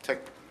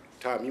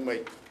 Tom, you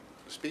might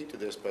speak to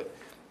this, but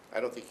I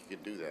don't think you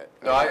can do that.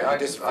 No, I And would I have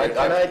don't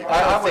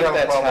a think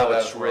that's problem how with that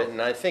it's as well. written.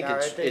 I think No,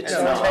 it's it's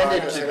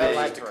intended not. to I'd be.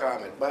 like to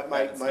comment.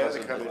 My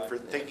other comment for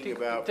thinking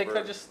about. Can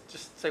I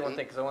just say one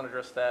thing, because I want to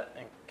address that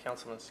and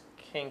Councilman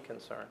King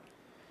concern.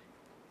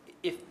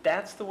 If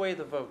that's the way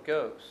the vote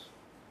goes,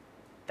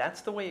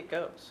 that's the way it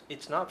goes.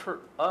 It's not for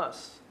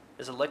us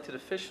as elected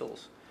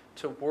officials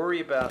to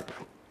worry about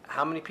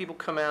how many people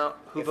come out,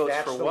 who votes for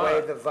If that's the way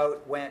what. the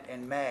vote went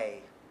in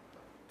May,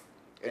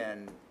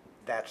 then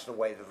that's the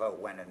way the vote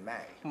went in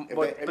May.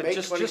 But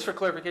just for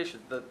clarification,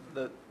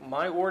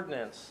 my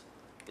ordinance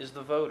is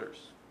the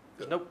voters.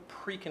 There's no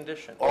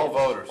precondition. All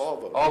voters. All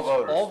voters. All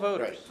voters. All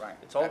voters. Right.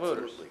 It's all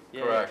voters. Absolutely.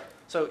 Yeah, Correct. yeah.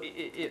 So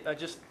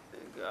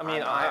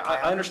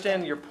I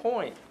understand your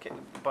point,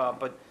 Bob,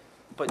 but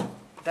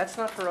that's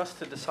not for us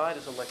to decide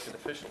as elected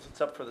officials.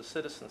 It's up for the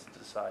citizens to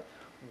decide.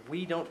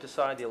 We don't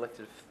decide,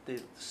 the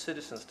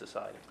citizens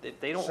decide.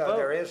 They don't So vote.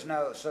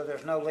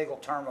 there's no legal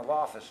term of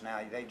office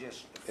now, they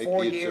just,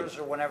 4 years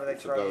or whenever they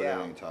throw you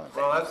out.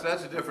 Well,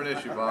 that's a different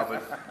issue, Bob,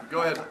 but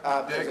go ahead,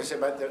 As I Dick.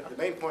 said, but the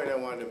main point I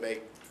wanted to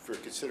make for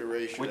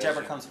consideration. Whichever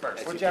as you- comes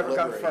first. as you Whichever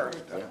comes deliberate-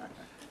 first.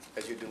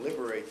 As you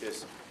deliberate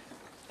this,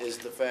 is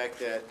the fact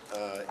that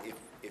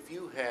if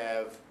you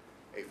have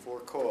a for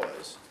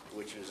cause,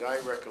 which as I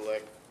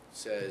recollect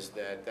says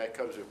that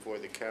comes before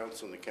the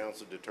council, and the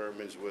council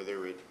determines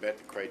whether it met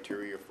the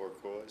criteria for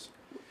cause.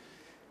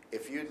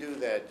 If you do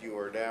that, you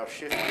are now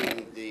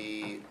shifting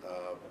the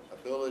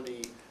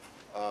ability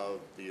of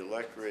the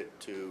electorate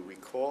to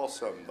recall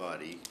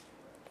somebody,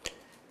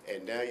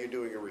 and now you're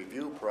doing a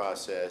review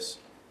process,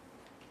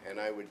 and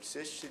I would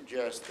just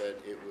suggest that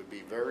it would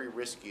be very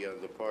risky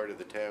on the part of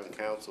the town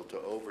council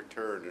to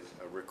overturn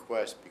a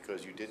request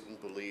because you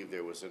didn't believe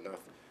there was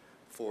enough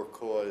for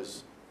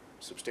cause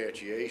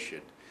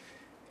substantiation.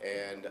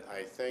 And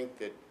I think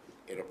that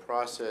in a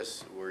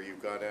process where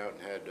you've gone out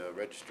and had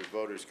registered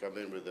voters come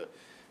in with a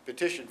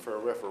petition for a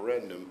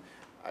referendum,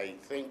 I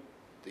think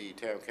the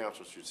town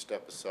council should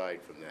step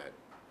aside from that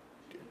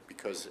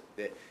because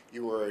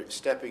you are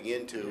stepping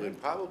into and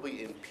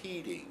probably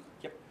impeding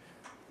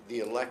the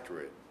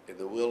electorate and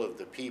the will of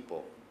the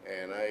people.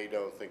 And I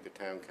don't think the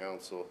town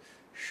council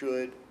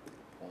should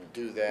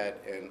do that,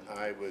 and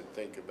I would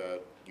think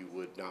about you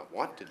would not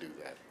want to do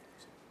that.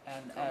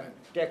 And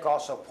Dick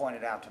also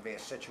pointed out to me a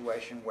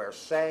situation where,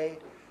 say,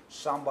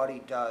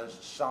 somebody does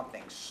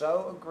something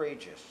so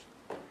egregious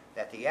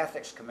that the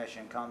Ethics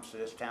Commission comes to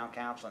this town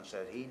council and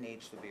says he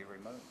needs to be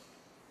removed.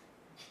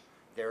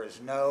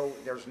 There's no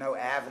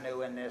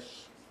avenue in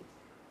this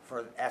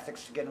for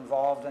ethics to get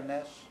involved in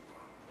this.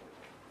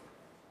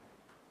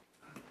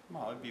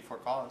 Well, it'd be for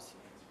cause,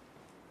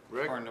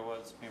 Rick, according to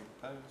what's being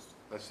proposed.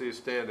 I see you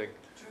standing.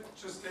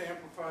 Just to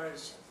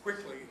emphasize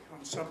quickly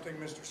on something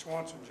Mr.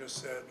 Swanson just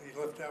said, he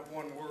left out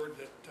one word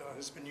that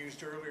has been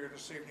used earlier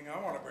this evening I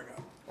want to bring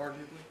up.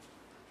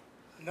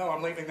 Arguably? No,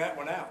 I'm leaving that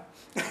one out.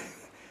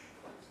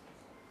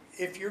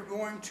 If you're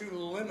going to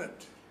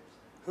limit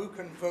who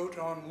can vote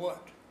on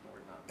what,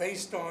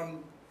 based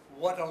on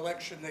what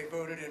election they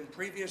voted in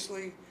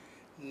previously,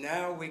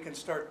 now we can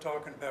start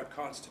talking about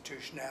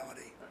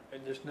constitutionality.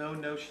 And there's no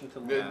notion to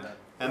limit that.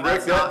 And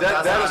Rick,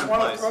 that's not in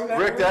place.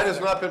 Rick, that has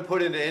not been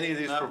put into any of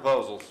these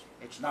proposals.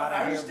 It's not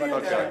I in here, but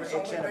understand that, it's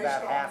but it's in only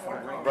about based half on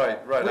of what- it.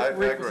 Right, I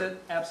Rick, was agree.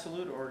 it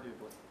absolute or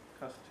arguably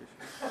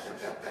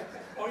constitutional?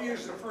 I'll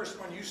use the first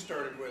one you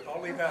started with.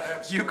 I'll leave out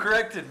absolute. You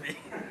corrected me.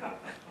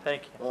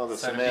 Thank you. Well, the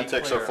So to be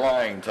semantics are clear,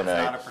 flying It's not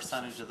tonight. a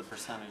percentage of the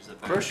percentage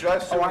that. Chris, should I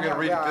assume Oh, we're I gonna know,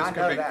 read, yeah, I this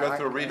know could that. go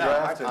through a I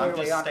redraft? and-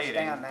 totally just stating.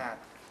 understand that.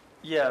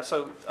 Yeah,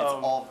 so, It's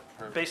all,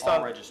 based all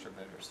on- registered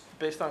voters.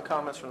 based on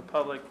comments from the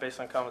public, based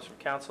on comments from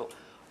council,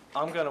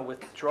 I'm going to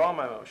withdraw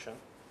my motion.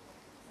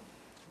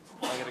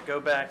 I'm going to go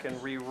back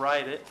and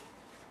rewrite it.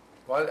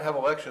 Well, I'd have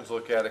elections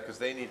look at it, because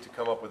they need to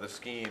come up with a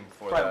scheme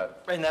for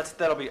that. And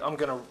that'll be, I'm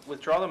going to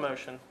withdraw the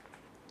motion.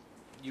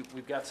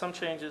 We've got some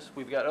changes,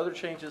 we've got other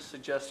changes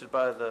suggested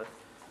by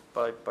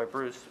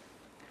Bruce.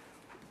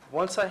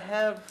 Once I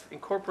have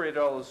incorporated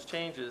all those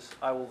changes,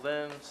 I will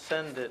then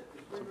send it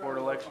to board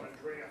election.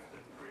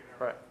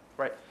 Right,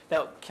 right.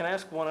 Now, can I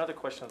ask one other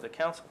question of the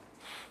council?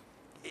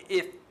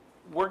 If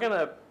we're going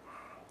to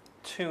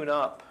tune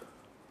up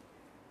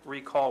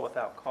recall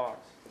without cause,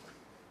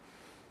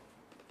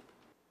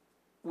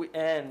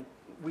 and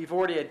we've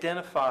already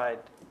identified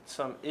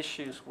some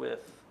issues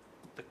with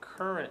the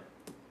current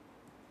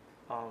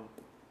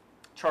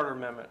charter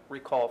amendment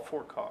recall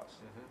for cause.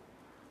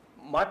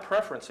 My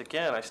preference,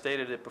 again, I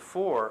stated it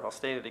before, I'll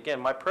state it again,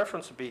 my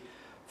preference would be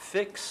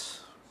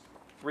fix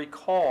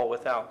recall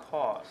without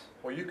cause.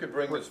 Well, you could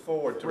bring this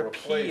forward to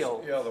replace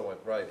Repeal. the other one,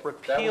 right.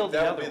 Repeal the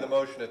That other would be the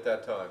one. motion at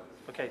that time.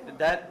 Okay,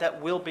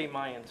 that will be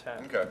my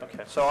intent. Okay.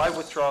 Okay, so I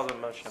withdraw the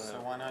motion.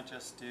 So why not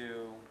just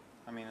do,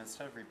 I mean,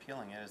 instead of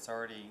repealing it, it's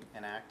already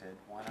enacted.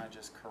 Why not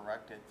just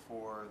correct it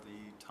for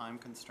the time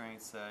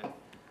constraints that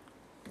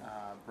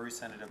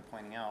Bruce ended up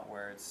pointing out,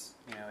 where it's,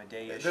 you know, a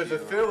day issue? There's a or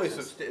fairly,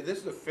 just- this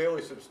is a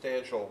fairly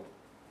substantial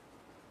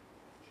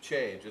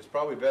change. It's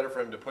probably better for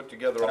him to put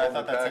together a But I whole new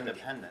thought that's package.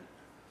 independent.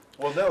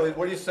 Well, no,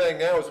 what he's saying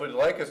now is what he'd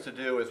like us to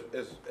do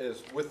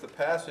is with the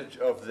passage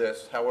of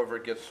this, however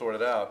it gets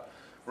sorted out,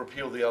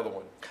 repeal the other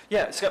one.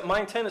 Yeah, Scott, my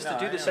intent is to No,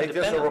 do I this Make this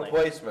a independently.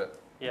 replacement.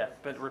 Yeah,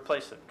 but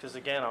replace it, because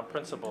again, on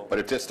principle. But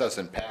if this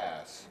doesn't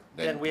pass,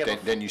 Then then, we have a-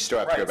 then you still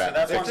have to go Right, so back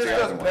that's and what fix If I'm the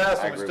this other doesn't one. pass,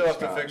 I then we agree still with have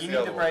to Scott. fix You the need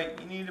other to one. break,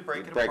 you need to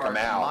break it Break 'em apart.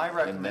 out, My and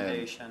then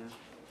recommendation,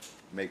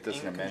 Make this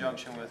an in amendment.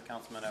 conjunction with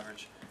Councilman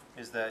Everidge,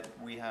 is that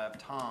we have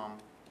Tom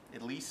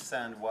at least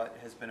send what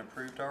has been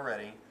approved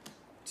already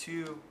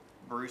to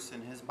Bruce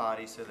and his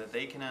body, so that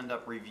they can end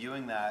up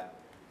reviewing that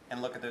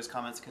and look at those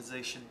comments, because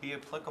they should be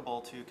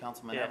applicable to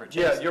Councilman Yeah. Everidge.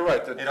 Yeah, you're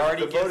right. It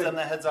already gives them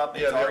the heads up,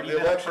 Yeah, it's already the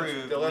been election-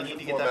 approved, the we election need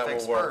to get that format will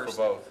fixed work for first.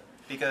 both.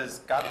 Because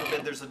God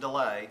forbid there's a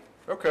delay,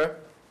 Okay,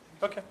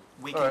 Okay,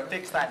 we All can right.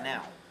 fix that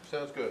now.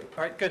 sounds good.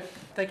 all right, good.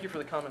 Thank you for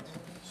the comments.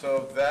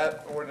 So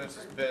that ordinance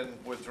has been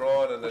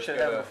withdrawn, and We it's should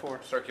have gonna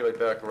before. circulate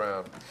back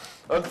around.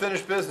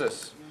 Unfinished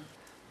business.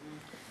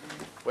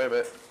 Wait a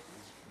minute,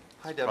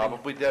 Hi, Debbie.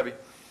 probably Debbie.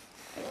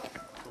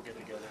 We'll get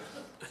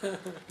together.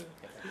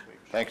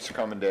 Thanks for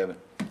coming, David.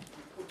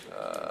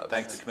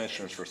 Thanks the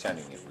commissioners for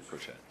sending it, we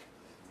appreciate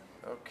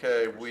it.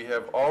 Okay, we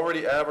have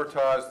already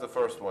advertised the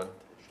first one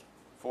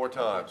 4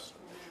 times.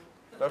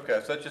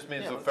 Okay, so that just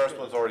means the first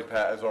one's already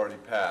has already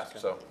passed,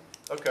 so,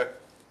 okay.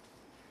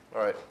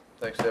 All right,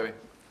 thanks, Debbie.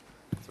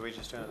 So we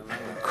just doing an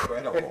amendment?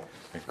 Incredible.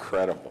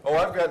 Incredible. Oh,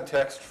 I've gotten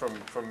texts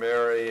from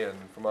Mary and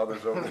from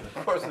others over the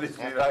course of these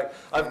meetings.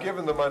 I've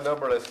given them my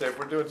number, and I say, if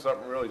we're doing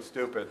something really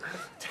stupid,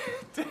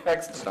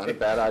 text It's me. not a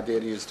bad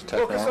idea to use the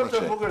Well, because sometimes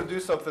technology. we're gonna do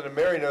something, and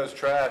Mary knows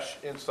trash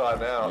inside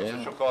and out, so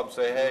Yeah. she'll call up and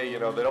say, hey, you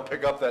know, they don't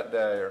pick up that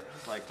day, or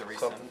Like the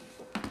recent something.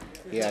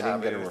 Yeah, I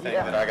didn't get a thing reply.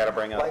 that I gotta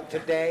bring up. Like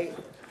today,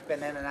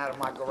 been in and out of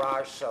my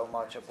garage so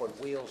much, I put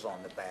wheels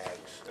on the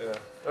bags. Yeah,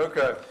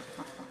 okay.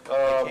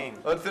 came.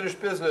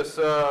 Unfinished business,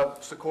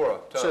 Sikora,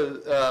 Tom.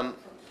 So,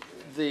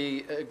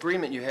 the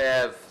agreement you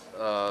have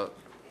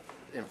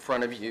in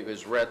front of you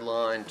is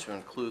redlined to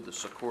include the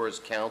Socorro's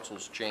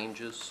council's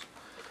changes,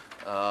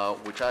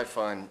 which I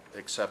find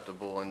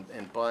acceptable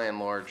and by and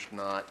large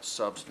not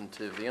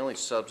substantive. The only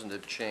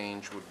substantive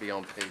change would be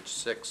on page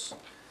 6,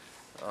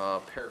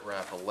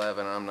 paragraph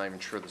 11. I'm not even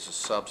sure this is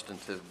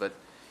substantive, but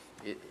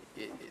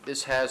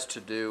this has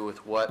to do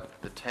with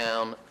what the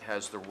town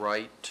has the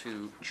right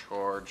to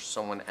charge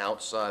someone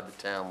outside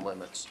the town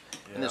limits.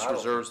 And this Yeah, I don't-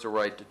 reserves the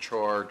right to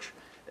charge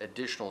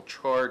additional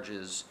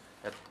charges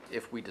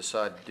if we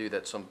decide to do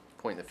that some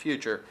point in the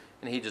future.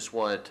 And he just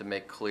wanted to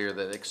make clear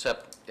that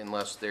except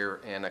unless they're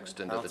annexed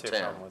I into don't the see a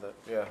town. problem with it.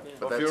 Yeah,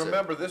 But well, if you that's it.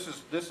 remember, this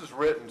is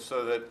written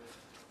so that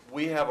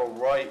we have a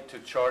right to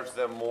charge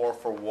them more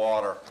for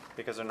water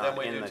Because they're than not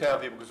we in do the town town.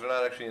 people, because they're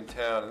not actually in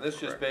town. And this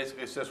just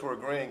basically says we're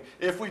agreeing,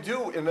 if we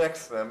do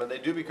annex them and they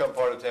do become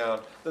part of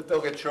town, that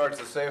they'll get charged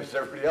the same as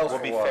everybody else We'll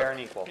for be water. fair and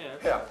equal.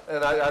 Yeah,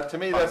 and to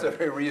me, that's a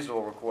very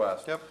reasonable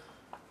request. Yep.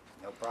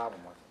 No problem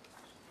with it.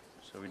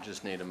 So we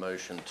just need a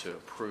motion to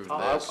approve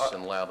I'll- this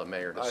and allow the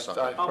mayor to I- sign.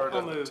 I-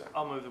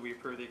 I'll move that we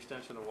approve the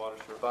extension of water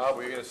shore. Bob,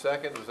 were you gonna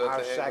second? Was that I'll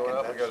the hand second. going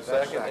up? We got a That's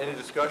second? second. Any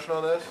discussion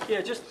on this? Yeah,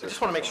 I just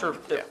want to make sure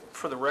that,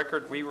 for the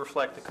record, we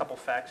reflect a couple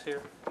facts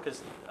here,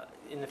 because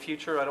in the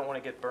future, I don't want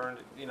to get burned,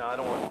 I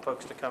don't want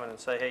folks to come in and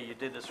say, hey, you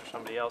did this for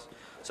somebody else.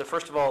 So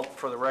first of all,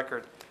 for the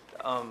record,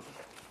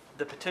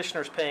 the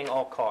petitioner's paying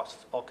all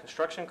costs, all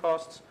construction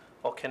costs,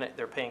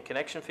 they're paying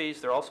connection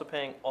fees, they're also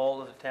paying all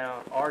of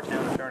our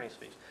town attorney's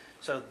fees.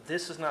 So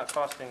this is not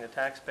costing the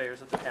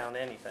taxpayers of the town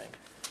anything.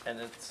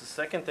 And it's the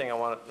second thing I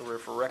want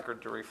for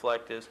record to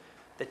reflect is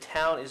the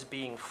town is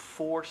being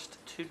forced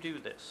to do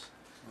this.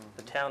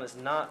 The town is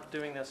not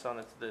doing this on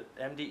its, the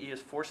MDE is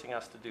forcing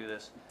us to do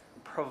this,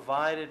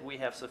 provided we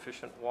have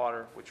sufficient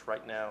water, which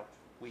right now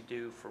we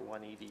do for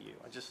one EDU.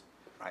 I just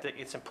think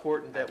it's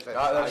important that.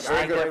 That's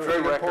very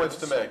good points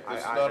to make. This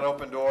is I- not an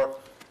open door.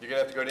 You're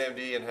gonna have to go to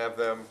MD and have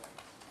them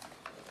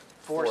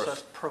Force us,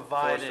 to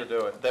provided.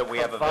 do it. That we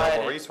have Provided-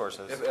 available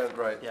resources.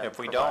 Right. Yeah. If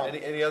we don't,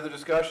 Any other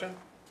discussion?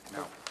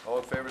 No. All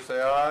in favor, say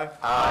aye.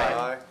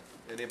 Aye.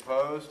 Any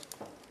opposed?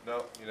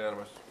 No,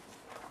 unanimous.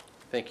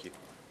 Thank you.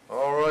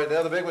 All right,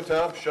 now the big one,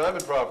 Tom,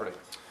 Shyman property.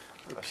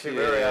 I see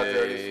Larry out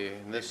there. Okay,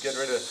 He's getting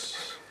rid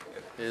of.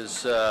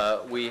 Is,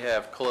 we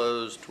have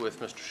closed with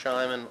Mr.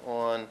 Shyman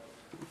on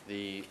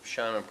the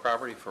Shyman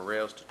property for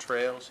Rails to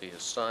Trails. He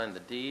has signed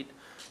the deed.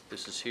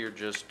 This is here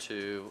just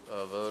to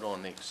vote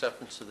on the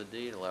acceptance of the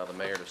deed, allow the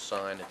mayor to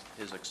sign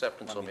his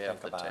acceptance Let on me behalf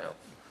think of the about town.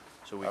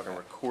 So we can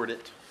record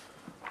it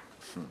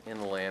in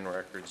the land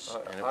records,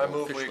 and it I will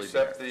move we officially be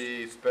accept ours.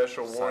 the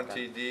special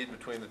warranty deed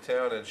between the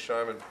town and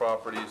Shyman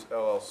Properties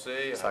LLC.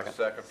 I have a Second.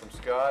 second from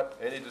Scott.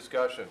 Any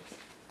discussion?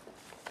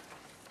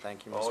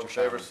 thank you, Mr. All in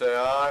favor, Shyman. say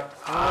aye.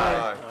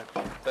 Aye.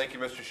 Thank you,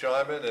 Mr.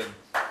 Shyman, and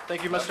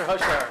Thank you, Mr.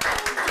 Hushar.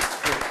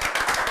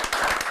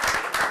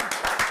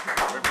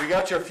 we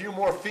got you a few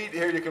more feet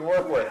here you can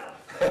work with.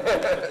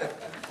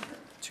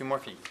 2 more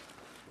feet.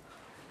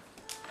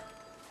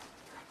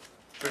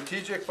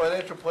 Strategic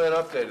financial plan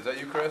update. Is that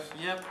you, Chris?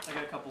 Yep, I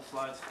got a couple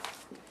slides.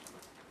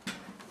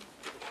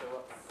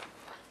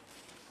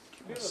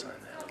 Sign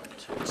that one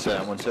too. Say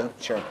that one, too?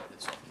 Sure.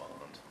 It's on bond.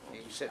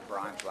 You can sit in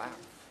Brian's lap.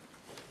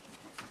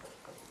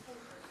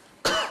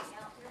 That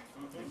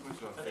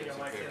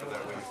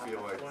way you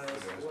feel like,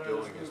 his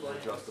building is more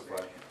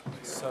justified.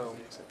 So,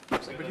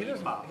 But he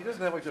doesn't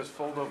have like those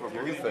fold-over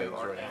blue things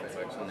or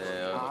anything.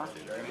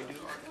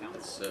 No,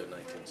 it's so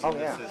 1960. Oh,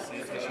 yeah.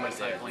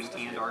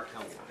 recycling and our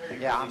council.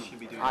 Yeah,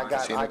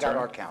 I got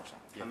our council.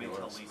 Yeah,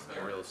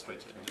 real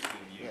estate.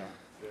 Yeah.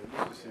 You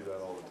used to see that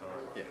all the time.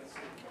 Yeah.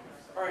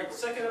 All right,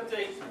 second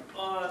update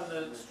on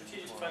the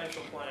strategic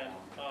financial plan.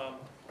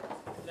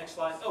 Next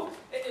slide. Oh,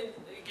 and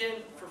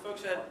again, for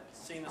folks that hadn't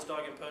seen this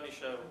Dog and Pony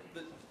Show,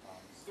 the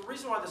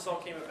reason why this all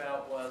came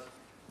about was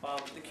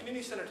the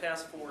Community Center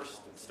Task Force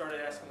started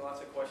asking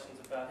lots of questions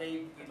about,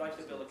 hey, we'd like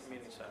to build a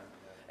community center.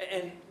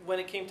 And when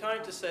it came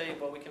time to say,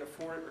 well, we can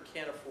afford it or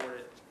can't afford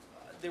it,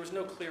 there was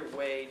no clear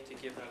way to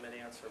give them an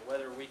answer,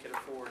 whether we could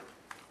afford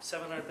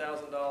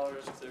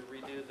 $700,000 to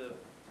redo the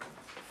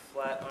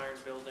Flatiron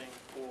building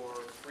or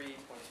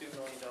 $3.2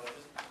 million.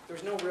 There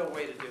was no real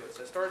way to do it.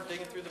 So I started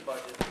digging through the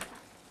budget,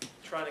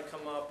 trying to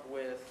come up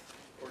with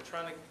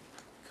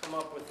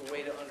a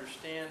way to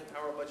understand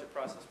how our budget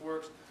process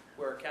works,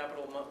 where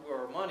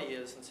our money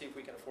is, and see if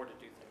we can afford to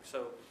do things.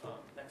 So,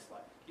 next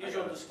slide.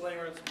 Usual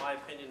disclaimer, it's my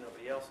opinion,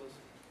 nobody else's.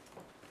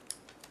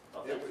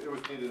 Oh, thanks. It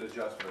was needed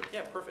adjustment.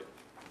 Yeah, perfect.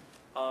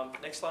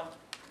 Next slide.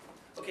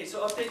 Okay,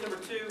 so update number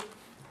 2.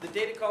 The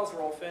data calls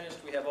are all finished.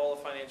 We have all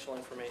the financial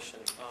information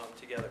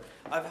together.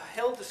 I've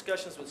held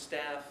discussions with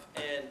staff,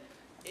 and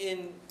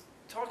in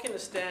talking to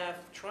staff,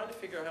 trying to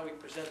figure out how we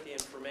present the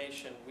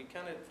information, we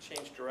kind of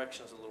changed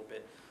directions a little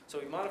bit. So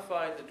we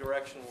modified the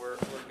direction we're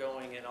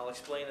going, and I'll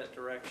explain that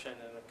direction,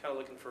 and I'm kind of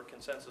looking for a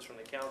consensus from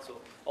the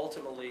council.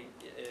 Ultimately,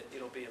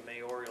 it'll be a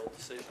mayoral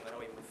decision on how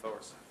we move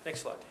forward.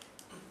 Next slide.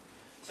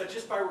 So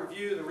just by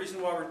review, the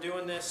reason why we're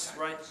doing this,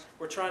 right,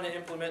 we're trying to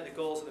implement the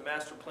goals of the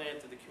master plan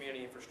through the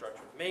community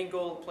infrastructure. The main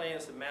goal of the plan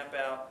is to map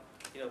out,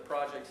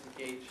 projects and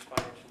gauge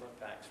financial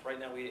impacts. Right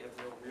now, we have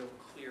no real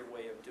clear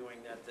way of doing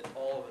that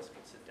all of us can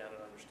sit down and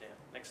understand.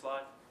 Next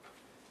slide.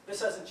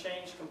 This hasn't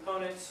changed.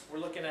 Components, we're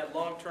looking at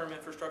long-term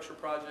infrastructure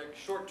projects,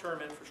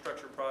 short-term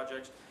infrastructure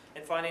projects,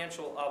 and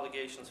financial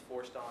obligations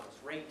forced on us.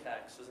 Rain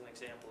tax is an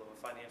example of a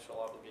financial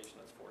obligation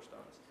that's forced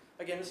on us.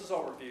 Again, this is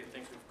all review,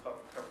 things we've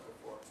covered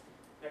before.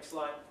 Next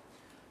slide.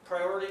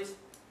 Priorities.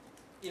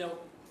 You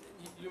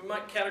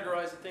might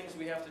categorize the things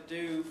we have to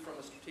do from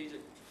a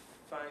strategic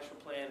financial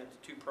plan into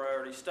 2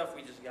 priorities. Stuff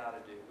we just got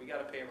to do. We got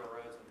to pave our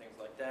roads and things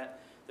like that.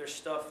 There's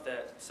stuff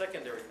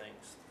secondary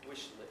things,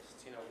 wish lists.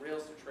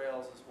 Rails to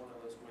Trails is one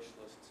of those wish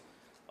lists.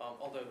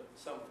 Although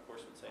some, of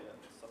course, would say that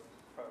it's a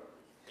priority.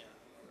 Yeah.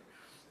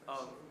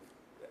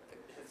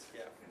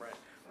 Yeah,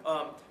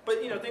 right.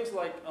 But, you know, things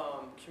like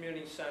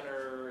community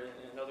center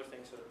and other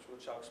things,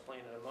 which I'll explain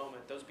in a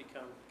moment, those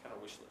become kind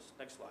of wish lists.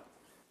 Next slide.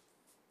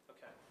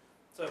 Okay.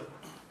 So,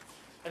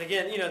 and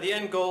again, you know, the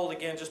end goal,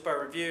 again, just by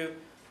review,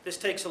 this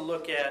takes a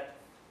look at,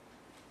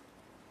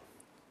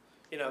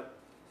 you know,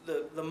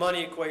 the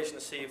money equation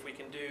to see if we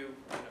can do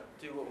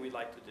what we'd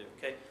like to do,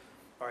 okay?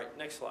 All right,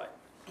 next slide.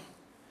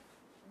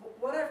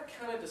 What I've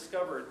kind of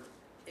discovered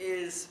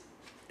is,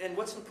 and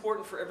what's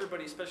important for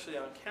everybody, especially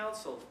on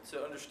council,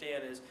 to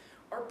understand is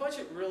our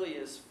budget really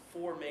is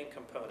four main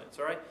components,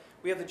 all right?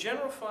 We have the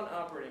general fund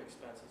operating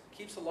expenses. It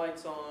keeps the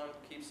lights on,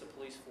 keeps the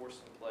police force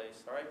in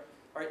place, all right?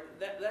 All right,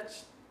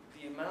 that's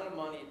the amount of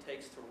money it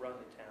takes to run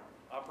the town,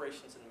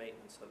 operations and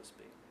maintenance, so to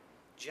speak.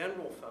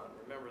 General fund,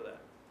 remember that.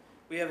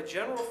 We have a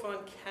general fund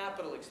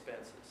capital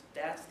expenses.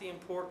 That's the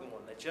important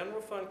one. The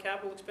general fund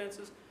capital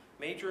expenses,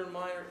 major and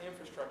minor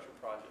infrastructure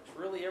projects.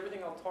 Really,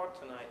 everything I'll talk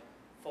tonight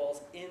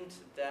falls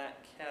into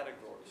that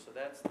category. So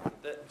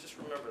just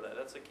remember that.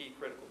 That's a key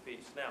critical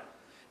piece. Now,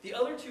 the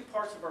other two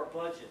parts of our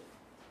budget,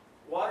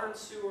 water and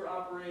sewer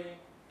operating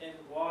and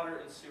water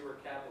and sewer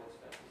capital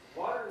expenses.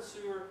 Water and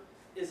sewer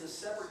is a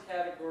separate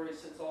category,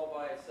 sits all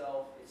by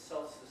itself. It's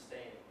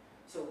self-sustaining.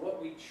 So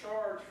what we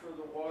charge for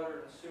the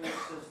water and sewer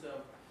system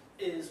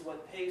is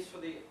what pays for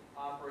the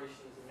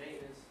operations and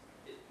maintenance.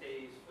 It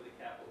pays for the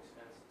capital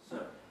expenses. So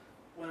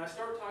when I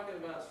start talking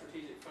about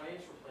strategic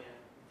financial plan,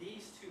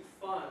 these two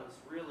funds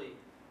really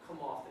come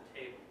off the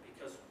table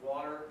because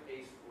water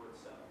pays for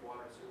itself.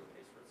 Water and sewer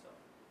pays for itself.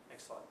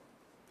 Next slide.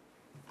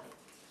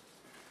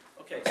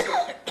 Okay,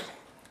 so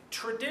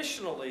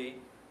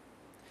traditionally,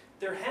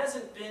 there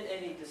hasn't been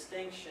any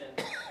distinction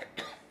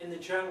in the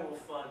general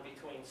fund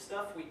between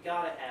stuff we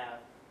gotta have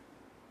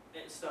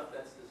and stuff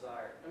that's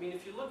desired. I mean,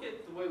 if you look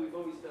at the way we've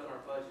always done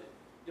our budget,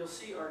 you'll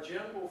see our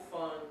general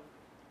fund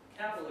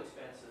capital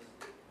expenses,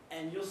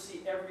 and you'll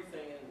see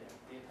everything in there.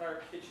 The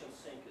entire kitchen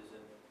sink is in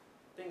there.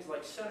 Things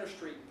like Center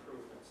Street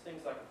improvements,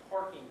 things like a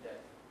parking deck,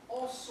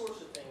 all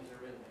sorts of things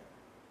are in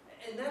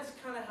there. And that's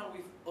kind of how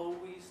we've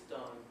always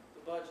done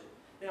the budget.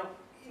 Now,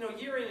 you know,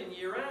 year in and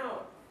year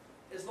out,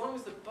 as long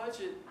as the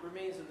budget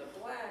remains in the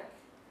black,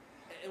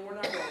 and we're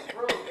not going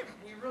broke,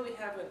 we really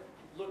haven't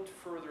looked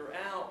further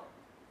out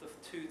the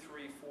 2,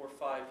 3, 4,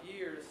 5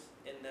 years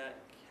in that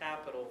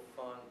capital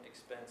fund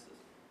expenses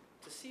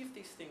to see if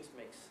these things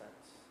make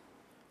sense.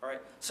 All right,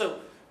 so,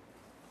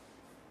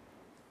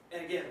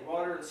 and again,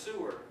 water and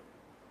sewer,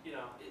 you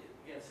know, it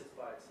again sits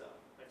by itself.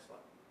 Next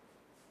slide.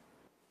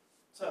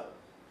 So,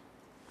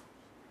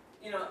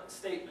 you know,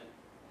 statement.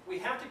 We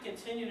have to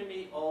continue to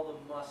meet all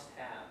the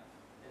must-have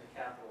in the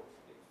capital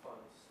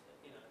funds,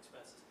 you know,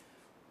 expenses.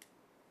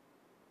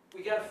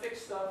 We got to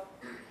fix stuff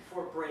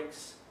before it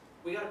breaks.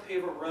 We got to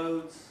pave our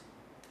roads.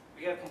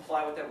 We got to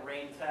comply with that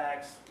rain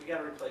tax. We got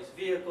to replace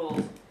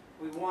vehicles.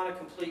 We want to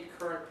complete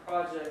current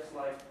projects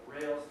like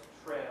rails,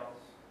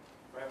 trails.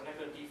 Right? We're not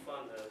going to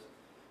defund those.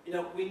 You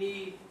know, we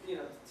need, you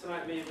know,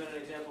 tonight may have been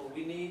an example.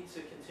 We need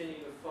to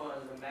continue to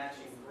fund the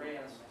matching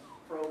grants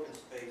for open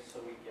space so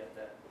we get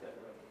that revenue.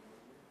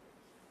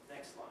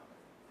 Next slide.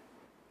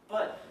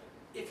 But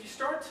if you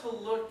start to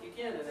look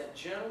again at that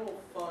general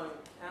fund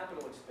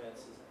capital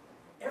expenses,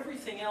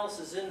 everything else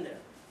is in there.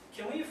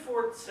 Can we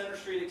afford Center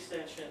Street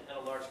extension and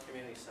a large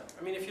community center?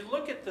 I mean, if you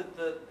look at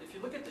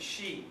the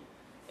sheet,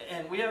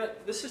 and we have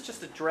it, this is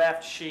just a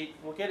draft sheet.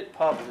 We'll get it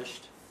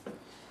published.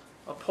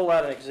 I'll pull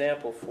out an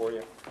example for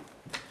you.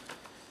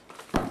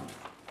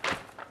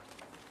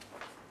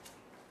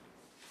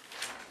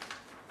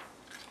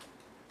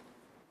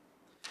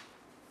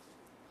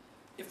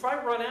 If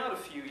I run out a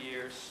few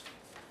years,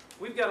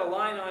 we've got a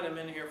line item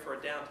in here for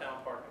a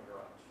downtown parking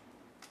garage.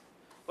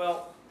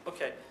 Well,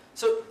 okay.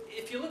 So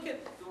if you look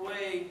at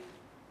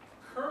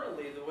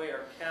currently the way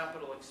our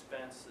capital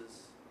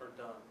expenses are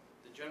done,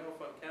 the general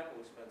fund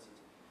capital expenses,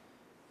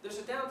 there's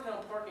a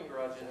downtown parking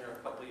garage in there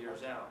a couple of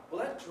years out.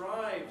 Well, that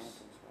drives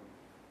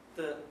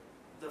the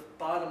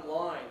bottom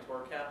line to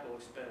our capital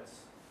expense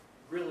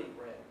really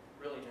red,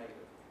 really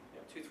negative,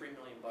 you know, $2-3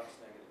 million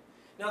negative.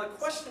 Now the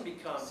question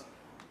becomes,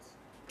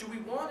 do we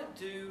want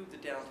to do the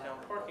downtown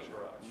parking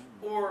garage,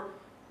 or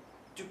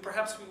do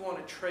perhaps we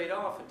want to trade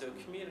off and do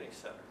a community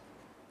center?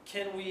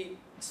 Can we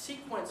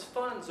sequence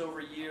funds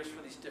over years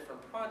for these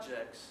different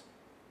projects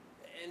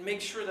and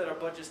make sure that our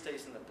budget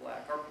stays in the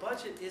black? Our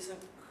budget isn't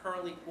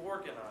currently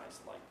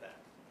organized like that.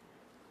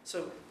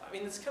 So, I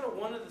mean, it's kind of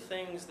one of the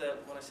things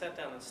that when I sat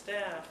down with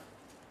staff,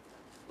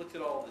 looked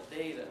at all the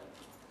data,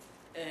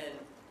 and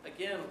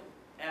again,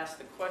 asked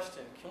the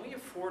question, can we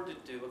afford to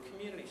do a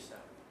community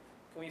center?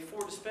 Can we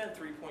afford to spend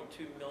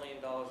 $3.2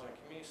 million on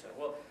a community center?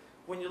 Well,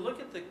 when you look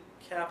at the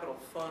capital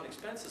fund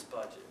expenses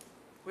budget,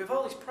 we have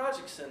all these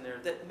projects in there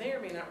that may or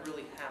may not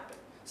really happen.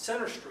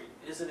 Center Street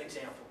is an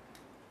example.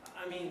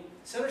 I mean,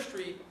 Center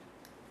Street,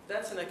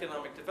 that's an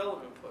economic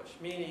development push,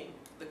 meaning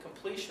the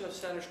completion of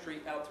Center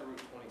Street out to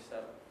Route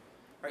 27.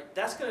 Right?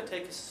 That's going to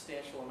take a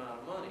substantial amount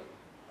of money.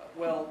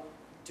 Well,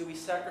 do we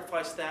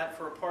sacrifice that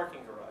for a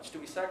parking garage? Do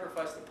we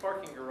sacrifice the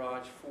parking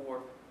garage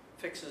for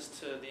fixes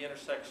to the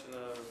intersection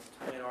of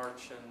Twin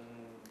Arch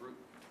and Route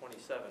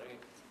 27. I mean,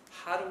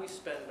 how do we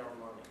spend our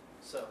money?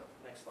 So,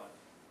 next slide.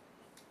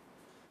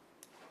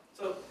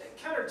 So,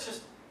 kind of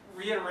just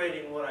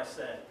reiterating what I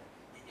said.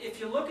 If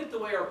you look at the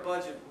way our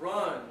budget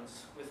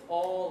runs with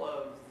all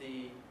of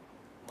the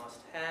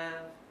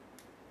must-have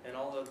and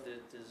all of the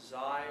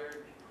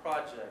desired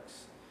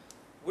projects,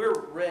 we're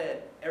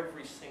red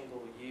every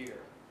single year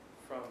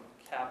from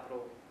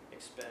capital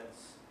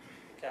expenses,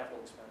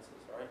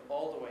 all right,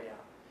 all the way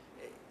out.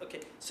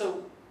 Okay,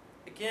 so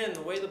again,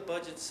 the way the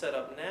budget's set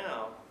up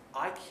now,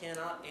 I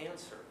cannot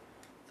answer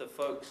the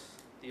folks,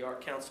 the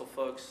Art Council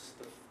folks,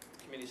 the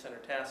Community Center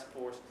Task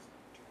Force,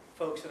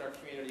 folks in our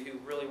community who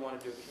really want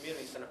to do a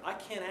community center. I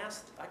can't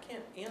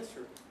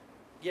answer,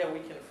 yeah, we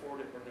can afford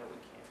it, or no, we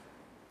can't.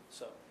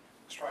 So,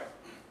 let's try it.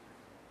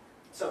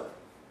 So,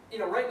 you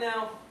know, right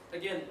now,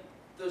 again,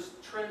 those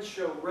trends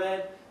show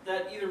red.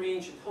 That either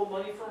means you pull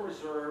money from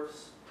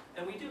reserves,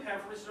 and we do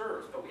have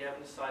reserves, but we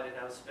haven't decided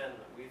how to spend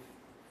them. We've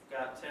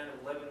got $10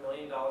 or $11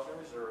 million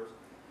in reserves.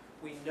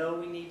 We know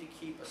we need to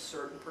keep a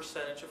certain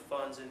percentage of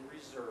funds in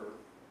reserve,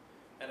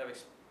 and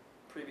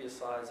previous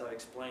slides I've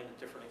explained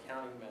the different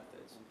accounting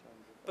methods.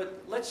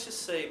 But let's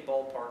just say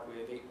ballpark we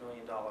have $8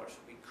 million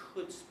we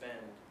could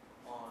spend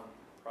on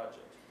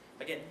projects.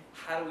 Again,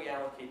 how do we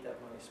allocate that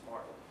money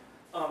smartly?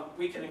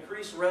 We can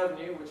increase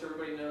revenue, which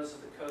everybody knows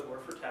is the code word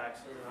for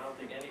taxes, and I don't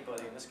think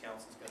anybody in this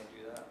council is going to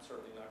do that. I'm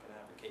certainly not going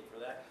to advocate for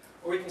that.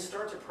 Or we can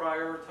start to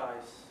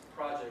prioritize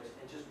projects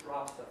and just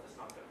drop stuff that's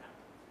not going to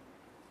happen.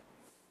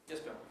 Yes,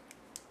 Bill?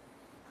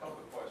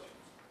 Couple of questions.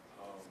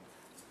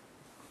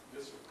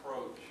 This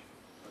approach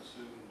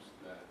assumes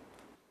that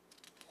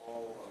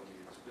all of the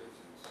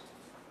expenses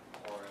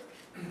are at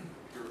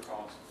pure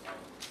cost of the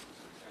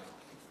town,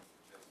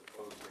 as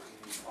opposed to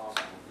any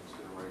possible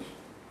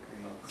consideration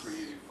of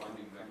creative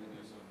funding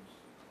mechanisms,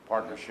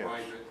 Partnerships.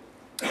 private.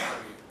 I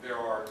mean, there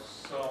are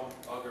some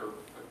other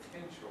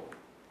potential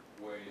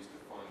ways to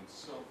fund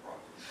some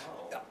projects.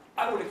 Not all.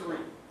 I would agree.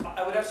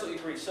 I would absolutely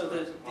agree.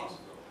 So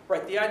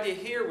right, the idea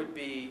here would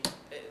be,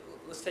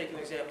 let's take an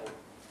example.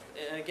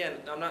 And again,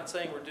 I'm not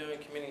saying we're doing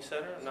community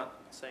center. I'm not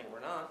saying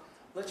we're not.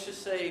 Let's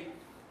just say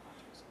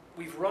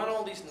we've run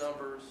all these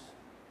numbers.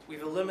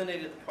 We've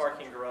eliminated the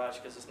parking garage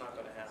because it's not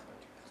going to happen.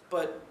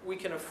 But we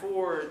can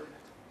afford,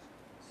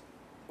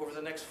 over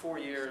the next 4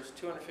 years,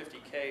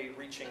 $250K,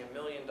 reaching $1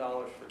 million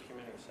for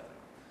community center.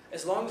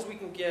 As long as we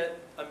can get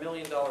a $1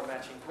 million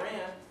matching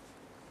grant,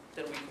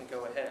 then we can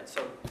go ahead.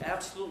 So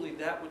absolutely,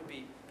 that would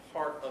be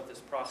part of this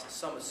process.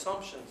 Some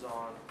assumptions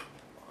on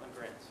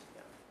grants.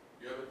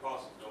 The other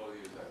possibility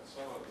is that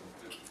some of them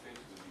could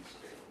potentially be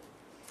scalable.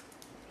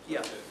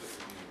 Yeah. Such as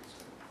the community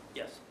center.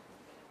 Yes.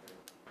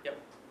 Yep.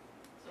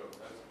 So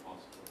that's a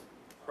possibility.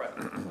 Right.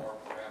 Or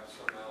perhaps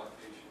some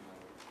allocation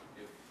of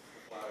if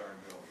the Flatiron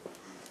building.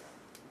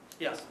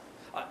 Yes.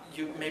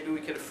 Maybe we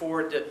could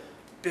afford to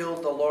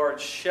build a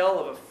large shell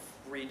of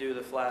redo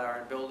the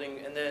Flatiron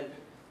building, and then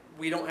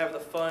we don't have the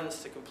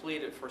funds to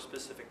complete it for a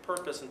specific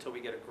purpose until we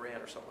get a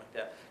grant or something like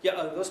that. Yeah,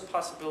 those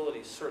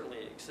possibilities certainly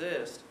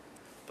exist,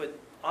 but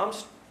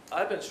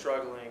I've been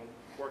struggling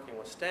working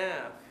with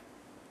staff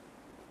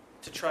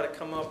to try to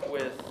come up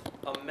with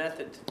a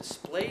method to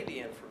display the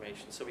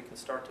information so we can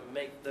start to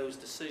make those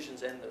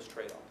decisions and those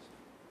trade-offs.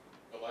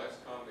 The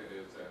last comment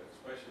is that,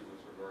 especially with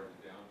regard to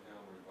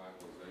downtown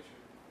revitalization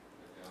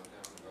and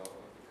downtown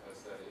development, because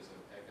that is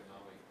an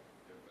economic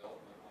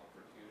development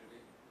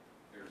opportunity,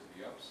 there's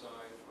the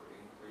upside for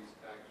increased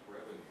tax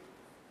revenue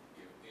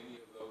if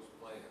any of those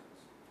plans,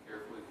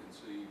 carefully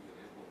conceived and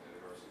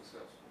implemented, are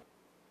successful.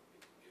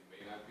 It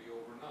may not be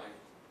overnight,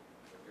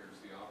 but there's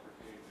the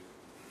opportunity,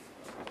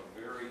 a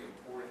very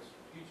important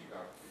strategic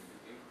opportunity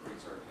to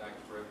increase our tax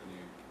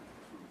revenue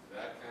through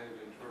that kind of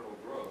internal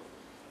growth,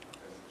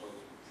 as opposed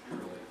to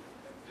purely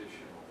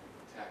additional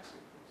tax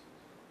increases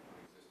on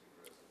existing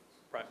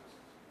residents. Right.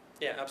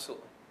 Yeah,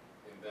 absolutely.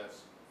 And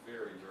that's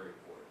very, very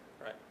important.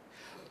 Right.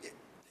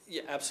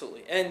 Yeah,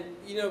 absolutely. And,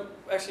 you know,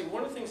 actually,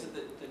 one of the things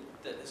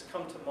that has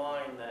come to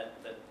mind that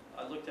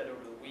I looked at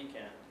over the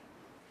weekend,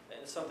 and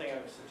it's something I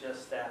would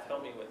suggest staff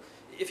help me with.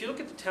 If you look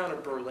at the town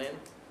of Berlin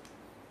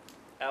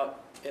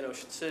out in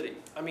Ocean City,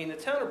 I mean, the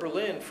town of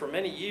Berlin for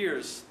many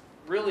years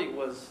really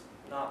was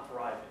not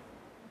thriving.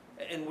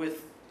 And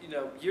with, you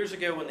know, years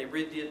ago when they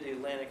redid the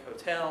Atlantic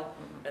Hotel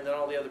and then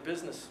all the other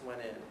business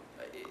went in,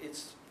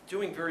 it's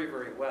doing very,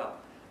 very well.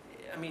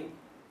 I mean,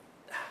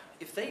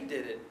 if they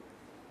did it,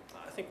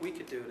 I think we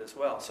could do it as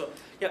well. So,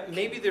 yeah,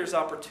 maybe there's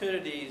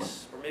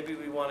opportunities, or maybe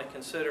we want to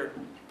consider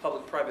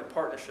public-private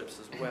partnerships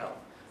as well.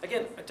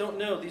 Again, I don't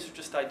know, these are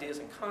just ideas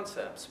and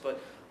concepts,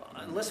 but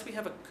unless we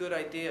have a good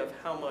idea of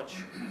how much,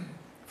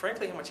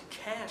 frankly, how much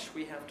cash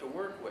we have to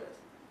work with,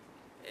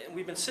 and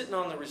we've been sitting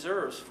on the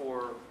reserves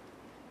for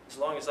as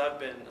long as I've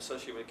been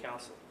associated with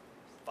council,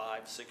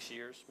 5, 6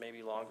 years,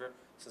 maybe longer,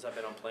 since I've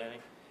been on planning,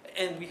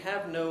 and we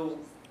have no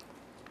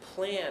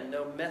plan,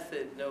 no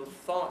method, no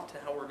thought to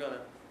how we're going to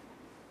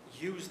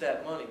use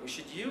that money. We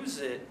should use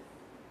it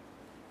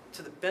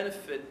to the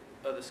benefit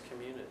of this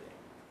community.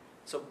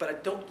 So, but I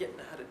don't yet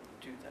know how to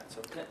do that.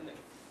 So,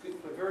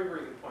 very,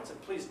 very good points.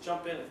 And please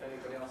jump in if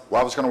anybody else.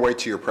 Well, I was going to wait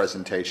till your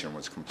presentation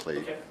was complete.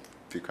 Okay.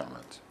 A few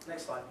comments.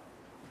 Next slide.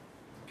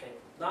 Okay,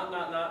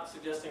 not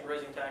suggesting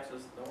raising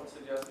taxes. No one's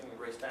suggesting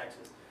we raise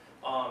taxes.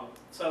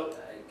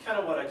 Kind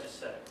of what I just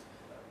said.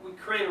 We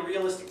create a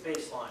realistic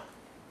baseline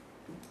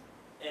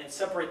and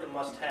separate the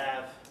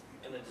must-have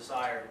and the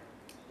desired.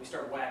 We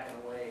start whacking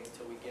away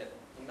until we get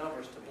the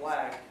numbers to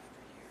black.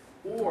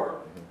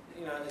 Or,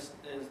 as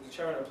the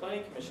chairman of the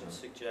planning commission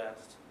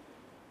suggests,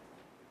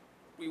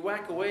 we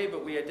whack away,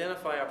 but we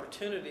identify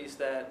opportunities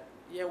that,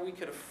 yeah, we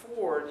could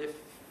afford if,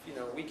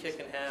 we kick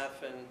in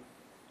half and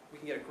we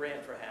can get a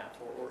grant for half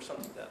or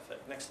something to that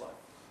effect. Next slide.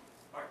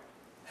 All right,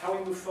 how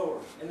we move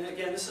forward. And then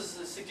again, this is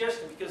a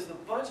suggestion because the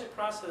budget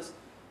process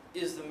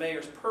is the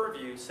mayor's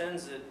purview,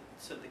 sends it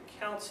to the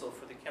council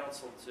for the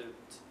council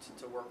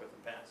to work with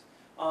and pass.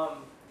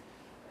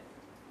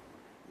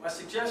 My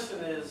suggestion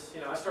is,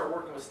 I start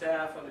working with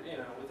staff and,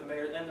 with the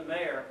mayor and the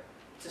mayor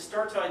to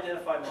start to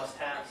identify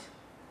must-haves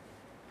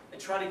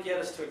and try to get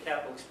us to a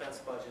capital expense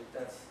budget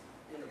that's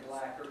in the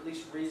black, or at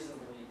least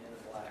reasonably in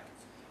the black.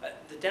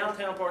 The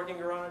downtown parking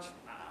garage,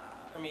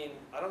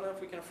 I don't know if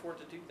we can afford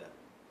to do that.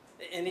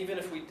 And even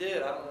if we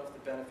did, I don't know if the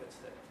benefit's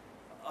there.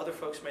 Other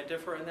folks may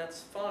differ, and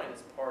that's fine,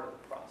 it's part of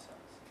the process.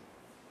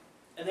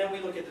 And then we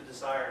look at the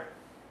desired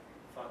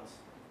funds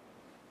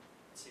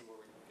and see where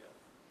we can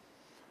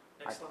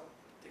go. Next slide.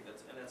 I think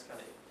that's kind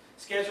of it.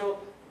 Schedule,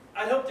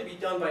 I'd hope to be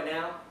done by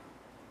now,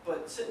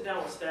 but sitting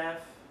down with staff,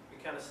 we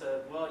kind of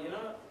said, well,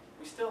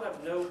 we still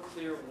have no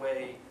clear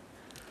way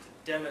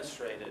to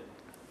demonstrate it,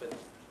 but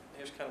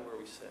here's kind of where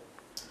we sit.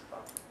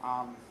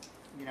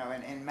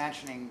 In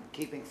mentioning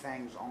keeping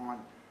things on,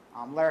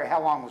 Larry,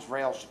 how long was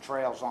Rails to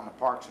Trails on the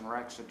Parks and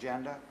Recs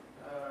agenda?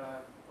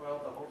 Well,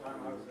 the whole time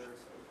I was there.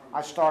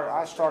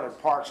 I started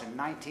Parks in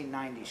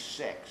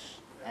 1996,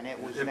 and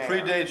it was It there.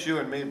 predates you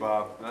and me,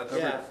 Bob. That's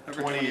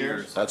every 20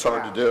 years. That's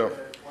hard to do.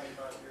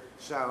 25 years.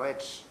 So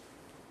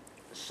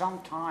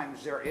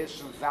sometimes there is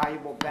some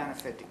valuable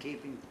benefit to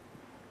keeping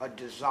a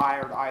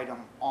desired item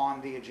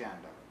on the agenda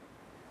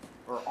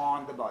or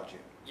on the budget.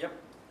 Yep.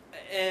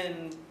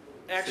 And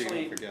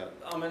actually,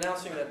 I'm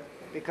announcing that.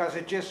 Because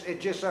it just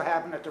so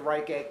happened that the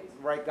right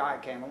guy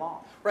came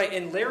along. Right,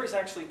 and Larry's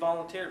actually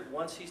volunteered,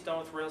 once he's done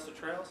with Rails to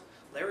Trails,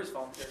 Larry's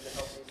volunteered to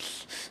help me.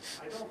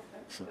 I don't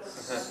think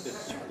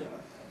so.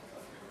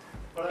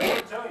 But I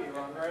will tell you,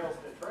 on Rails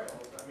to Trails,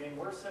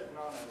 we're sitting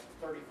on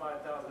a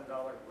 $35,000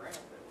 grant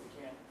that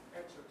we can't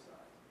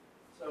exercise.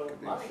 So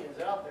money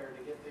is out there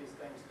to get these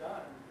things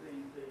done.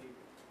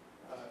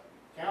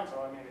 The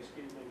council,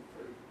 excuse me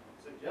for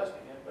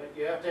suggesting it, but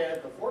you have to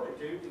have the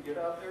fortitude to get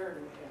out there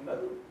and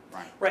move.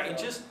 Right, and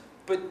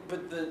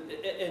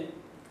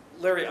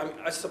Larry,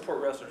 I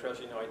support Rails to Trails,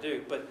 I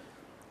do, but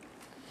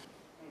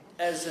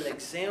as an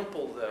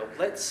example though,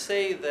 let's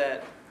say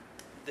that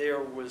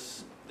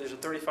there's a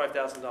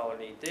 $35,000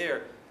 need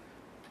there,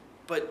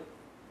 but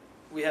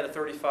we had a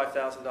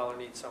 $35,000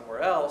 need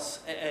somewhere else,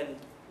 and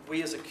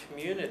we as a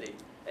community,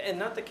 and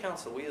not the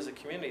council, we as a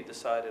community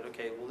decided,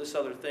 okay, well, this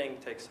other thing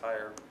takes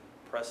higher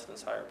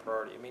precedence, higher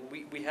priority.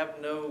 We have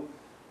no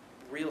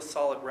real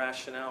solid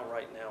rationale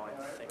right now, I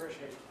think. I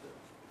appreciate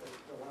the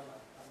dilemma.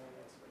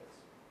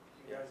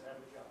 You guys have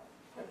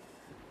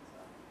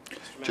a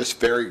job. Just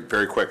very,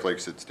 very quickly,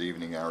 because it's the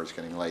evening hours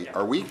getting late.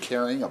 Are we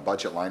carrying a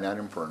budget line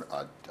item for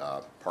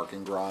a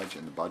parking garage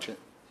in the budget?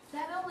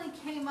 That only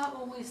came up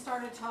when we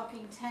started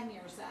talking 10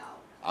 years out.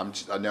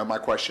 I know my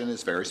question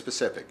is very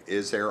specific.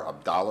 Is there a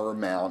dollar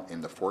amount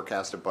in the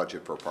forecasted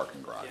budget for a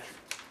parking garage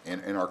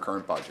in our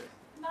current budget?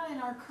 Not in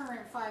our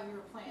current 5-year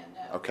plan,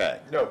 no. Okay.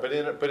 No, but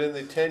in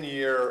the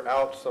 10-year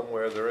out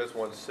somewhere, there is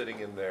one sitting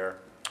in there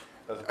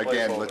as a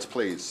Again, placeholder. let's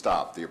please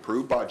stop. The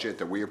approved budget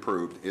that we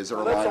approved, is there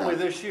a Well, line that's item?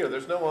 only this year.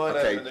 There's no line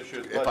item Okay, in this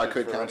year's budget if I could, for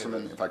any of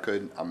Councilman, this. if I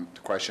could,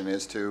 the question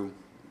is to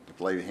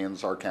the lady who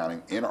handles our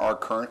accounting. In our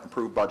current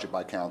approved budget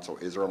by council,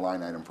 is there a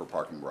line item for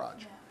parking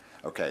garage?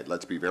 No. Okay,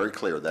 let's be very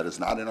clear. That is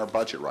not in our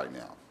budget right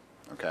now.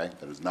 Okay?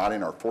 That is not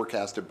in our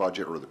forecasted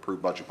budget or the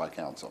approved budget by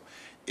council.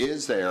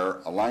 Is there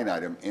a line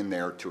item in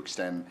there to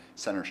extend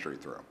Center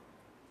Street through?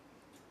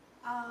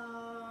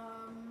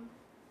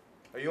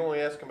 Are you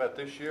only asking about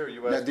this year, or are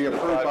you No, asking? the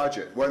approved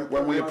budget.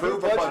 When we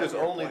approve a budget is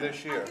budget, only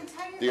this year.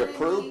 the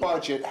approved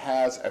budget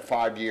has a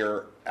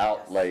 5-year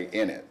outlay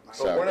in it.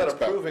 So But we're not it's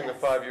about- approving the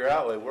 5-year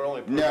outlay, we're only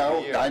approving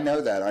No, the year. I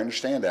know that, I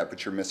understand that,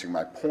 but you're missing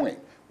my point.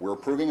 We're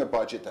approving a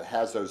budget that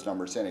has those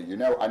numbers in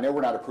it. I know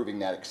we're not approving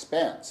that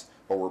expense,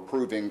 but we're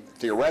approving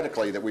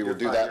theoretically that we will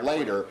do that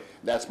later.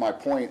 That's my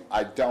point.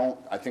 I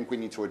think we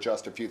need to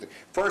adjust a few things.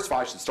 First of all,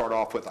 I should start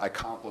off with, I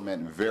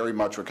compliment very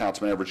much what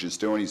Councilman Everidge is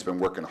doing. He's been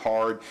working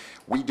hard.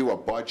 We do a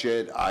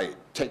budget. I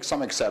take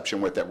some exception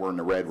with that we're in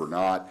the red, we're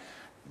not.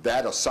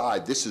 That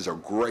aside, this is a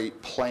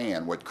great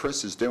plan. What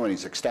Chris is doing,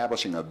 he's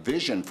establishing a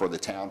vision for the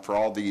town for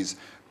all these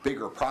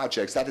bigger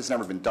projects. That has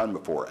never been done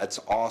before. That's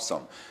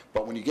awesome.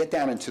 But when you get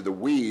down into the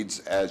weeds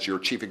as your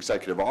chief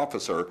executive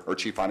officer or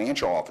chief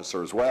financial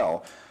officer as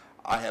well,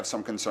 I have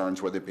some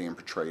concerns with it being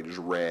portrayed as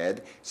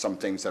red, some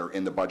things that are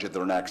in the budget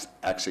that are not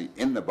actually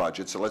in the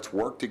budget. So let's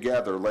work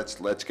together.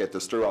 Let's get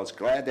this through. I was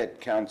glad that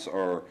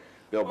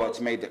Bill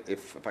Butts made,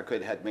 if I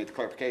could, had made the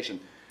clarification.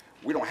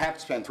 We don't have to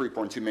spend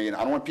 $3.2 million.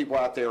 I don't want people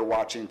out there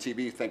watching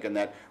TV thinking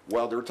that,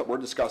 well, we're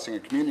discussing a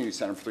community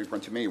center for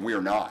 $3.2 million. We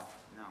are not.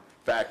 No. In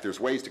fact, there's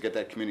ways to get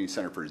that community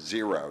center for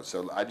zero.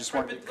 So I just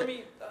want But let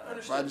me I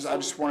understand.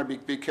 just want to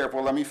be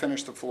careful. Let me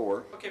finish the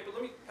floor. Okay, but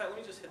Pat, let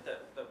me just hit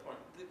that point.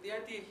 The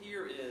idea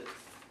here is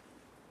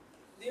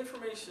the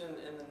information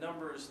and the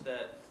numbers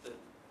that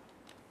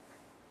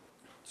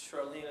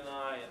Charlene and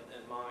I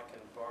and Monica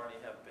and Barney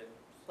have been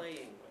playing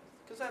with,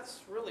 because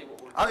that's really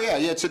what we're doing. Oh, yeah,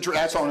 it's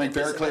that's all I make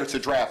very clear. It's a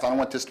draft. I don't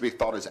want this to be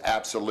thought as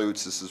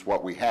absolutes. This is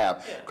what we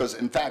have. Because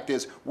in fact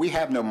is, we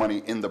have no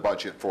money in the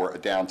budget for a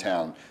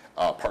downtown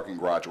parking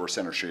garage or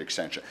Center Street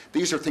extension.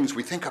 These are things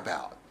we think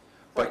about,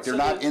 but Right, they're so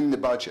not in the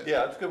budget.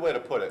 Yeah, that's a good way to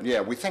put it.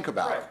 Yeah, we think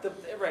about it.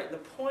 Right, the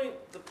point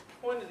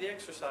of the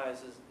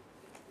exercise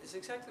is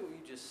exactly what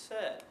you just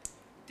said.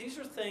 These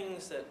are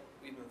things that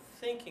we've been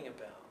thinking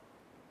about,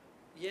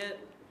 yet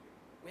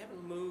we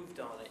haven't moved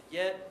on it.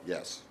 Yet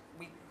Yes,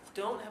 we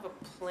don't have a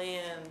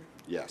plan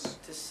yes.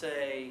 to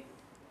say,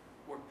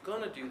 we're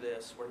gonna do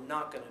this, we're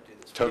not gonna do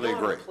this. Totally We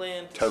don't have agree. a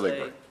plan to Totally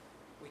say, agree.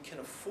 we can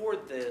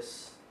afford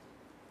this,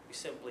 we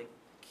simply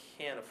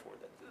can't afford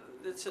that.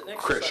 It's an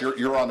Chris, exercise.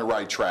 you're on the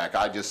right track.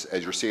 I just,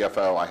 as your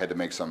CFO, I had to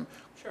make some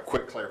Sure.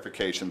 quick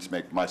clarifications,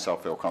 make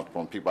myself feel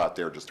comfortable, and people out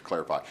there just to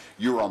clarify.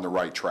 You're on the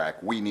right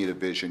track. We need a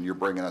vision. You're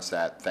bringing us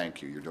that.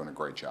 Thank you. You're doing a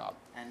great job.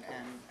 And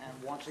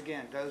once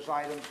again, those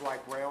items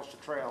like rails to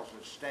trails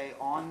that stay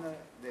on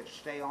the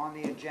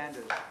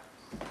agendas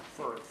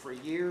for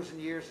years and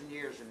years and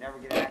years and never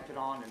get acted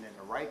on, and then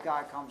the right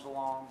guy comes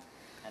along,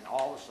 and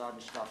all of a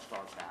sudden stuff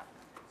starts happening.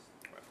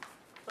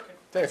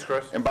 Thanks,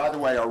 Chris. And by the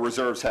way, our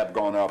reserves have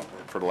gone up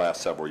for the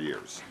last several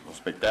years.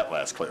 Let's make that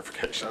last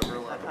clarification.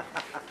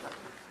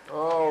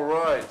 All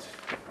right.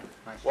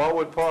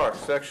 Wildwood Park,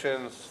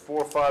 sections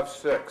 4, 5,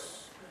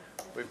 6.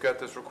 We've got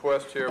this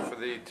request here for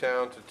the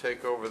town to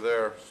take over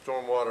their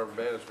stormwater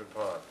management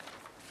pond.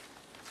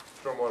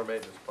 Stormwater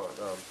maintenance pond,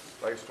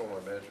 like a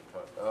stormwater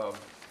management pond.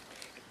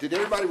 Did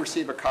everybody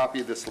receive a copy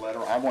of this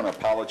letter? I want to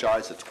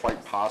apologize. It's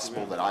quite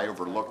possible that I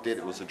overlooked it.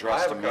 It was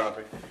addressed to me. I have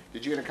a copy.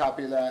 Did you get a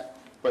copy of that?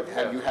 But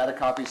have you had a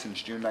copy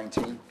since June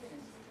 19?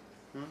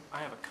 I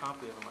have a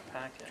copy of it in my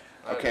packet.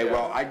 Okay,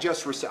 well, I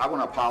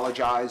want to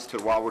apologize to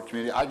the Wildwood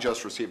community. I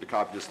just received a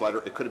copy of this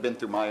letter. It could have been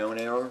through my own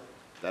error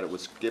that it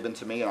was given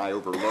to me and I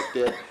overlooked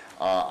it.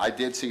 I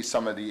did see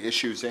some of the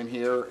issues in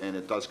here and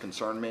it does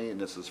concern me,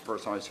 and this is the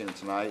first time I've seen it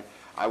tonight.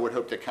 I would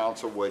hope the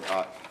council would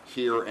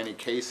hear any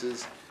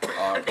cases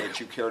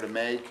that you care to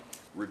make,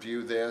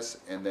 review this,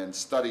 and then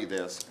study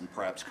this and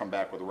perhaps come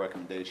back with a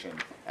recommendation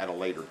at a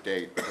later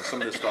date, because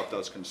some of this stuff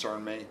does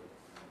concern me.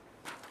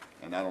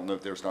 And I don't know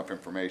if there's enough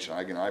information.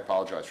 Again, I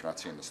apologize for not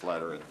seeing this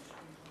letter.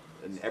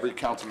 And every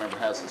council member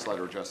has this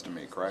letter addressed to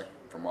me, correct?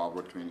 From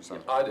Wildwood Community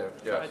Center? I do,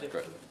 yes.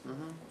 Good.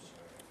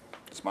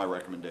 It's my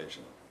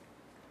recommendation.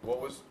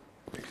 What was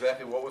the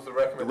The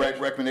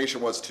recommendation?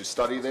 recommendation was to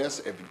study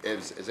this.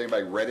 Has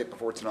anybody read it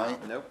before tonight?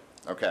 Nope.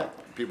 Okay.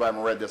 People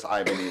haven't read this, I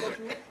haven't either.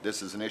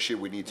 This is an issue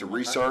we need to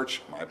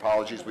research. My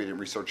apologies, we didn't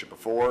research it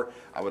before.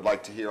 I would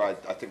like to hear, I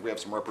think we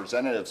have some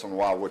representatives from the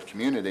Wildwood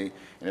community,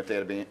 and if they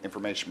had any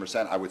information to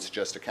present, I would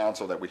suggest to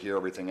council that we hear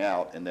everything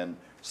out and then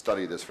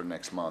study this for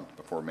next month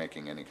before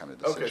making any kind of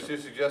decision. Okay, so you're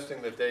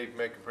suggesting that they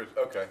make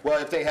okay.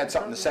 Well, if they had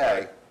something to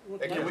say.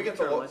 And can we get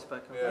the Lights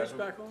back on. Lights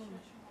back on?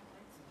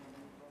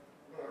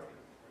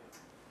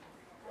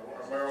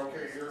 Am I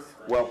okay here?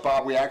 Well,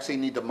 Bob, we actually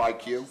need to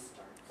mic you.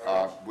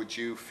 Would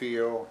you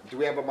feel, do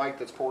we have a mic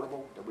that's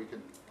portable that we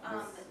can?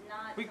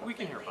 We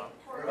can hear Bob.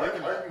 I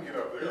can get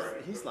up there.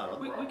 He's loud.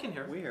 We can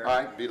hear. We hear. All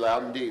right, be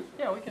loud and deep.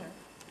 Yeah, we can hear.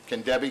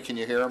 Can Debbie, can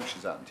you hear him?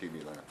 She's out on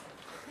TV land.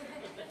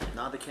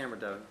 Not the camera,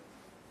 Doug.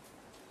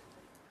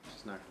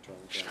 She's not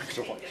controlling the camera.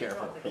 So what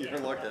camera? You're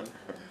looking.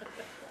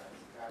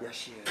 Yes,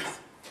 she is.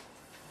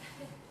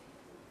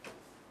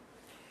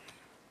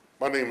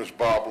 My name is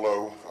Bob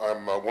Lowe.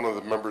 I'm one of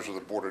the members of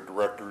the Board of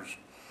Directors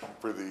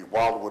for the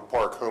Wildwood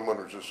Park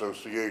Homeowners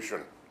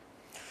Association.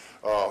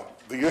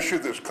 The issue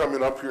that's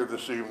coming up here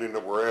this evening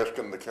that we're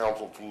asking the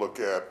council to look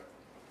at,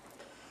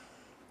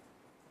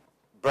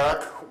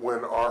 back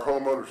when our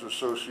Homeowners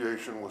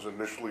Association was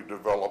initially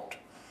developed,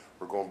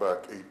 we're going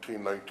back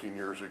 18, 19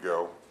 years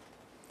ago,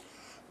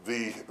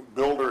 the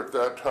builder at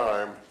that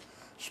time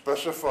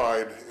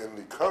specified in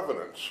the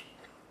covenants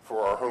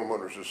for our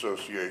Homeowners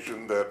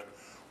Association that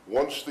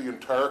once the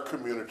entire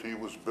community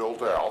was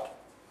built out,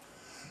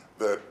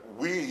 that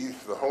we,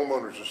 the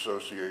Homeowners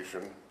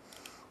Association,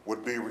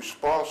 would be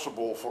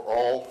responsible for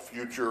all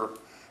future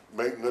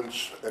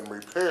maintenance and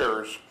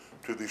repairs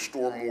to the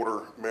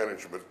stormwater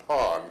management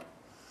pond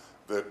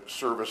that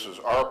services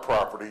our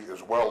property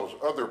as well as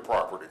other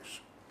properties.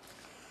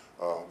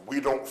 We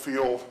don't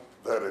feel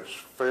that it's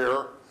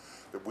fair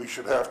that we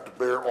should have to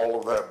bear all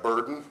of that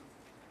burden.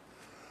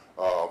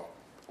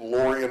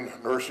 Lorien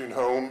Nursing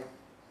Home,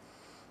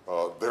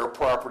 their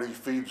property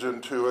feeds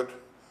into it.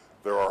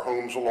 There are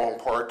homes along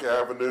Park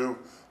Avenue.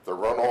 The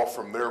runoff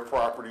from their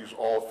properties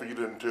all feed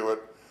into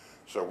it.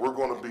 So we're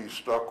going to be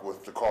stuck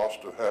with the cost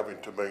of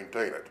having to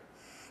maintain it.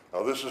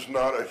 Now, this is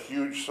not a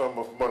huge sum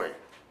of money.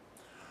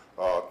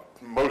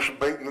 Most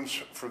maintenance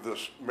for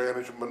this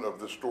management of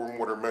the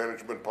stormwater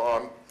management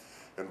pond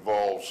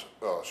involves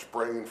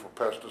spraying for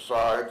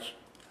pesticides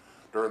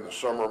during the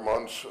summer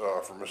months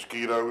for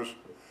mosquitoes,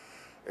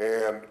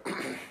 and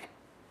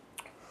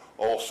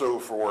also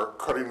for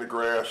cutting the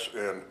grass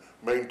and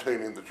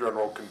maintaining the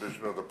general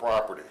condition of the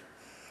property.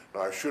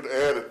 Now, I should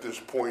add at this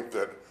point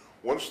that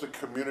once the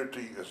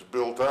community is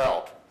built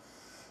out,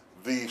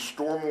 the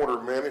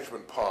stormwater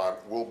management pond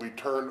will be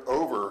turned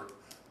over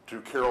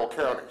to Carroll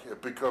County.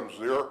 It becomes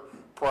their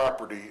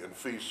property in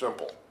fee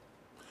simple.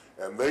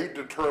 And they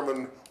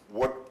determine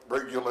what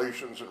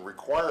regulations and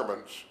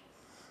requirements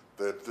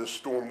that this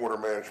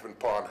stormwater management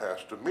pond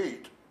has to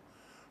meet,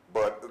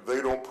 but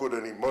they don't put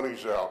any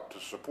monies out to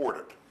support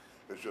it.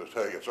 It's just,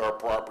 hey, it's our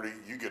property,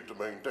 you get to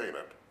maintain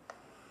it.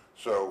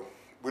 So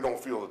we don't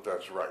feel that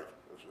that's right.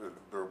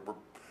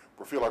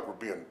 We feel like we're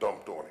being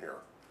dumped on here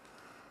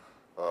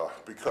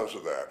because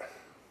of that.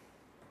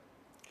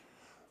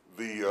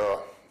 The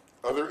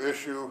other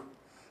issue,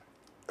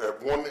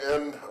 at one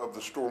end of the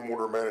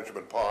stormwater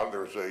management pond,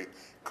 there's a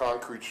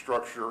concrete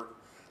structure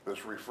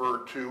that's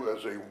referred to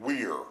as a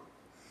weir.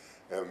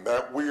 And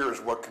that weir is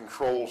what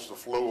controls the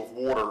flow of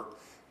water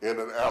in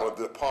and out of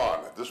the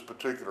pond. This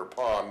particular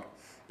pond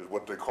is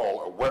what they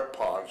call a wet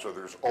pond, so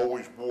there's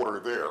always water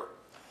there.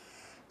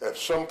 At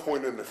some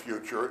point in the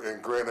future,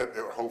 and granted,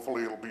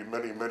 hopefully it'll be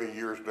many, many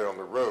years down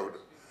the road,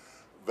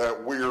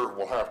 that weir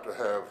will have to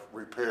have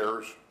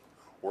repairs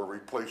or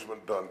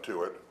replacement done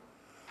to it.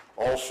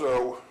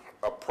 Also,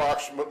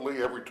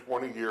 approximately every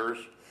 20 years,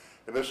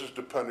 and this is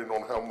depending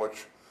on how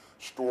much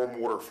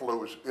stormwater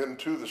flows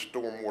into the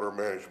stormwater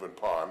management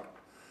pond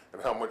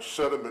and how much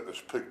sediment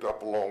is picked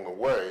up along the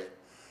way,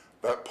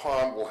 that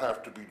pond will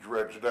have to be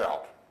dredged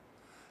out.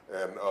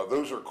 And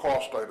those are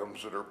cost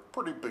items that are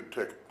pretty big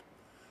ticket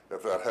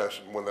if that has,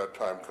 when that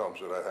time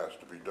comes and that has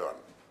to be done.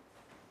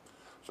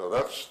 So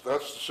that's the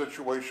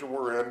situation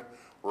we're in.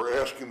 We're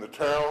asking the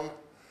town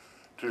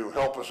to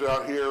help us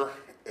out here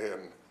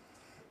and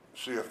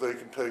see if they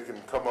can take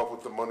and come up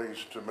with the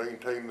monies to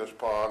maintain this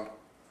pond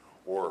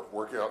or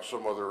work out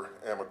some other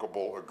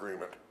amicable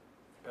agreement.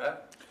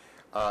 Pat?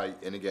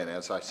 And again,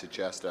 as I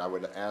suggested, I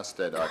would ask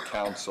that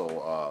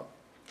council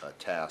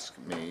task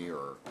me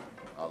or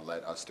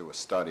let us do a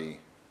study,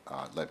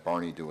 let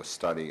Barney do a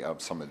study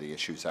of some of the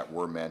issues that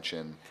were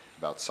mentioned,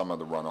 about some of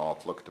the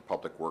runoff, look at the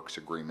Public Works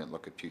Agreement,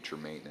 look at future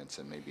maintenance,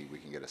 and maybe we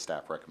can get a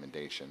staff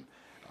recommendation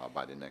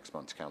by the next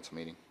month's council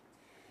meeting,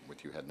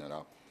 with you heading that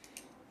up.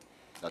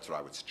 That's what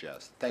I would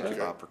suggest. Thank you,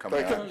 Bob, for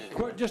coming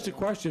out. Just a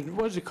question,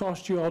 what does it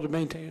cost you all to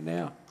maintain it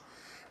now?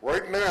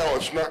 Right now,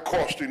 it's not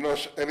costing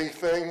us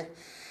anything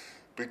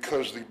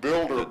because the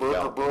builder,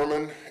 Berger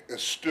Berman,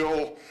 is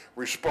still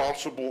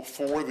responsible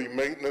for the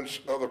maintenance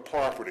of the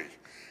property.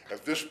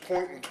 At this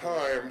point in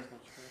time,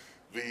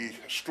 the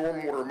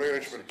stormwater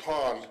management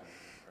pond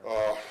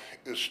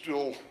is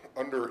still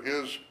under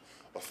his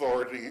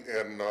authority,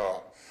 and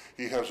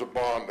he has a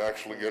bond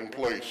actually in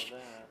place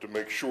to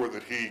make sure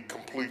that he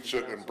completes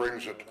it and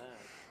brings it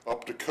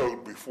up to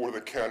code before the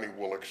county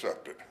will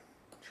accept it.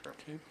 Sure.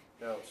 Okay.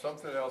 Now,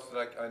 something else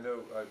that I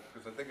know,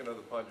 because I think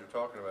another pond you're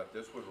talking about,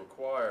 this would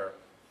require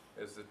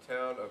is the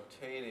town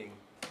obtaining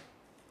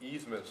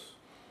easements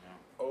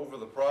over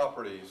the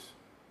properties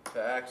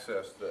to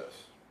access this.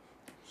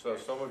 So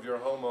some of your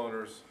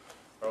homeowners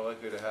are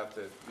likely to have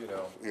to, you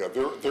know. Yeah,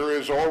 there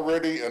is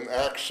already an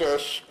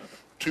access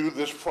to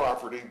this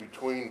property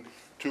between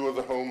two of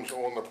the homes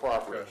on the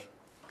property. Okay.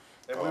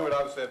 And we would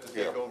obviously have to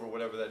take over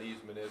whatever that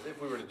easement is,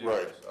 if we were to do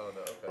Right. this. I don't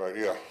know, okay. Right,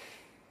 yeah.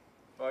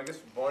 Well, I guess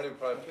Barney would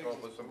probably have to come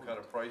up with some kind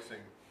of pricing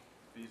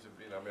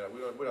vis-a-vis, I mean, we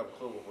don't have a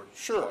clue what we're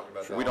Sure. talking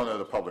about. We don't know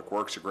the Public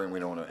Works Agreement, we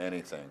don't know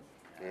anything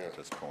at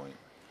this point.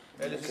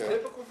 And is it Okay.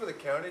 typical for the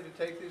county to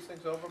take these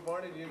things over,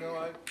 Barney? Do you know?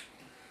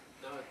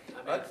 No,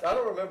 I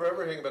don't remember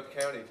ever hearing about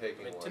the county I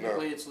taking mean, one.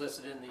 typically it's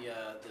listed in the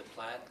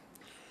plat,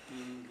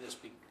 who this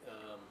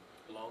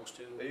belongs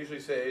to. They usually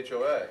say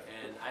HOA.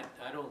 And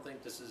I don't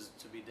think this is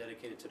to be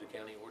dedicated to the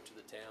county or to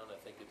the town. I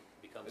think it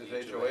becomes the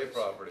It's HOA HOA's.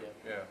 property,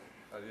 Yeah.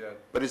 yeah.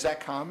 But is that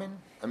common?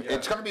 I mean, Yeah.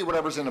 it's gonna be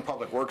whatever's in the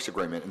Public Works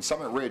Agreement. In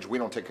Summit Ridge, we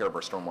don't take care of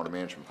our stormwater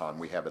management pond,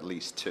 we have at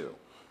least two,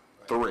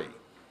 three.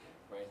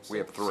 Right. We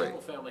have three.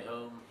 Single-family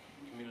home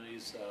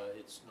communities,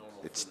 it's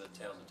normal It's for the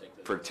town to take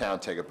the. For the town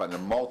to take it, but in a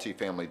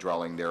multifamily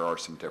dwelling, there are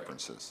some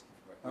differences.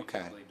 We Okay.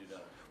 typically do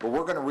not. Well,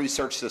 we're gonna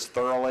research this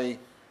thoroughly,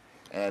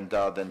 and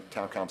then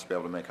town council will be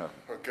able to make a,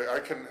 Okay, I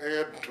can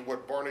add to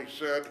what Barney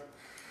said.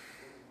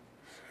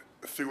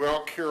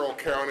 Throughout Carroll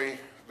County,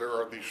 there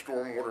are these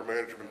stormwater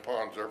management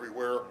ponds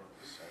everywhere.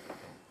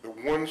 The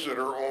ones that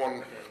are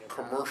on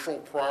commercial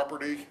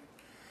property,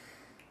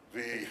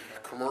 the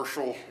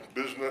commercial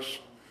business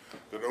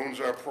that owns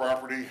that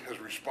property is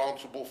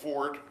responsible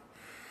for it.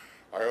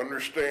 I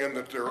understand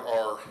that there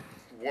are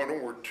one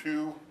or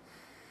two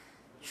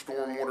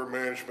stormwater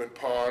management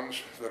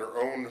ponds that are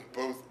owned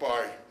both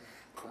by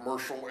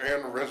commercial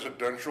and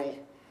residential.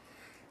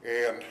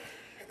 And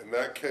in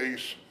that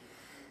case,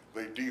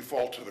 they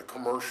default to the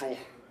commercial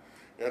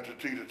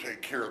entity to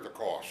take care of the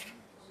cost.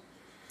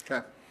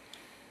 Okay.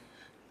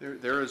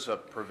 There is a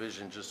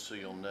provision, just so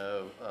you'll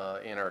know,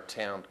 in our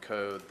town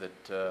code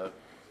that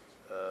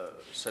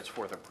sets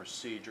forth a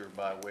procedure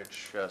by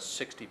which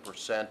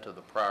 60% of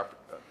the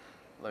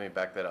let me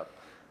back that up.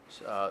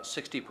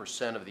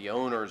 60% of the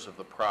owners of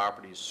the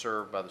properties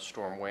served by the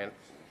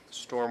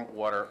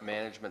stormwater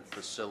management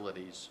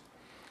facilities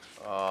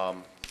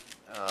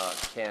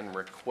can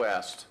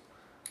request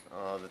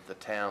that the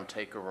town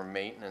take over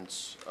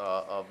maintenance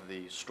of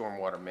the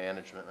stormwater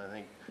management. I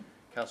think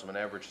Councilman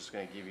Everidge is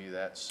going to give you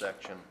that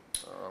section.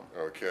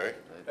 Okay.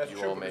 That's You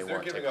true, all may because they're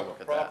want to take giving a up look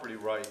a at that. property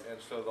right, and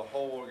so the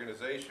whole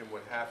organization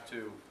would have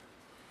to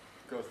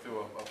go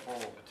through a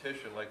formal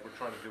petition like we're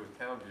trying to do with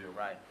Townview.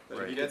 Right.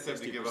 To get them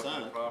to give up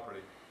their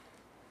property.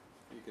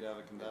 You could have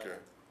it come back. Okay.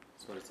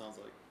 That's what it sounds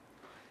like.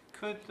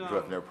 Could, You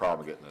have no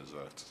problem getting those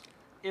votes.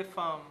 if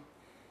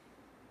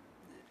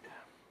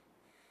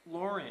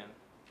Lorien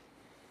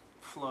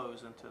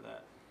flows into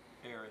that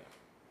area,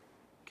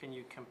 can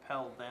you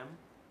compel them?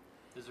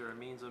 Is there a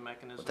means or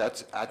mechanism?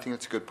 I think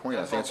that's a good point.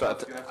 I That's think,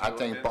 also- I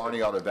think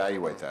Barney ought to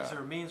evaluate Is that. there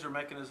a means or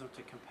mechanism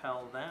to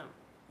compel them?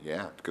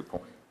 Yeah, good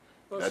point.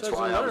 Well, it That's says in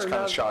why the I was letter,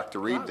 kind not- of shocked to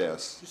read not-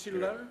 this. You see the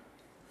letter?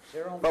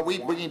 But we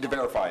need to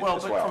verify it Well,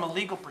 as but from a well.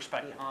 legal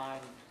perspective,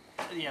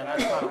 yeah,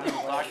 that's not a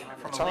legal document.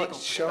 From It's a all, legal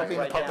show me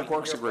perspective, in public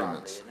works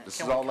agreements. This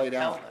is can we all laid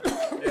compel out.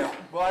 them? Yeah,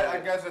 well, I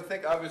guess, I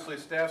think obviously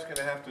staff's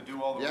gonna have to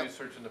do all the Yep.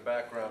 research in the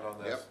background on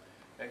this, Yep.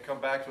 and come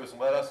back to us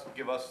and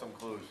give us some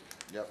clues.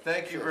 Yep.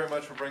 Thank you very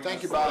much for bringing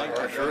Thank this you, Bob.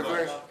 forward. Sure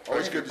thing.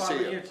 Always good to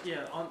see you.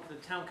 Yeah, the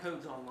town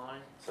code's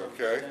online, so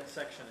Okay. that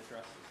section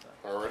addresses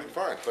that. All righty,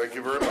 fine. Thank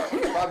you very much.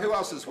 Bob, who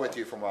else is with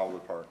you from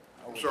Wildwood Park?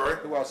 I'm sorry?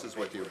 Who else is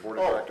with you? Board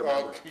of Oh, Director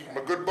members?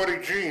 my good buddy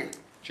Gene.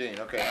 Gene,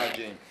 okay, hi,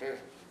 Gene.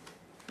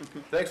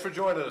 Thanks for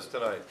joining us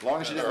tonight. As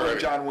long as you didn't All bring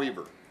righty. John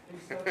Weaver.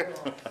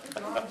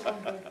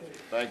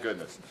 Thank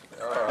goodness.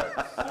 All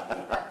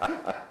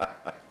right.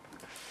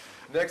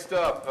 Next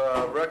up,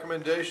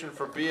 recommendation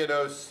for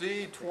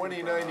B&OC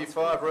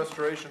 2095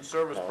 Restoration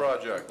Service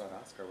Project.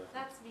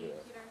 That's me,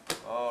 Peter.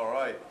 All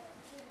right.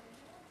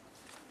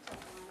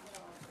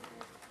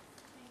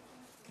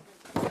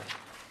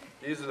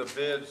 These are the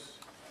bids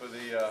for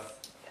the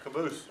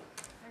caboose.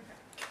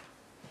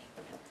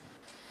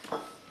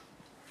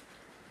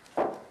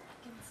 Getting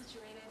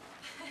situated.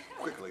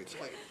 Quickly, it's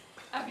late.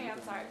 Okay,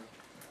 I'm sorry.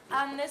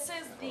 This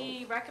is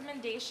the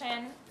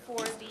recommendation for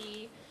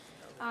the,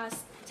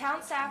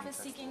 town staff is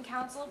seeking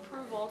council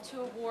approval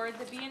to award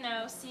the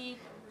B&OC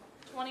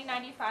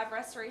 2095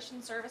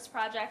 Restoration Service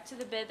Project to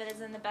the bid that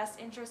is in the best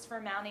interest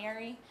for Mount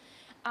Airy.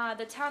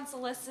 The town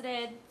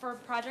solicited for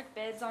project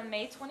bids on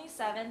May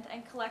 27th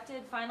and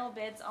collected final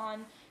bids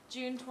on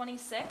June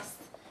 26th.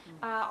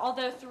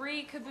 Although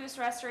 3 caboose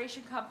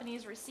restoration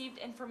companies received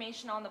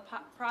information on the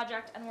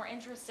project and were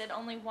interested,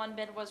 only 1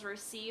 bid was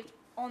received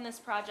on this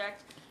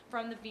project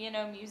from the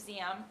B&O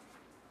Museum,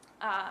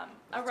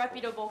 a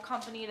reputable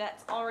company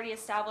that's already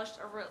established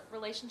a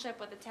relationship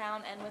with the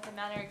town and with the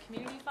Mount Airy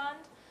Community Fund.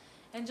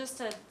 And just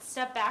to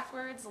step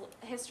backwards,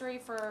 history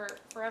for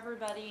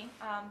everybody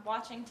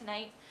watching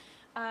tonight,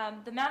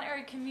 the Mount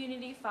Airy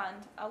Community Fund,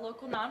 a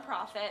local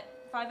nonprofit,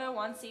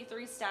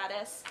 501c3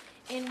 status,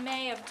 in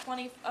May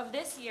of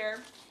this year,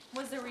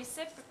 was the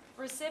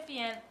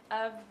recipient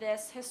of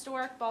this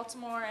historic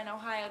Baltimore and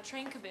Ohio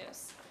train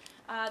caboose,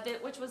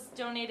 which was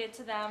donated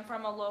to them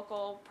from a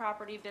local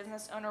property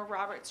business owner,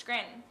 Robert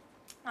Scranton.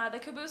 The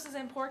caboose is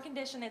in poor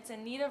condition. It's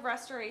in need of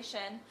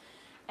restoration.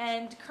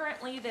 And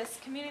currently, this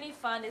community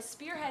fund is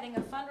spearheading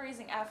a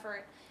fundraising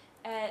effort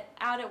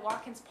out at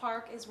Watkins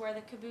Park, is where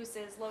the caboose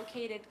is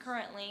located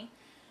currently.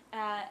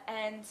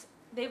 And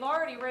they've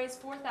already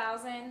raised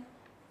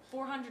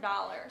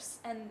 $4,400,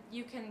 and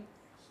you can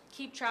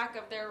keep track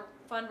of their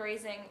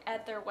fundraising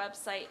at their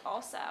website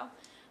also.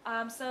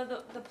 So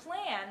the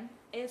plan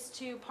is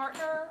to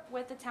partner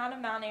with the town of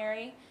Mount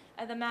Airy.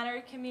 The Mount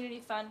Airy Community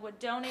Fund would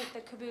donate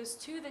the caboose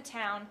to the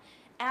town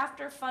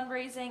after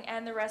fundraising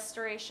and the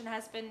restoration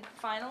has been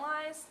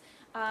finalized,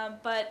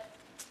 but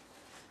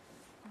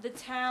the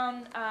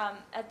town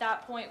at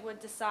that point would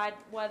decide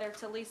whether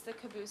to lease the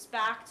caboose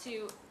back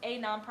to a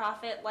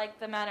nonprofit like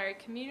the Mount Airy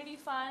Community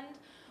Fund,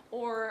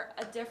 or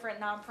a different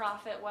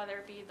nonprofit, whether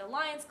it be the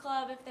Lions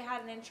Club if they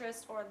had an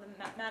interest, or the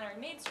Mount Airy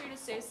Main Street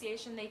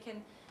Association. They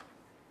can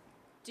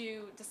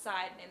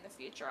decide in the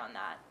future on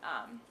that.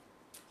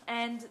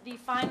 And the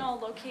final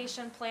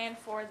location plan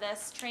for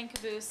this train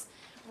caboose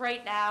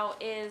right now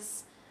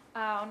is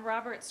on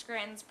Robert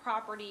Scranton's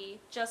property,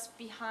 just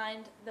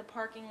behind the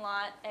parking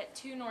lot at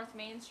 2 North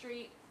Main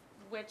Street,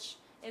 which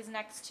is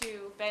next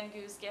to Ben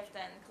Goo's Gift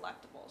and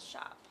Collectibles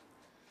shop.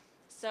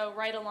 So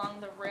right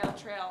along the rail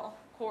trail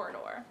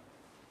corridor.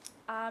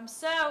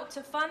 So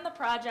to fund the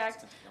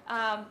project,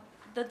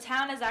 the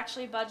town has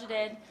actually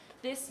budgeted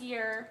this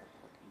year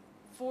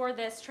for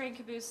this train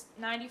caboose,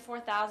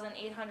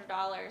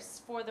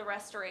 $94,800 for the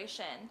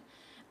restoration.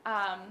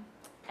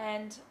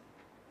 And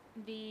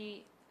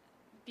the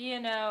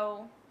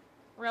B&O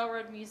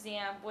Railroad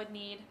Museum would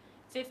need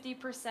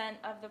 50%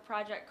 of the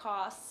project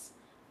costs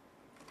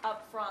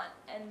up front,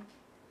 and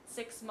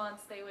 6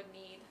 months they would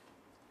need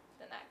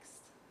the next.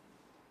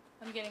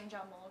 I'm getting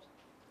jumbled.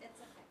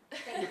 It's okay.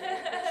 Which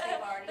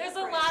they've already There's a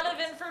approved. lot of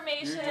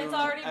information. It's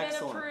already been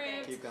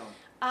approved. Keep going.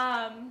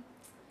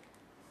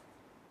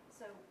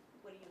 So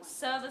what do you want?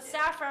 So the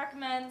staff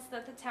recommends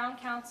that the town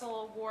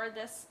council award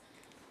this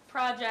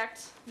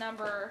project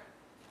number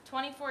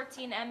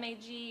 2014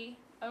 MAG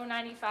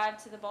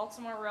 095 to the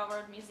Baltimore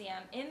Railroad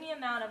Museum in the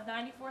amount of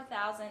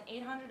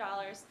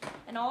 $94,800,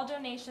 and all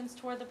donations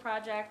toward the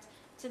project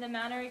to the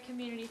Mount Airy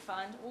Community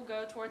Fund will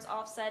go towards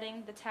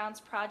offsetting the town's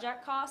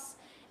project costs.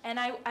 And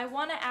I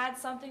want to add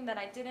something that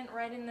I didn't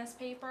write in this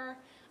paper,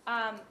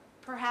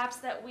 perhaps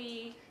that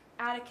we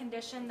add a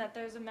condition that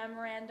there's a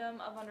memorandum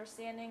of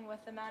understanding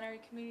with the Mount Airy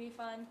Community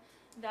Fund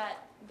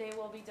that they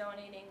will be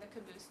donating the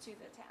caboose to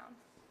the town.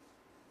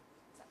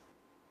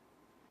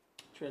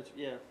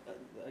 Yeah,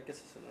 I guess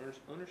it's an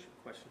ownership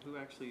question. Who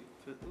actually,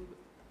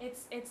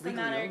 It's the Legally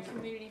Mount Airy owns it.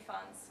 Community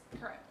Funds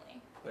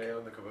currently. They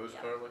own the caboose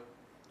Yeah. currently?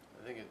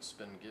 I think it's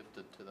been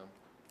gifted to them.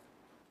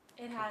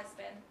 It has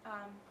been.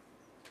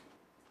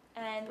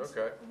 And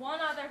Okay. one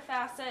other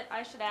facet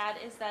I should add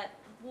is that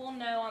we'll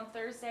know on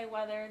Thursday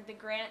whether the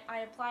grant I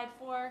applied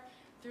for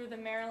through the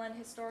Maryland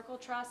Historical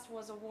Trust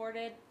was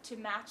awarded to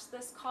match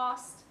this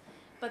cost,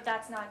 but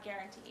that's not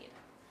guaranteed.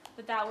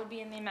 But that would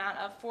be in the amount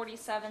of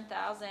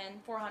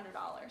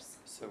 $47,400.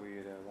 So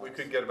We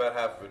could get about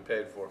half of it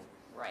paid for.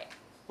 Right,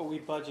 but we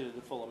budgeted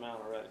the full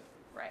amount already.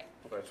 right.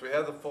 Right, so we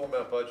have the full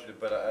amount budgeted,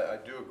 but I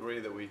do agree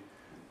that we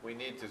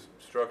need to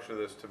structure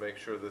this to make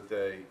sure that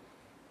they,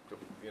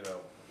 you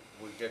know,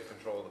 we get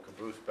control of the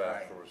caboose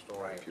back for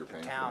restoring it. The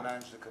town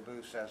owns the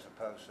caboose as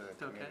opposed to the Okay.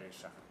 community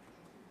center.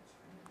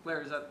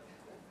 Larry, is that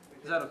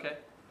okay?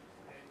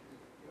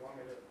 You want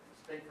me to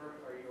speak for it?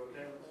 Are you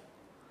okay with that?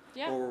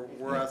 Yeah. Or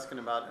we're asking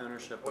about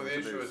ownership Well, of the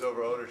the issue caboose. is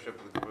over ownership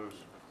of the caboose.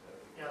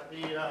 Yeah,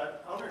 the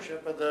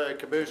ownership of the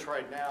caboose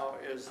right now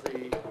is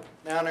the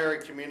Mount Airy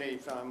Community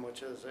Fund,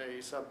 which is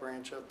a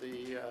sub-branch of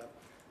the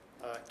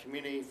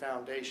Community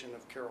Foundation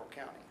of Carroll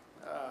County.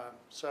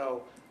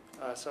 So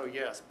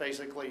yes,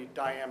 basically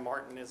Diane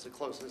Martin is the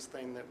closest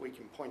thing that we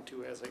can point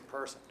to as a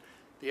person.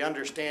 The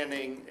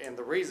understanding and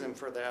the reason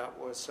for that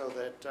was so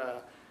that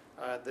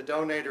the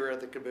donator of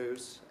the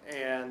caboose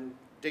and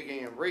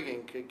Digging and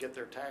Rigging could get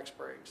their tax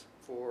breaks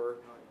for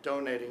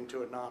donating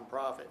to a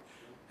nonprofit.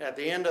 At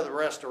the end of the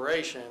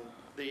restoration,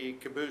 the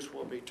caboose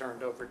will be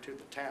turned over to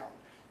the town.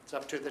 It's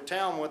up to the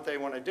town what they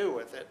want to do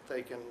with it.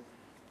 They can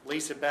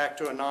lease it back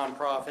to a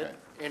nonprofit,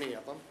 any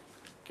of them.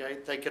 Okay,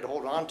 they could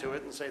hold on to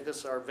it and say, this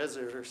is our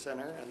visitor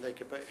center, and they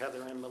could put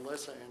Heather and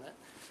Melissa in it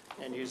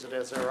and use it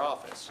as their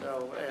office.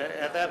 So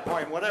at that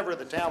point, whatever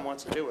the town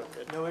wants to do with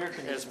it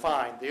is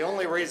fine. The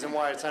only reason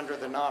why it's under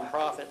the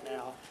nonprofit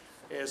now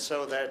is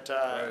so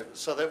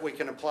that we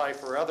can apply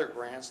for other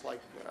grants, like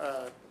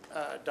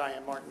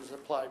Diane Martin's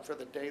applied for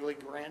the daily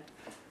grant,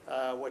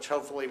 which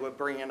hopefully would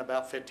bring in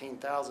about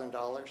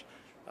 $15,000.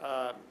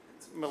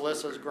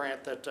 Melissa's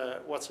grant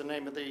that, what's the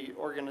name of the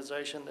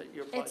organization that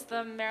you applied It's to?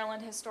 the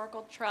Maryland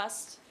Historical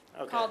Trust,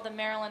 Okay. called the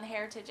Maryland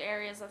Heritage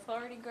Areas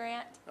Authority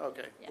Grant,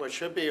 Okay, Yeah. which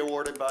should be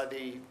awarded by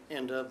the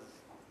end of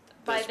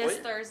by this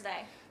week.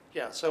 Thursday.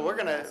 Yeah, so we're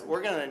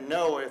gonna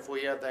know if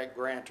we have that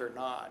grant or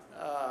not.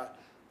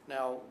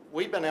 Now,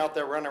 we've been out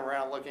there running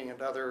around looking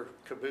at other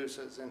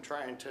cabooses and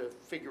trying to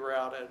figure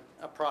out an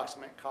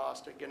approximate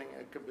cost of getting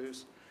a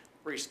caboose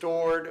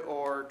restored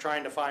or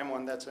trying to find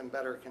one that's in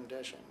better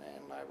condition.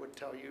 And I would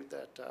tell you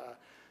that,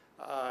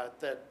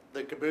 that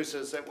the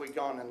cabooses that we've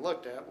gone and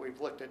looked at, we've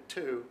looked at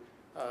two.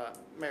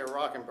 Mayor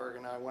Rockenberg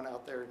and I went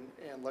out there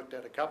and looked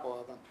at a couple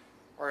of them,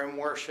 are in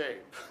worse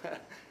shape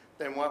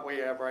than what we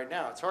have right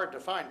now. It's hard to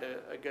find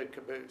a good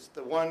caboose.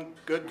 The one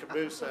good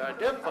caboose that I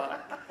did find,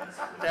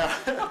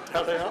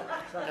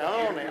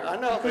 I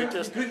know they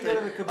just,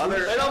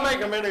 they don't make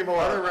them anymore.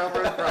 Other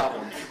railroad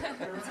problems.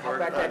 I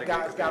bet that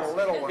guy's got a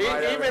little one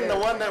right over Even the there.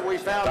 one that we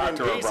found in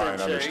Dr. O'Brien decent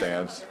shape,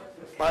 understands.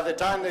 by the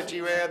time that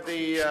you add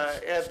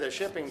the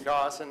shipping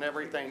costs and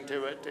everything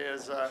to it,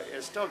 is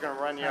still gonna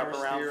run you up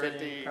Power around steering,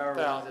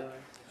 50,000.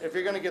 If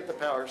you're gonna get the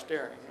power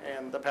steering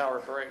and the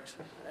power brakes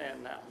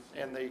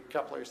and the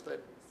couplers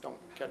that don't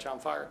catch on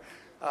fire.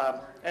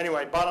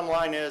 Anyway, bottom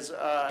line is,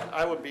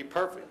 I would be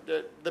perfect.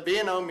 The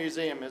B&O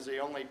Museum is the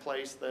only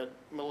place that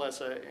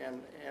Melissa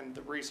and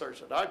the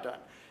research that I've done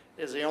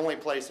is the only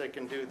place that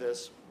can do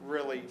this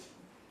really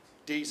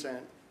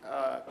decent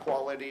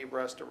quality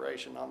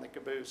restoration on the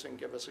caboose and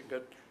give us a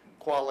good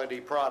quality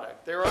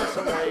product. There are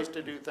some ways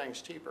to do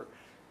things cheaper,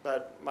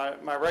 but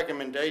my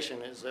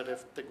recommendation is that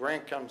if the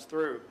grant comes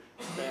through,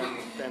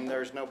 then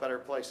there's no better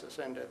place to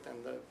send it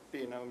than the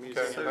B&O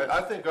Museum. Okay,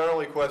 I think our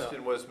only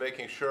question was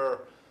making sure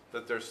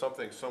that there's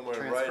something somewhere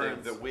in writing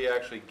Transference. that we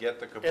actually get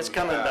the caboose It's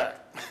coming back.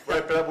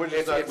 Right, but we're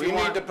just not. If you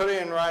need to put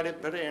it in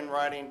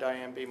writing,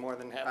 Diane, be more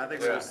than happy. I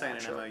think to we're do just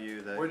that. saying an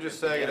MOU that. We're just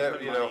if we saying can't that,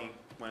 put you know- money,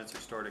 when it's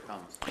restored, it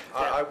comes.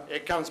 Yeah,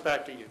 it comes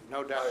back to you,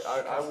 no doubt.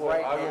 I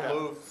will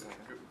move,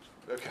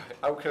 okay,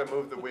 I'm gonna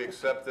move that we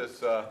accept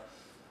this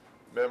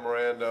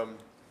memorandum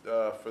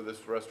for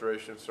this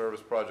restoration service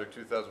project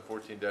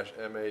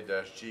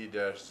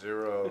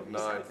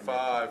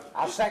 2014-MA-G-095.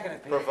 I'll second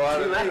it, Peter.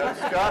 Provided,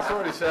 Scott's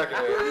already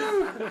seconded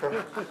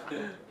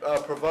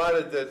it.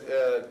 Provided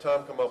that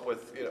Tom come up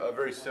with, you know, a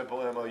very simple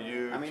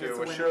MOU I mean, it's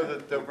to a assure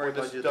win-win. that We've when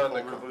this is already done, budgeted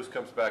the the full caboose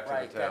comes back to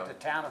Right, the that town the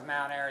town of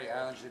Mount Airy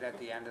owns it at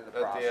the end of the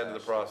process. at the end of the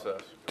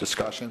process.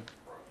 Discussion?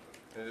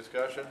 Any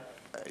discussion?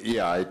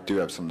 Yeah, I do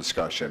have some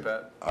discussion.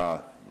 Okay,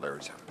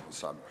 Larry's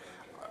son.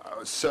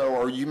 So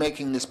are you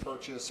making this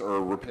purchase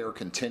or repair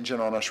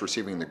contingent on us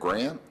receiving the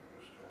grant?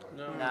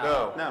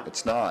 No. No.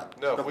 It's not.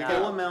 No, The we full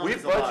get, amount we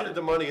is budgeted allotted.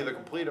 the money, the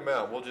complete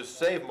amount. We'll just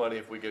save money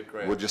if we get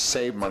grants. We'll just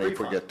save money if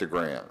we refund. get the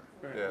grant.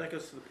 Right, Yeah. that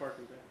goes to the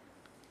parking ban.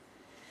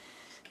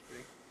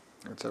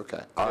 It's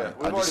okay. All right.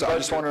 we've I just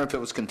already budgeted- wondering if it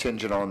was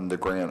contingent on the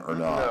grant or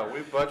No, not.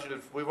 we've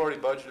already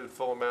budgeted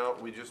full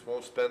amount. We just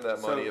won't spend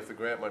that money So- if the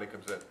grant money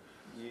comes in.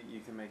 You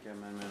can make an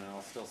amendment and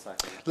I'll still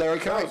second it. Larry,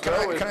 can I ask a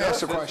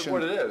That's question?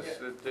 what it is.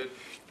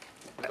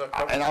 It's not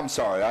covered. And I'm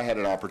sorry, I had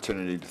an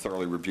opportunity to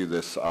thoroughly review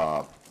this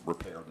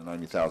repair, the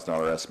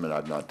 $90,000 estimate.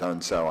 I've not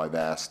done so. I've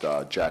asked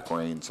Jack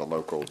Raines, a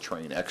local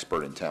train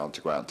expert in town,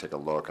 to go out and take a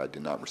look. I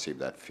did not receive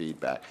that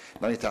feedback.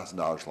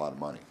 $90,000 is a lot of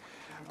money.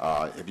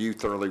 Have you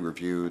thoroughly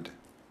reviewed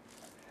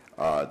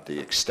the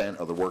extent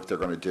of the work they're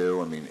going to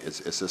do? I mean, is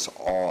this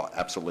all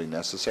absolutely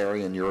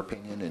necessary in your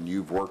opinion? And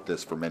you've worked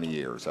this for many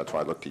years. That's why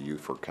I look to you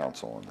for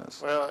counsel on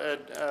this. Well,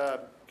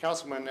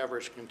 Councilman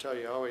Evers can tell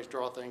you, I always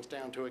draw things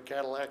down to a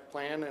Cadillac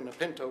plan and a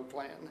Pinto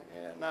plan.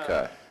 And,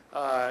 Okay.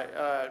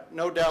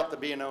 no doubt the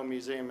B&O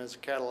Museum is a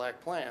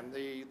Cadillac plan.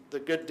 The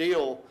good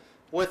deal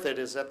with it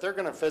is that they're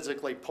going to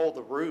physically pull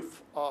the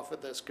roof off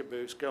of this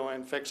caboose, go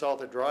in, fix all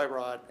the dry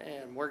rot,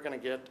 and we're going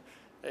to get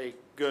a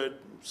good,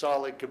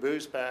 solid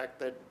caboose back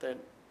that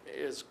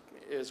is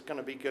going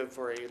to be good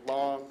for a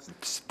long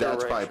That's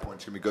probably a duration. point.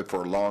 It's going to be good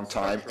for a long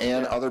time.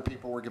 And other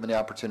people were given the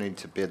opportunity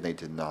to bid, and they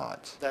did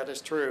not. That is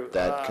true.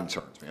 That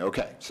concerns me.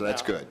 Okay, so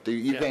that's now- good.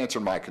 You've yeah.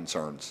 answered my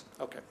concerns.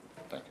 Okay.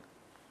 Thank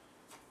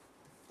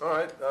you. All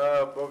right,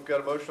 we've got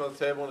a motion on the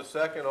table in a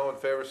second. All in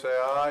favor, say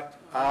aye.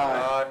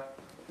 Aye.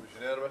 It's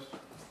unanimous.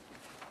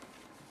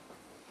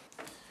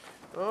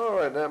 All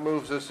right, that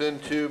moves us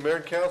into mayor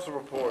and council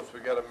reports. We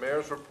got a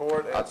mayor's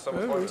report and some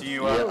appointments. Do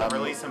you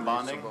release some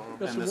bonding Got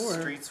and some the more.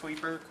 street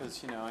sweeper?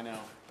 Because, I know.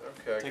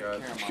 Okay, Take guys. care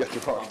of You my. got the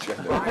wrong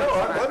agenda. No,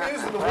 I'm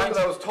using the one that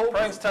I was told.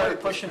 Brian's tired of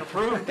pushing a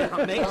broom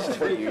down Main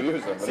Street. You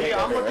use them. See,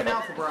 I'm looking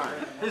out for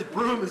Brian. His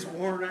broom is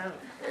worn out.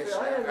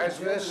 Is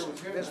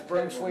this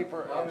broom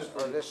sweeper,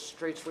 or this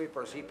street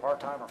sweeper, is he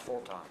part-time or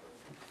full-time?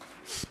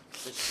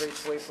 This street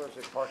sweeper, is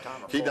it part-time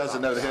or full-time? He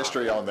doesn't know the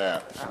history on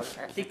that.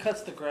 Okay. He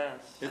cuts the grass.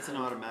 It's an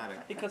automatic.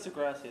 He cuts the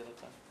grass the other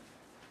time.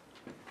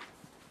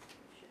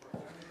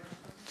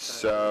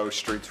 So,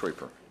 street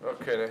sweeper.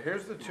 Okay, now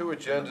here's the two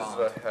agendas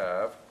that I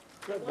have.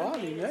 Got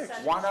Bonnie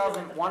next. One of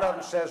them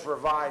says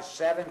revised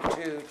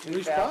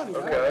 7/2/2014.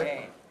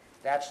 Okay.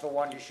 That's the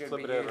one you should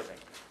be Flip it over. using.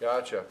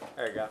 Gotcha.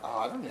 There you go. Oh,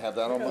 I don't have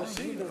that on my. I'm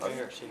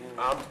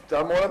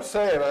what I'm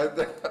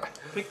saying.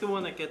 Pick the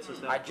one that gets us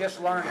I out. just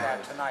learned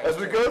that tonight. As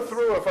we go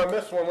through, if I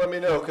miss one, let me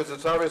know, because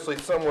it's obviously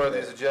somewhere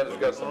these agendas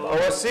got some. Oh,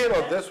 I see it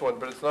on this one,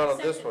 but it's not on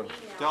this one.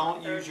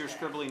 Don't use your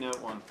scribbly note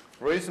one.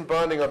 Release and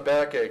bonding on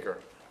Backacre.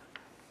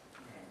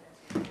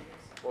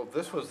 Well,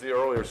 this was the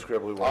earlier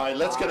scribbly All one. right,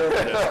 let's get over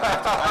this. I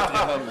have to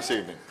go home this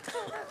evening.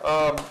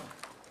 I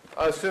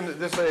assume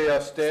that this is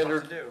a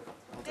standard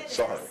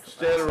Sorry.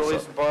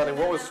 release and bonding.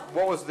 What was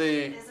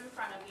the, It is in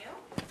front of you.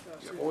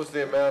 what was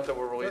the amount that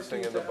we're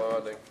releasing in the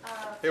bonding?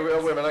 Here we,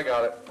 oh, wait a minute, I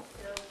got it.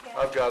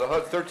 I've got it.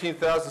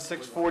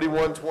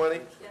 13,641.20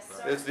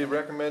 is the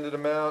recommended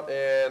amount,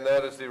 and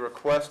that is the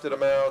requested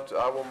amount.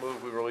 I will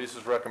move we release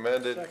as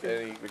recommended.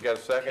 We got a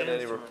second?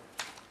 Any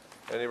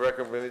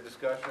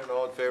discussion?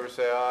 All in favor,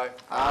 say aye.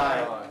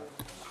 Aye.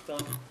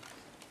 Done.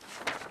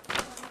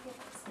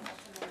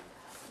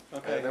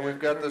 Okay, And then we've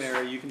got this-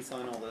 Mary, you can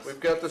sign all this. We've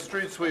got the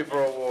street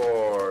sweeper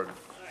award.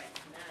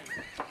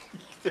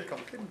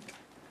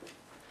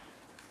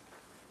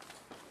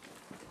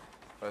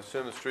 I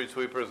assume the street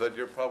sweeper, is that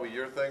probably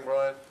your thing,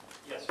 Brian?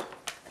 Yes.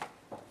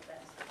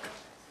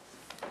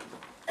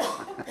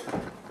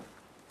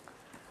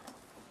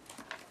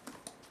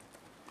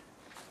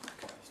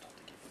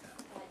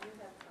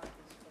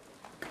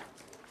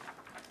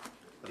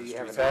 Do you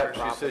have Pat,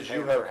 another she says copy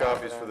you paper have for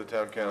copies that? for the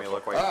town Let me council.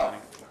 look while you're Oh,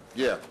 signing.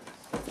 yeah.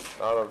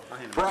 I don't,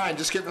 Brian,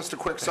 just give us the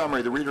quick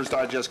summary, the Reader's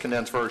Digest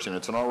condensed version.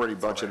 It's an already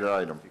budgeted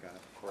item.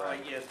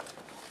 Yes,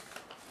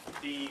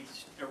 the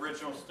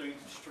original street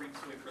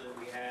sweeper that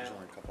we had, There's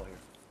only a couple here.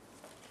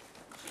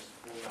 just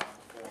will not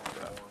perform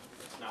anymore.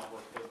 It's not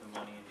worth putting the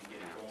money in to get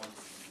it going.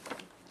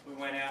 We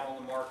went out on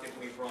the market,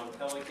 we've run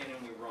Pelican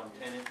and we've run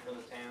Tenant for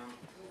the town.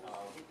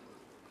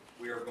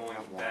 We are are going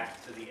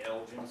back to the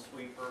Elgin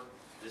sweeper.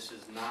 This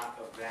is not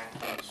a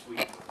vacuum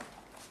sweeper.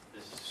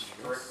 This is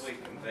strictly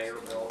conveyor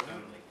belt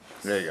only.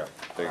 There you go,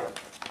 there you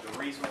go. The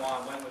reason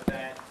why I went with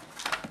that,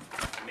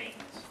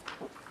 maintenance.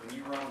 When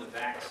you run the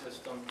vac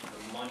system,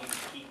 the money to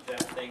keep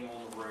that thing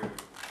on the road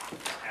is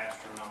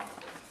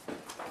astronomical.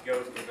 It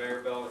goes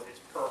conveyor belt, it's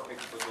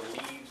perfect for the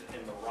leaves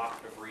and the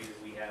rock debris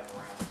that we have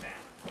around town.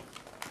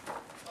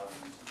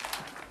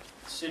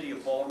 City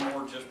of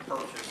Baltimore just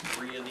purchased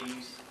 3 of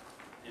these.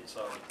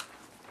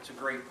 It's a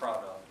great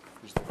product.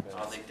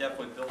 They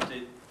definitely built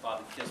it by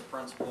the KISS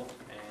principle,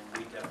 and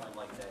we definitely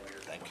like that here.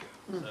 Thank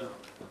you. So,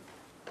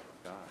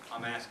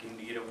 I'm asking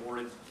to get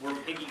awarded. We're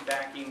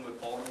piggybacking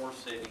with Baltimore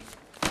City.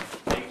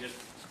 They just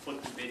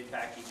put the bid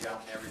package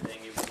out and everything.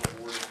 It was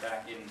awarded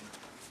back in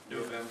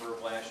November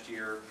of last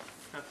year.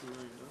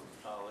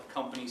 The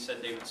company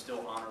said they would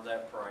still honor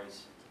that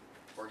price.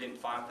 We're getting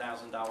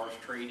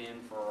 $5,000 trade-in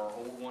for our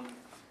old one,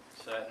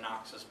 so that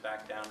knocks us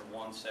back down to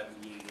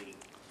 $178.80.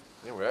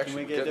 Yeah, we're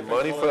actually getting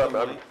money for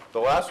them. The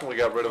last one we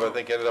got rid of, I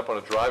think, ended up on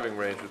a driving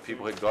range with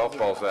people hitting golf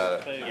balls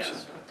at it.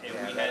 Yes,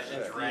 and we had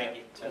to drag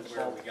it to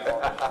where we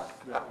got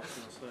it.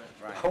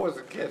 I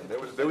wasn't kidding.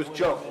 There was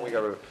junk when we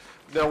got rid of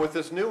it. Now, with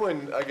this new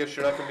one, I guess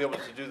you're not gonna be able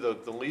to do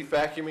the leaf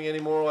vacuuming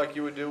anymore like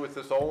you would do with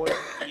this old one?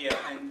 Yeah,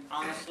 and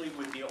honestly,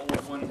 with the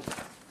old one,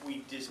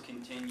 we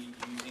discontinued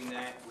using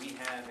that. We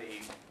have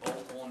a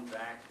bolt-on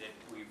vac that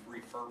we've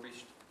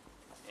refurbished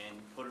and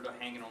put it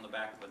hanging on the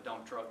back of a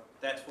dump truck.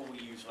 That's what we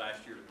used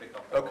last year to pick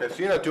up. Okay, so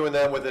you're not doing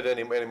that with it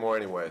anymore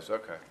anyways,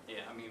 okay. Yeah,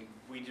 I mean,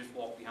 we just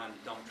walked behind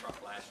the dump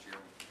truck last year.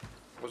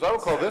 As I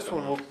recall, this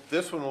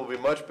one will be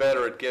much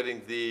better at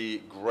getting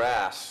the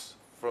grass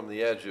from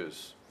the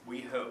edges.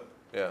 We hope.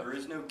 Yeah. There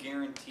is no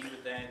guarantee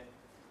with that.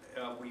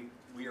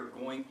 We are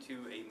going to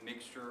a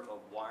mixture of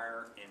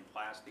wire and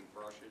plastic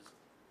brushes.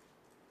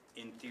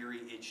 In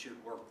theory, it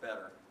should work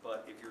better,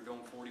 but if you're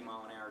doing 40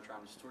 mile an hour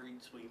trying to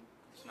street sweep,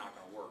 it's not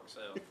gonna work. So,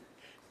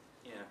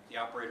 yeah, the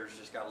operators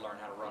just gotta learn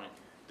how to run it.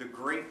 The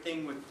great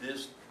thing with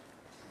this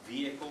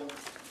vehicle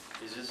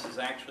is this is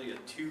actually a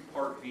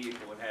 2-part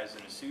vehicle. It has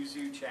an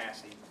Isuzu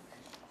chassis,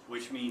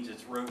 which means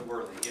it's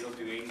roadworthy. It'll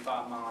do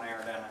 85 mile an hour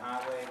down the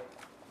highway.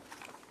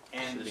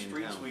 And the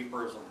street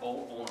sweeper is a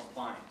bolt-on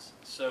appliance.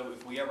 So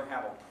if we ever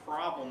have a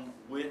problem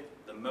with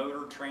the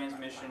motor,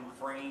 transmission,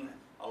 frame,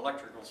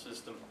 electrical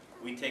system,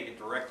 we take it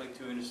directly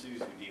to an Isuzu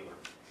dealer.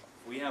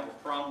 If we have a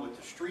problem with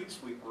the street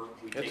sweeper,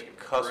 we take it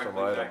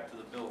directly back to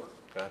the builder.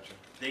 Gotcha.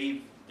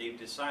 They've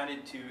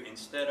decided to,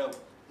 instead of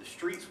the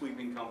street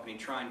sweeping company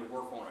trying to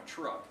work on a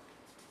truck,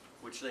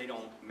 which they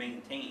don't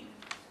maintain,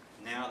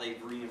 now they've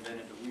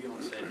reinvented the wheel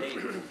and said, hey,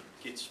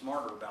 get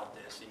smarter about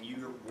this, and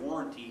your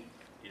warranty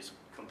is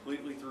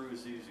completely through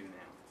Isuzu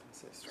now.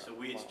 So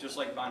it's just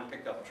like buying a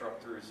pickup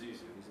truck through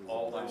Isuzu.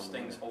 All those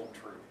things hold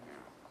true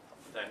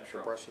with that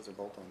truck. Brushes are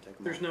bolt on, take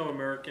them There's off. no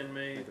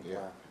American-made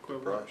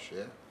equivalent. Brush,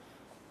 yeah.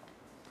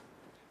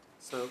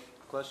 So,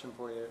 question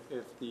for you,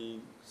 if the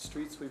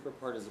street sweeper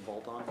part is a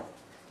bolt on,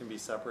 can be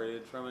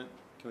separated from it,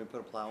 can we put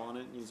a plow on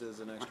it and use it as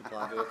an extra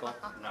plow vehicle?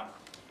 No,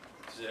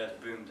 because it has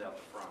booms out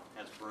the front,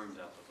 has brooms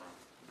out the front.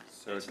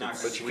 So It's it not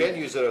could gonna But you be- can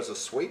use it as a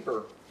sweeper,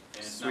 and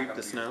it's not sweep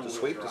gonna the be snow? to four-wheel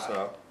sweep the drive.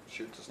 snow,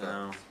 shoot the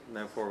snow.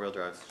 No four-wheel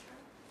drives.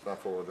 Not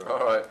forward drive.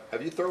 All right.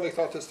 Have you thoroughly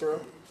thought this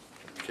through?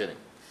 Kidding.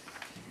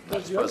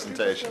 Does Nice the other sweeper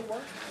presentation. still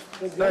work?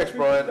 Does the Thanks, other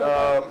Brian.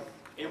 sweeper still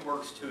It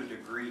works to a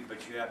degree,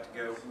 but you have to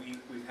go,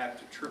 we have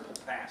to triple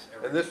pass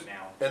And this- everything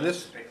now. and just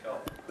this- to pick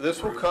up.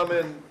 This will come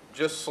in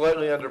just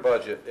slightly under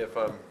budget, if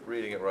I'm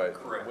reading it right.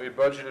 Correct. We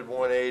budgeted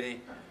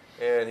 180,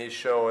 and he's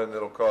showing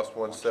it'll cost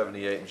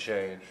 178 and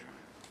change.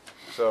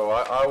 So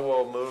I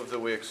will move that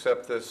we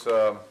accept this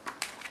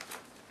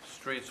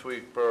street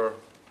sweeper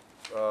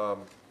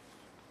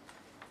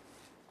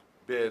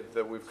bid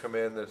that we've come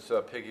in that's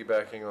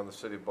piggybacking on the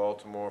city of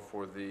Baltimore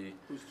for the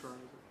Whose turn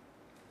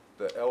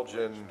is it?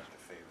 Elgin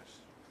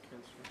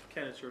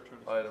Ken, it's your turn.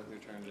 item.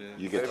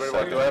 You get the Anybody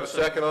want, do I have a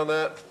second on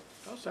that?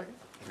 I'll second.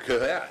 Look at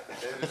that.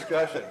 Any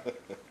discussion?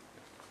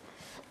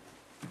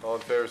 All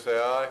in favor, say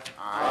aye.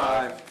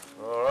 Aye.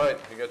 All right,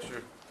 you got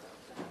your,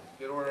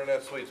 get ordering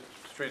that street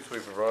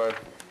sweeper, Brian.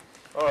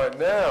 All right,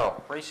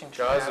 now,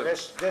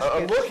 guys,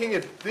 I'm looking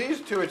at these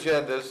two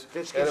agendas,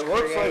 and it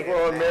looks like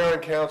we're on mayor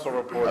and council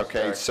reports.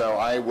 Okay, next. so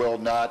I will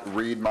not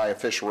read my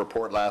official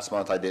report. Last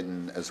month I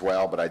didn't as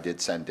well, but I did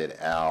send it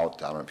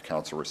out. I don't know if the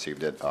council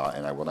received it,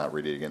 and I will not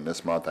read it again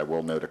this month. I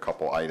will note a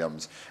couple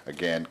items.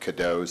 Again,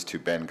 kudos to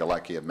Ben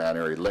Galecki of Mount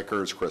Airy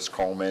Liquors, Chris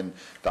Coleman,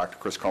 Dr.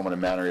 Chris Coleman of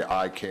Mount Airy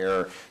Eye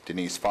Care,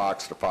 Denise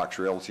Fox, the Fox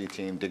Realty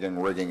Team, Digging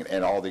Rigging,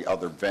 and all the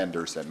other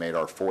vendors that made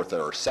our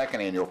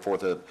second annual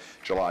 4th of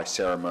July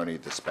ceremony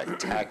the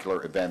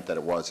spectacular event that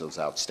it was. It was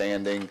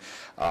outstanding.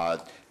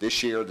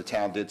 This year, the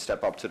town did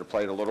step up to the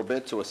plate a little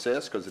bit to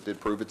assist because it did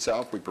prove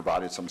itself. We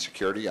provided some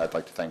security. I'd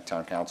like to thank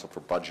town council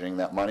for budgeting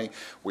that money.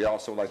 We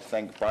also like to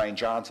thank Brian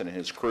Johnson and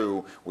his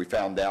crew. We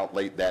found out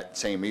late that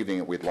same evening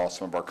that we'd lost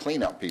some of our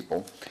cleanup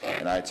people,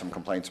 and I had some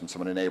complaints from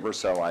some of the neighbors,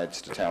 so I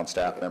asked the town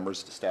staff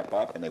members to step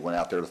up, and they went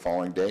out there the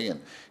following day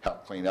and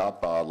helped clean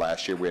up.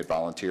 Last year, we had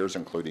volunteers,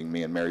 including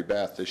me and Mary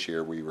Beth. This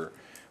year, we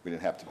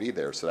didn't have to be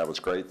there, so that was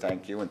great.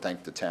 Thank you, and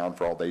thank the town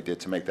for all they did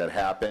to make that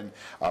happen.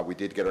 We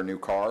did get our new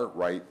car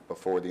right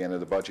before the end of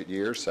the budget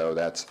year, so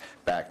that's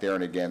back there.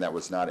 And again, that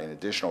was not an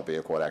additional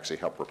vehicle. It actually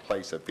helped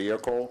replace a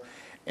vehicle.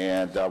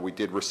 And we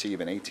did receive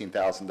an $18,000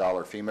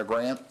 FEMA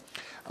grant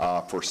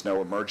for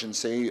snow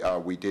emergency.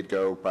 We did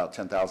go about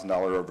 $10,000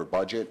 over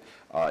budget,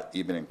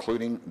 even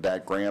including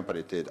that grant, but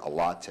it did a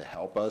lot to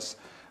help us.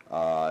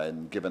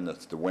 And given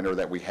the winter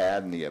that we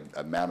had and the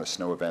amount of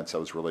snow events, that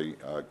was really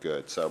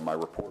good. So my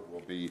report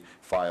will be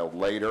filed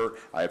later.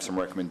 I have some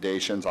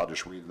recommendations. I'll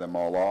just read them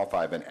all off.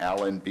 I have an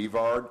Alan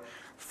Bevard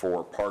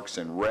for Parks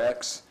and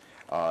Recs.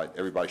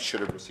 Everybody should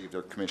have received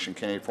their commission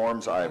candidate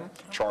forms. I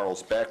have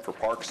Charles Beck for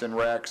Parks and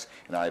Recs,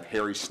 and I have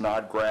Harry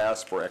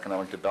Snodgrass for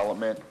Economic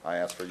Development. I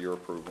ask for your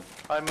approval.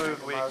 I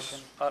move we, Motion.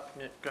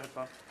 yeah, go ahead,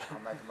 Bob. I'll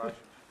make a motion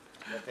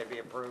that they be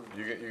approved.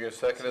 You gonna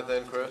second it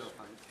then, Chris?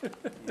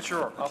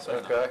 Sure, I'll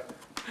second it.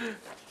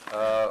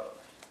 Okay.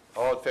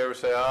 All in favor,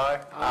 say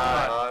aye.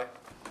 Aye.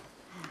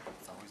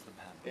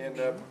 And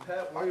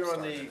Pat, while you're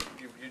on the,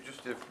 you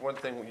just, if one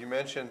thing, you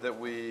mentioned that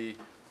we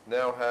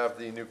now have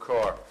the new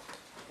car.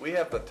 We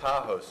have the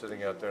Tahoe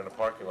sitting out there in the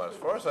parking lot. As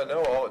far as I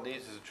know, all it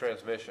needs is a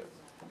transmission.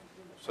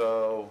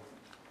 So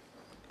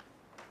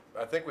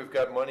I think we've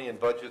got money in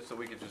budgets that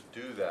we could just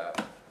do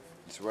that.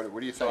 So what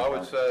do you So think? I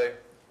would say,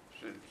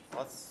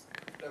 Let's,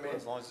 I mean,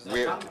 as long as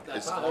We-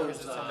 it's under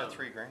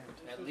 $3,000.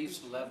 At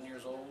least 11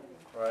 years old,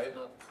 right?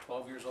 not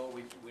 12 years old.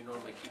 We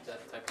normally keep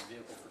that type of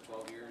vehicle for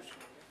 12 years.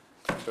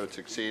 So it's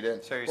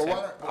exceeded? So you're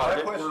Well, saying- why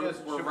My question is,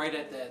 We're right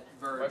at that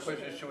my verge.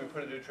 question is, should we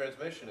put a new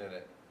transmission in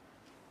it?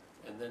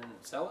 And then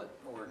sell it,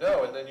 or?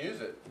 No, and then use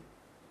it.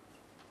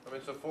 I mean,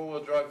 it's a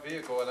four-wheel drive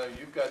vehicle, and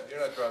you're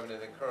not driving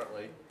anything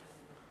currently.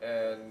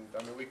 And,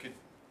 I mean, we could,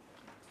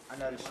 I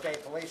know the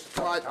state police,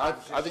 Well, I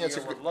sometimes think this it's a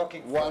year good, we're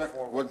looking why for don't,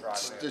 four-wheel well, drive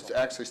just vehicles.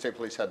 actually, state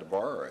police had to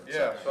borrow it.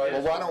 yeah, so I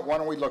Well, just. why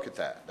don't we look at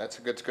that? That's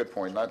a good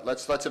point.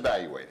 Let's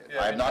evaluate it.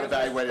 Yeah, I have not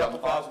evaluated, I'm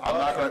not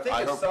I gonna, think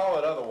I it's hope,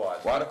 solid otherwise.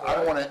 well, I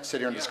don't wanna sit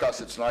here and discuss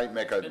it tonight,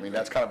 I mean,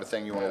 that's kind of a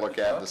thing you wanna look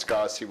at,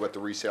 discuss, see what the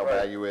resale Right.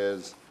 value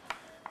is.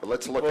 But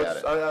let's look Well,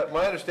 at it.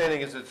 my understanding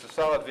is it's a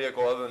solid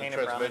vehicle other than the Paint it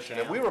brown transmission,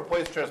 and and we tan.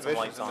 replace Put some transmissions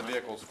lights in the on it.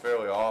 vehicles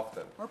fairly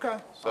often. Okay.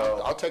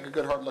 So- I'll take a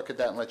good hard look at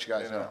that and let you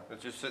guys You know, know.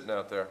 it's just sitting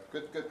out there.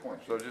 Good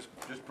point. So just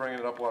bringing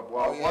it up while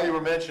Oh, yeah. you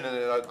were mentioning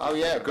it, I was Oh,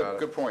 yeah, thinking about it.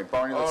 good point.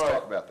 Barney, let's All right.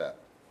 talk about that.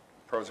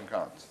 Pros and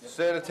cons.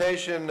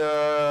 Sanitation,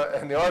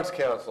 and the Arts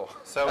Council.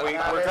 So we're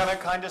gonna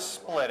kind of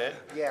split it.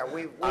 Yeah, I'm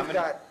we've gonna-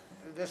 got,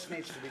 this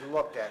needs to be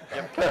looked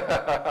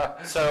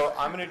at. So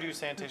I'm gonna do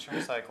sanitation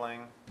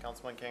recycling.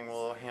 Councilman King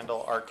will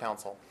handle art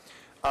council.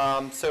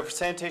 So for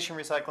sanitation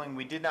recycling,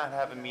 we did not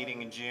have a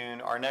meeting in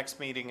June. Our next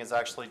meeting is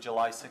actually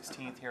July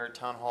 16th here at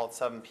Town Hall at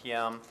 7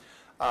 p.m.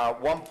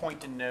 One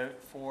point to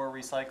note for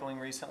recycling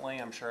recently,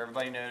 I'm sure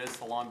everybody noticed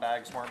the lawn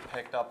bags weren't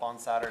picked up on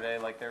Saturday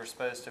like they were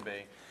supposed to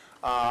be.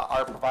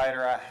 Our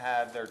provider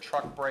had their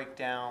truck break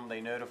down.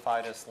 They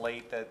notified us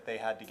late that they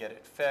had to get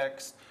it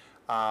fixed.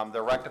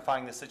 They're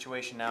rectifying the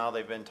situation now.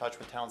 They've been in touch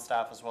with town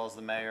staff as well as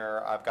the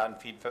mayor. I've gotten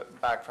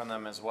feedback from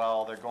them as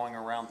well. They're going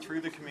around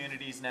through the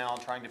communities now,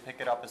 trying to pick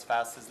it up as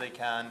fast as they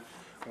can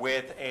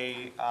with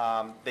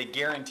they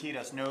guaranteed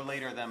us no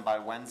later than by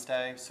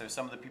Wednesday. So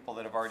some of the people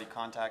that have already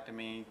contacted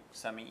me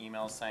sent me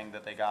emails saying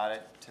that they got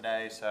it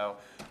today. So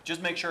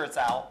just make sure it's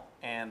out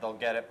and they'll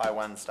get it by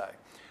Wednesday.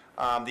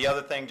 The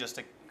other thing, just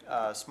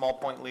a small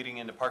point leading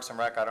into Parks and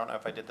Rec. I don't know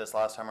if I did this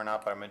last time or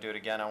not, but I'm gonna do it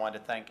again. I wanted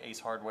to thank Ace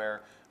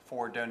Hardware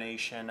for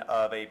donation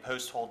of a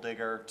post hole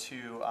digger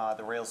to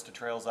the Rails to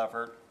Trails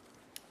effort.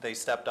 They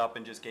stepped up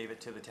and just gave it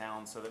to the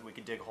town so that we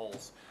could dig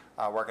holes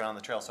working on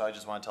the trail. So I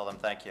just want to tell them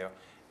thank you.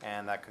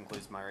 And that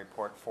concludes my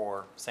report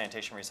for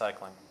sanitation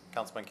recycling.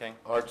 Councilman King?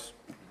 Arts?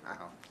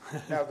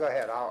 No, go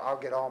ahead, I'll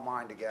get all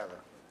mine together.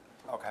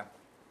 Okay.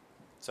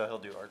 So he'll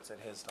do arts at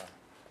his time.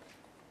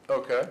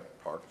 Okay.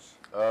 Parks.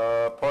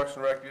 Parks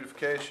and Rec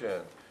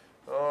beautification.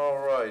 All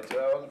right,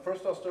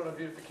 first I'll start on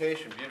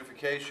beautification.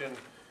 Beautification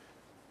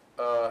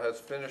has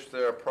finished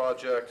their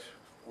project,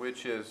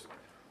 which is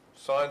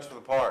signs for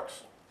the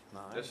parks.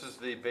 Nice. This is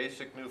the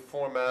basic new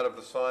format of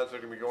the signs that are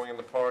going to be going in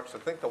the parks. I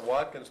think the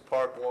Watkins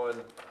Park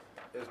one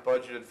is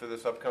budgeted for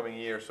this upcoming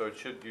year, so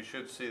you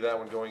should see that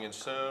one going in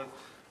soon.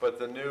 But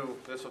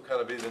this will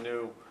kind of be the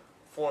new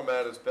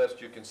format as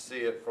best you can see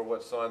it for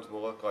what signs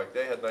will look like.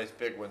 They had nice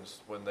big ones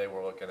when they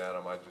were looking at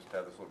them. I just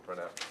had this little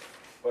printout.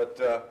 But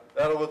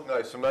that'll look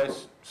nice. Some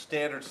nice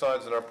standard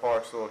signs in our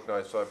parks will look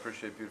nice, so I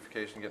appreciate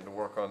beautification getting to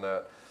work on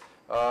that.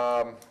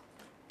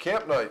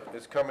 Camp night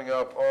is coming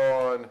up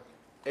on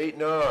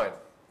 8/9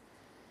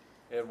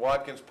 in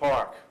Watkins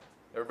Park.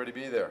 Everybody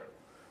be there.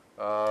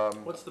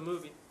 What's the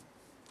movie?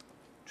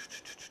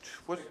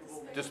 What,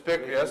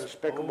 yes?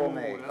 Despicable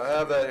Me. I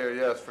have that here,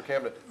 yes, for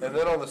Camden. And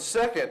then on the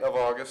 2nd of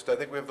August, I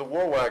think we have the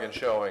War Wagon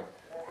showing.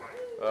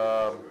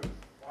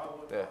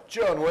 Yeah,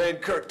 John Wayne,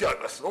 Kirk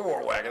Douglas, the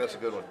War Wagon, that's a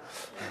good one.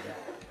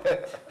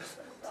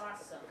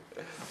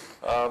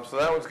 So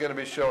that one's going to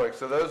be showing.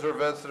 So those are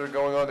events that are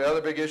going on. The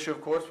other big issue,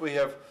 of course, we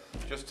have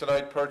just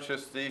tonight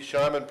purchased the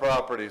Shyman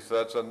property. So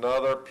that's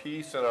another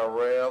piece in our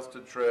Rails to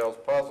Trails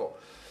puzzle.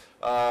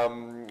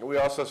 We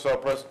also saw a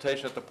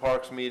presentation at the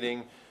Parks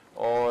meeting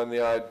on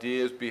the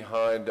ideas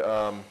behind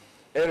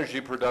energy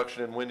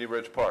production in Windy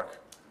Ridge Park.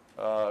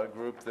 A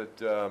group that,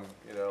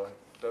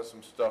 does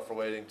some stuff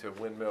relating to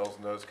windmills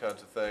and those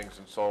kinds of things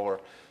and solar.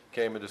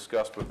 Came and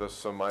discussed with us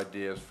some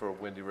ideas for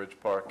Windy Ridge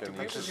Park and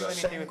It's the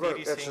same group,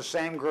 it's the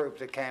same group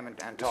that came and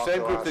talked to us. The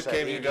same group that at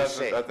came to you guys,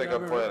 EDC. I think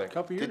I'm planning.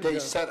 Did they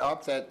set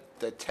up that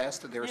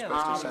test that they were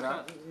supposed to set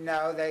up?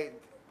 No,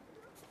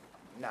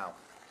 no.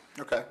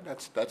 Okay,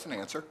 that's an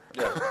answer.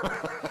 Yeah.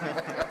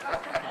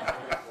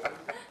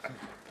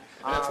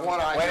 That's one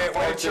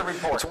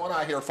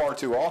I hear far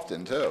too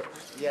often, too.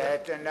 Yeah,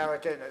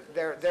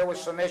 there was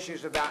some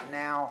issues about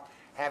now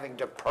having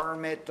to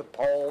permit the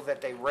pole that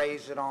they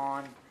raise it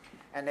on,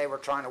 and they were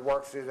trying to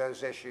work through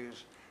those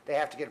issues. They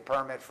have to get a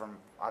permit from,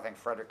 I think,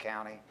 Frederick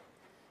County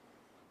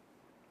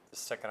To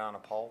stick it on a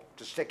pole?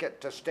 to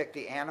stick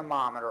the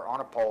anemometer on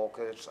a pole,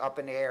 because it's up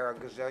in the air a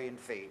gazillion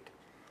feet.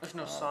 There's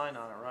no sign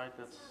on it, right?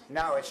 That's,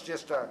 No, it's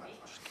just a,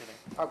 just kidding.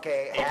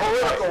 okay.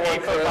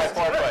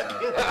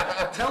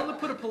 Tell them to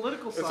put a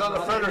political sign It's on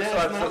the it. Frederick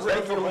side, so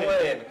it's from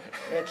Lane.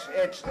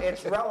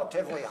 It's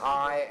relatively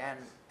high,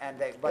 and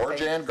they, but Or they.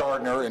 Jan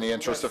Gardner, in the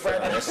interest of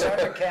fairness.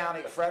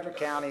 Frederick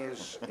County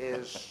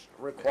is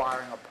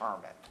requiring a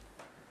permit.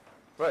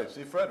 Right,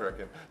 see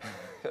Frederick.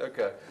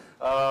 Okay.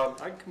 I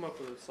can come up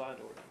with a side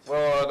ordinance.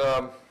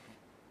 Well,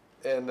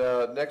 and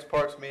next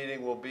Parks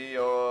meeting will be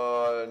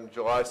on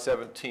July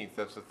 17th.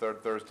 That's the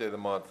third Thursday of the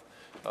month.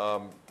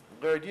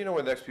 Larry, do you know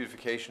when next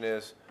beautification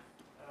is?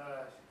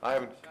 I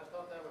haven't. I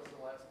thought that was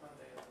the last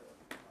Monday of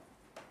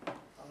the,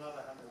 I'm not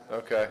 100%.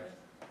 Okay.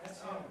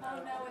 Oh,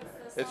 no,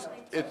 it's the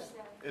something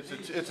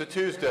Tuesday. It's a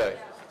Tuesday.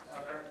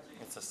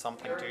 It's a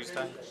something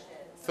Tuesday?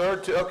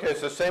 Okay,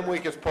 so same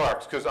week as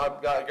Parks, because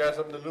guys,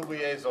 I'm the new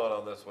liaison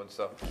on this one,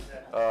 so.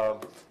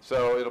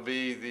 So it'll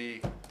be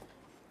the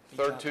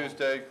third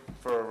Tuesday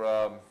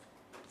for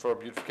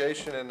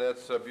beautification, and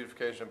that's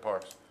beautification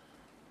Parks.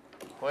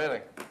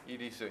 Planning,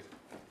 EDC.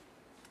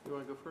 You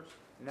want to go first?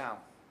 No.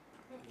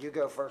 You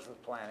go first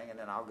with planning, and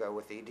then I'll go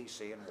with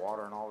EDC and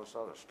water and all this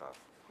other stuff.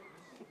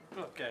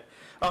 Okay.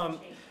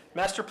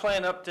 Master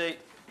plan update,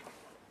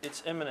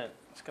 it's imminent.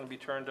 It's going to be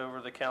turned over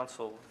to the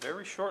council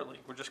very shortly.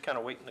 We're just kind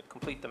of waiting to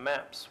complete the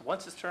maps.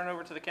 Once it's turned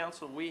over to the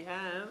council, we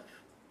have,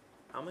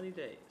 how many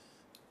days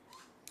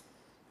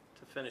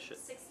to finish it?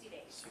 60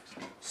 days.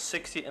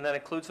 60, and that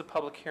includes the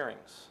public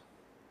hearings,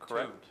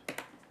 correct?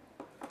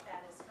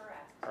 That is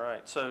correct. All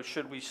right, so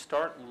should we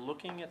start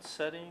looking at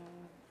setting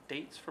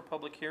dates for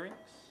public hearings?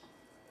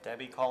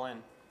 Debbie, call in.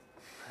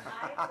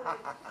 I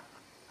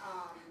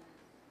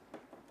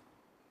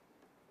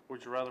would,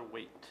 Would you rather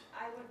wait?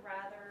 I would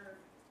rather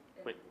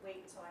Wait.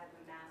 wait until I have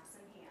the maps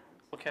in hand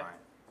Okay. and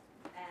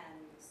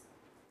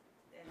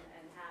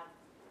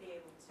be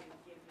able to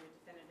give you a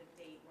definitive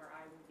date where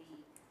I will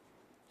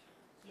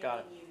be Got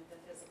it. giving you the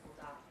physical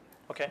document.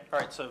 Okay, all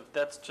right, so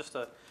that's just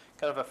a,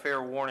 kind of a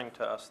fair warning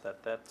to us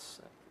that that's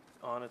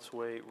on its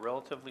way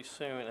relatively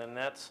soon, and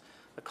that's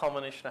the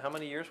culmination of how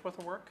many years worth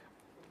of work?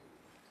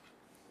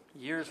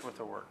 Years worth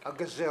of work. A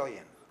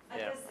gazillion.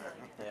 Yeah,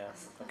 yeah,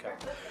 okay.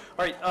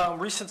 All right,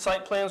 recent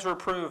site plans were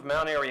approved,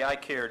 Mount Airy Eye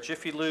Care,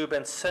 Jiffy Lube,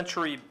 and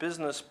Century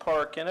Business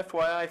Park. And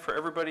FYI for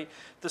everybody,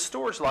 the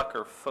storage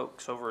locker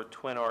folks over at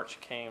Twin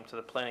Arch came to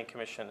the Planning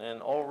Commission,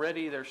 and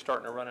already they're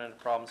starting to run into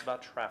problems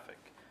about traffic.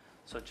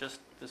 So just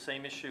the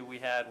same issue we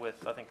had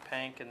with, I think,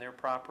 Pank and their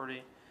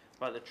property,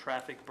 about the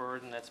traffic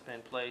burden that's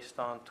been placed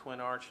on Twin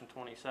Arch and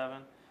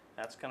 27.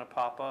 That's going to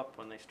pop up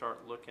when they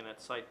start looking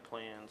at site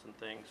plans and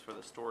things for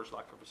the storage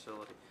locker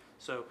facility.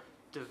 So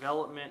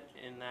development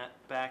in that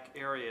back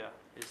area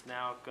is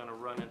now going to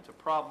run into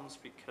problems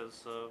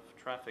because of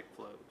traffic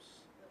flows.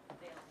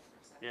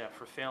 Yeah,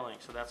 for failing.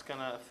 So that's going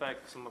to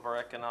affect some of our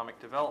economic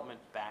development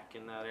back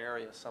in that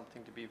area,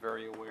 something to be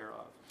very aware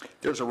of.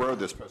 There's a road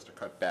that's supposed to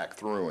cut back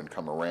through and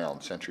come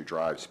around. Century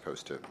Drive's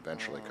supposed to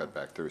eventually cut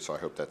back through, so I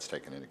hope that's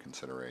taken into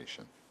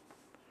consideration.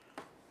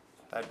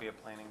 That'd be a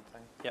planning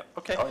thing. Yep,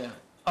 okay. Oh,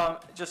 yeah.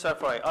 Just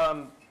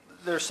FYI,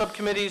 their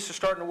subcommittees are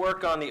starting to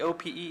work on the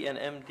OPE and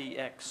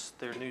MDX,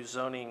 their new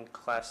zoning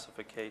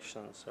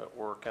classifications at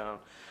work on.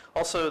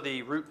 Also,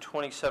 the Route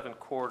 27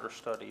 corridor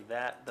study,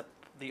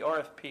 the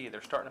RFP,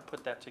 they're starting to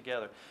put that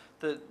together.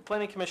 The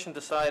Planning Commission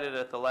decided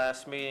at the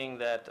last meeting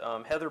that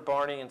Heather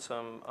Barney and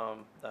some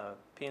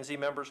P&Z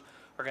members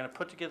are going to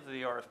put together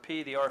the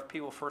RFP. The RFP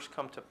will first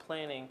come to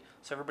planning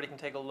so everybody can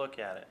take a look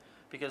at it.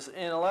 Because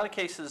in a lot of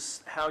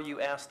cases, how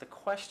you ask the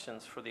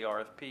questions for the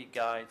RFP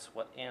guides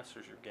what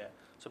answers you get.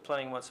 So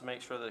planning wants to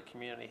make sure that the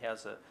community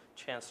has a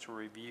chance to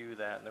review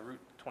that, and the Route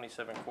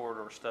 27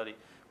 corridor study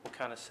will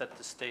kind of set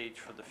the stage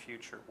for the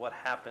future. What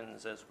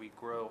happens as we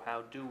grow?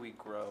 How do we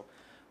grow?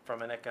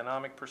 From an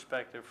economic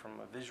perspective, from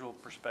a visual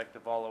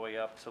perspective, all the way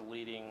up to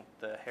leading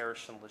the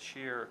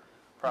Harrison-Lashir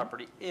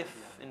property,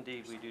 if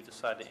indeed we do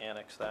decide to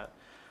annex that.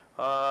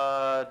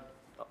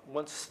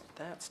 Once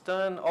that's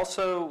done,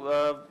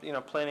 also,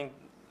 planning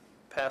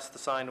passed the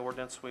sign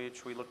ordinance,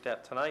 which we looked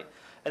at tonight.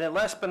 And then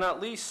last but not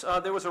least,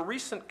 there was a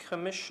recent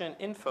commission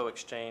info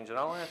exchange, and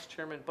I'll ask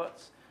Chairman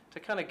Butts to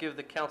kind of give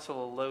the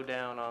council a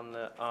lowdown on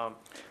the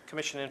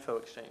commission info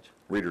exchange.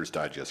 Reader's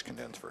Digest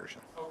condensed version.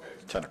 Okay.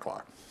 10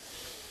 o'clock.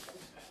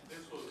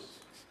 This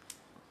was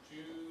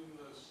June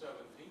the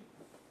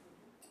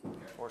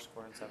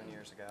 17th? 7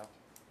 years ago.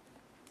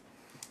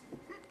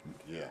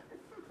 Yeah.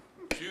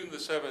 June the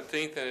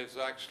 17th, and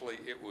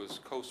it was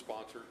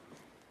co-sponsored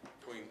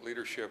between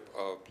leadership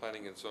of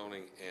Planning and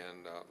Zoning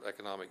and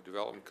Economic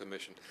Development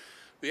Commission.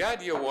 The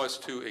idea was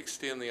to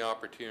extend the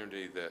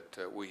opportunity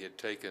that we had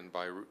taken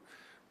by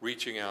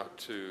reaching out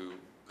to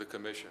the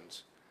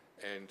commissions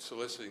and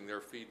soliciting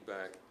their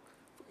feedback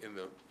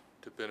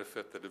to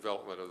benefit the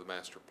development of the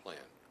master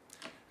plan.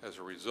 As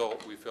a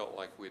result, we felt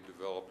like we had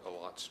developed a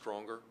lot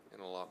stronger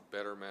and a lot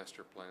better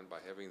master plan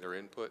by having their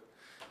input.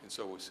 And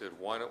so we said,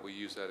 why don't we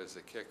use that as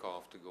a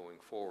kickoff to going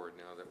forward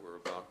now that we're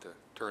about to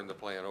turn the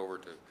plan over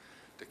to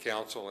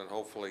council and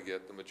hopefully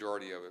get the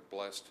majority of it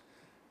blessed.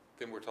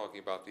 Then we're talking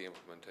about the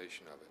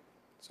implementation of it.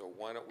 So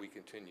why don't we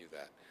continue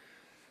that?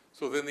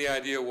 So then the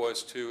idea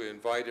was to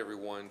invite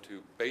everyone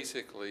to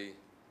basically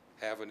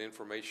have an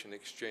information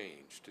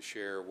exchange to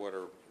share what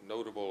are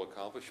notable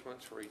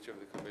accomplishments for each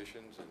of the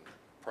commissions and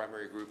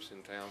primary groups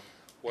in town.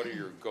 What are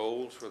your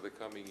goals for the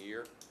coming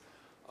year?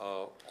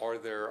 Are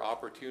there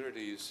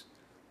opportunities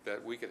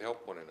that we could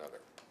help one another?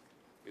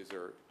 Is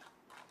there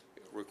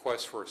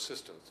requests for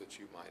assistance that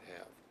you might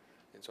have?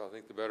 And so I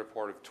think the better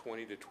part of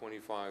 20 to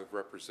 25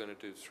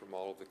 representatives from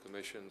all of the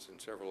commissions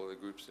and several other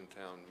groups in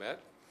town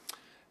met.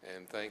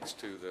 And thanks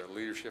to the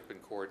leadership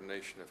and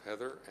coordination of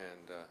Heather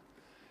and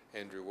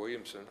Andrew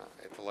Williamson,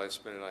 at the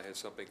last minute I had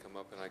something come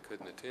up and I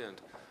couldn't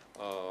attend.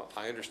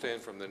 I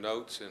understand from the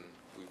notes, and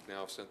we've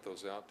now sent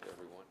those out to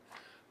everyone,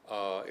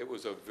 it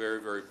was a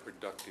very, very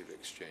productive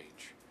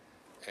exchange.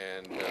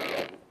 And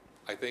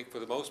I think for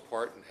the most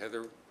part, and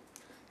Heather,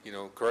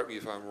 correct me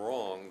if I'm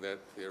wrong, that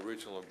the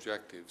original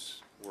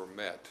objectives were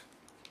met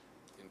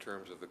in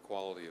terms of the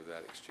quality of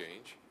that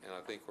exchange. And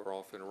I think we're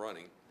off and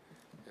running.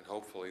 And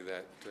hopefully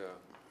that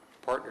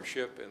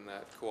partnership and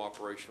that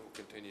cooperation will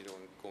continue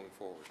going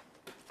forward.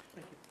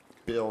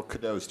 Bill,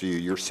 kudos to you.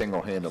 You're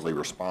single-handedly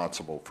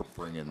responsible for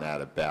bringing that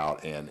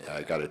about, and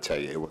I got to tell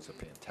you, it was a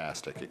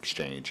fantastic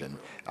exchange. And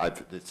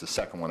it's the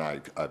second one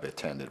I've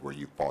attended where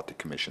you've brought the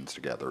commissions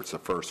together. It's the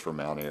first for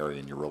Mount Airy,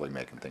 and you're really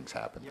making things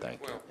happen.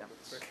 Thank you.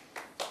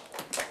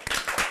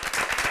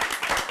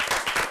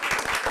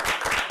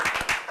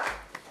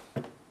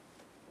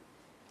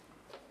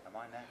 Am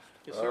I next?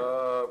 Yes,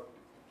 sir.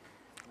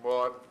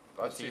 Well,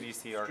 I see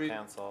CDC Art street-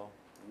 Council.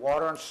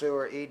 Water and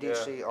Sewer,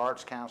 EDC,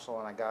 Arts Council,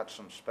 and I got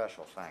some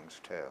special things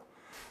too.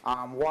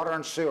 Water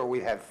and Sewer, we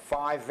had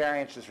 5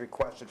 variances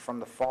requested from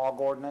the fog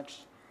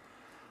ordinance.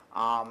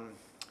 I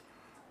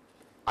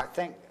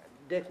think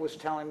Dick was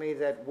telling me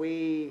that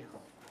we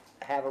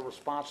have a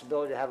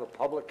responsibility to have a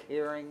public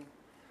hearing,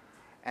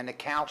 and the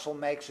council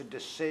makes a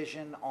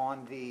decision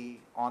on the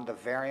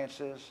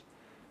variances.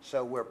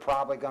 So we're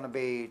probably going to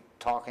be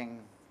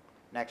talking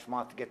next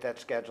month to get that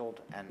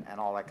scheduled and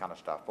all that kind of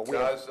stuff. But we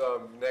Guys,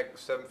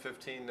 next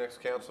 7:15,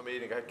 next council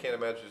meeting, I can't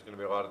imagine there's going to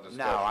be a lot of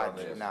discussion on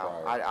this.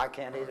 I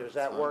can't either. Does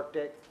that work,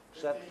 Dick?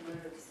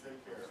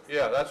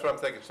 Yeah, that's what I'm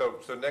thinking. So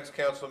next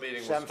council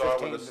meeting, we'll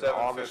start with a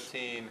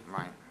 7:15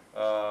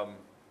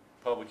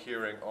 public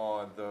hearing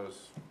on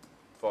those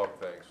fog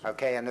things.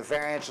 Okay, and the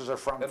variances are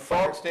from... And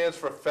fog stands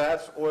for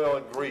fats, oil,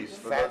 and grease.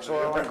 Fats,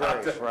 oil, and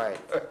grease, right.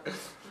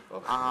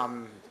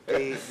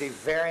 The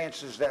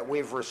variances that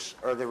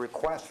or the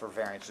requests for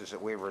variances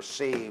that we've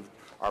received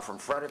are from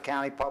Frederick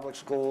County Public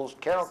Schools,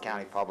 Carroll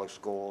County Public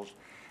Schools,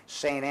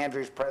 St.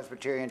 Andrew's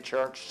Presbyterian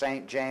Church,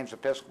 St. James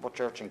Episcopal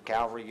Church, and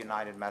Calvary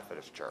United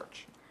Methodist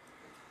Church.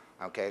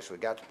 Okay, so we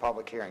got the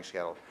public hearing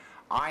scheduled.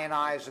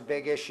 I&I is a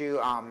big issue.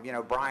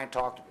 Brian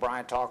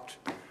talked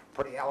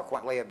pretty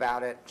eloquently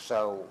about it,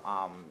 so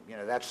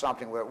that's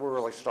something we're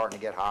really starting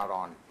to get hot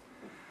on.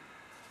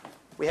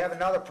 We have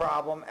another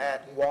problem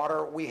at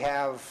Water. We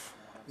have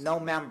no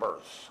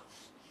members.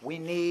 We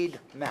need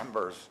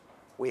members.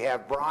 We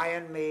have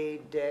Brian,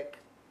 me, Dick,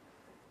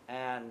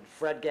 and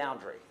Fred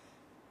Goundry.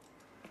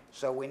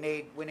 So we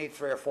need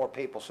 3 or 4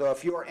 people. So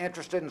if you are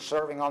interested in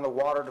serving on the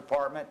water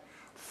department,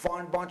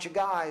 fun bunch of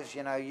guys,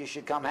 you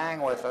should come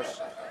hang with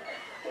us.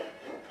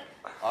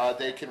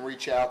 They can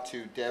reach out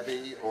to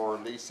Debbie or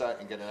Lisa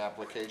and get an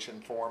application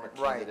form, a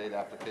candidate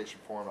application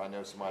form. I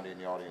know somebody in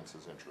the audience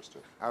is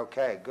interested.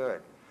 Okay,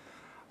 good.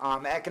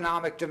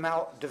 Economic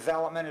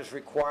Development is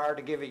required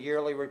to give a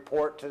yearly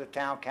report to the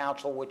town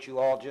council, which you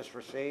all just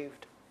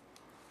received.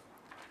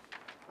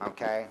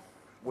 Okay,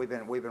 we've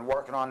been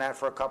working on that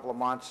for a couple of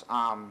months.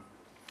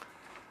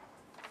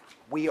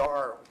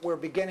 We're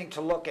beginning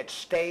to look at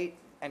state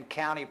and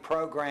county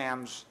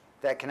programs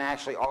that can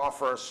actually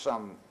offer us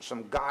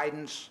some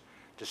guidance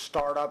to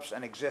startups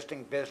and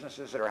existing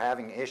businesses that are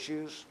having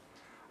issues.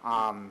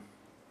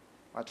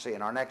 Let's see,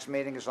 and our next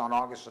meeting is on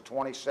August the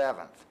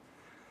 27th.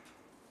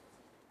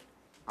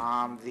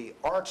 The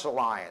Arts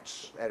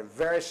Alliance had a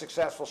very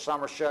successful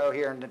summer show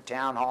here in the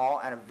town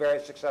hall and a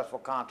very successful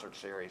concert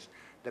series,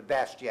 the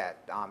best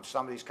yet.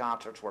 Some of these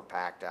concerts were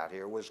packed out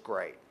here. It was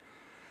great.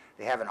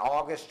 They have an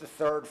August the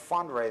 3rd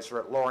fundraiser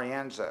at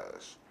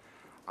Lorienzo's.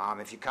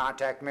 If you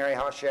contact Mary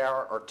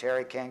Hushauer or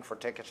Terry King for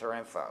tickets or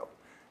info.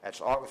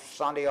 That's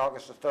Sunday,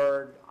 August the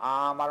 3rd.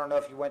 I don't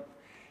know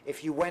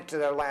if you went to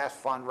their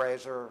last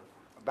fundraiser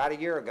about a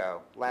year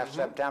ago, last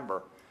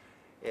September.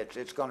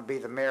 It's going to be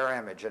the mirror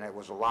image, and it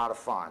was a lot of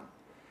fun.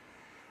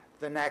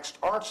 The next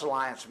Arts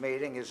Alliance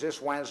meeting is this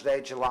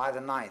Wednesday, July the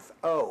 9th.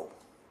 Oh,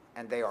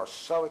 and they are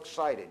so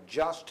excited.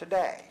 Just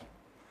today,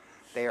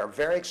 they are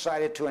very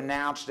excited to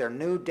announce their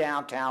new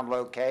downtown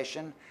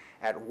location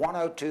at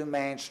 102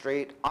 Main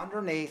Street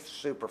underneath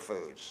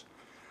Superfoods.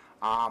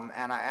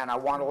 And I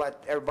want to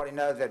let everybody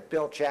know that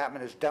Bill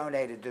Chapman has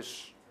donated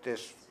this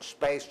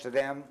space to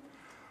them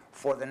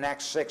for the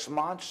next 6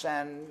 months,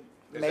 and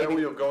Is that where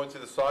you'll go into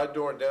the side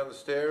door and down the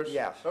stairs?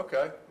 Yes.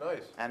 Okay,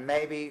 nice. And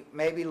maybe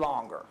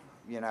longer.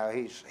 You know,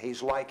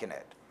 he's liking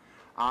it.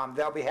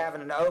 They'll be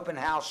having an open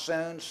house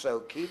soon, so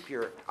keep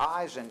your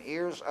eyes and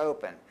ears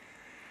open.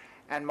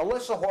 And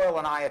Melissa Hoyle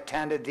and I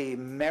attended the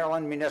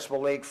Maryland Municipal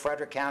League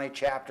Frederick County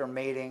chapter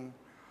meeting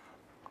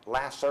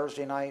last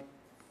Thursday night.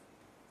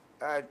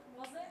 Was it?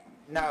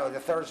 No, the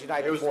Thursday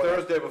night It was before that.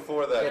 Thursday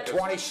before that. The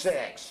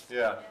 26th.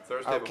 Yeah,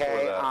 Thursday before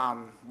Okay, that.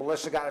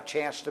 Melissa got a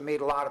chance to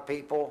meet a lot of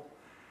people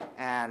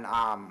and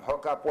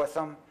hook up with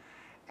them.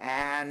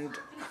 And,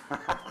 well,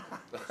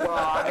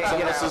 I mean, That's you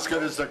almost know, as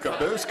good as the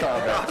caboose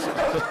comments.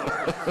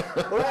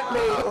 let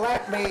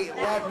me.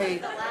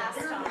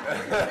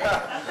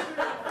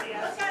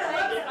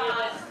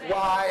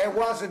 Well, it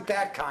wasn't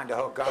that kind of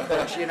hookup,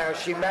 but you know,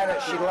 she met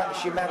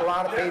a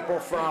lot of people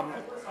from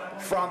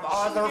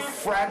other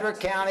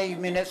Frederick County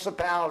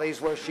municipalities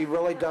where she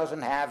really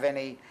doesn't have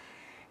any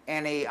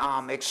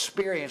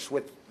experience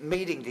with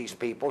meeting these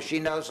people. She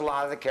knows a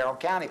lot of the Carroll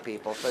County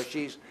people, so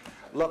she's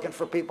looking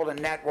for people to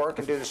network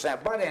and do the same.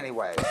 But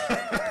anyway,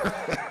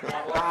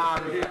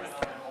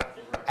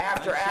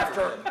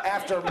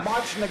 after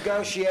much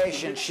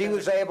negotiation, she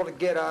was able to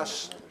get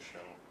us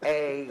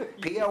a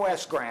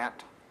POS grant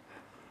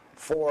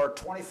for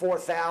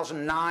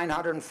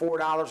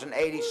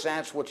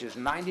 $24,904.80, which is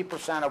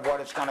 90% of what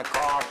it's going to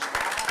cost.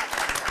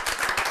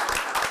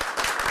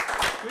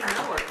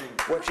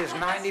 Which is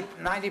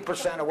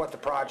 90% of what the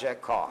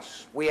project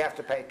costs. We have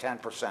to pay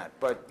 10%,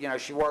 but you know,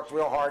 she worked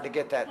real hard to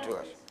get that to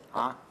us.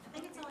 Huh? I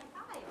think it's only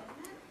 5,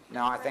 isn't it?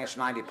 No, I think it's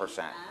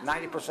 90%.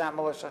 90%,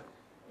 Melissa?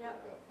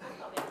 Yep.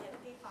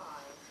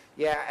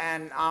 Yeah,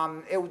 and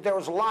there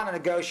was a lot of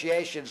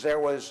negotiations. There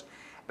was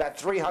about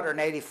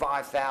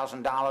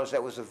 $385,000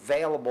 that was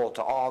available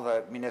to all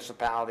the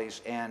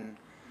municipalities in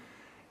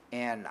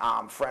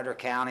Frederick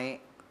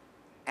County,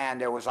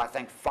 and there was, I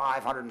think,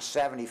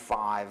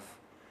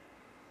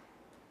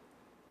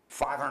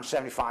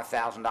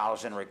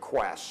 $575,000 in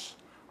requests.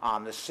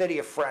 The city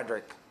of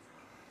Frederick,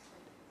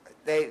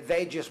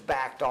 they just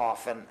backed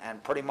off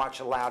and pretty much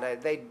allowed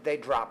it. They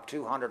dropped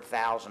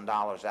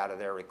 $200,000 out of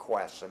their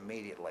requests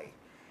immediately.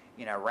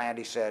 You know,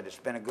 Randy said it's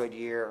been a good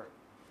year.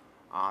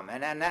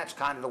 And then that's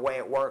kind of the way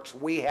it works.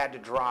 We had to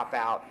drop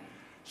out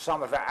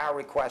some of our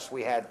requests.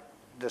 We had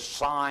the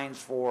signs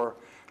for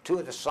 2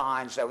 of the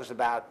signs that was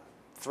about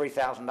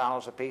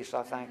 $3,000 a piece,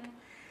 I think.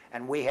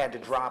 And we had to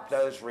drop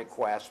those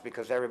requests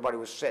because everybody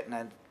was sitting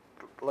and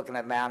looking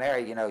at Mount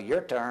Airy, you know,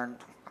 your turn.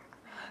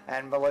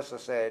 And Melissa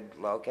said,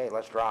 well, okay,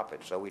 let's drop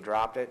it. So we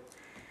dropped it.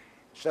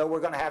 So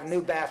we're going to have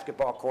new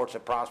basketball courts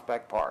at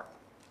Prospect Park.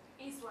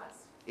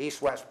 East-west.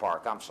 East-West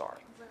Park, I'm sorry.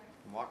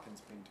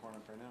 Watkins being torn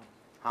up right now.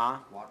 Huh?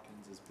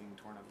 Watkins is being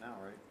torn up now,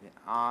 right?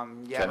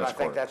 Yeah, but I Tennis think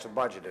court. that's a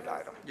budgeted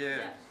item.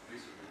 Yeah.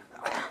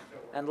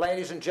 And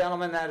ladies and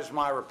gentlemen, that is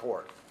my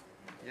report.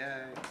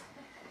 Yay.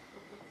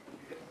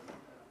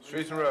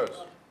 Streets and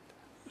roads.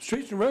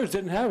 Streets and Roads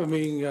didn't have a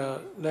meeting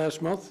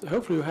last month.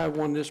 Hopefully we'll have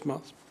one this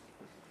month.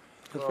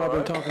 That's why I've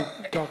been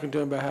talking to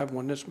them about having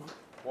one this month.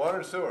 Water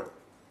and sewer.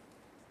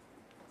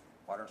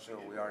 Water and sewer,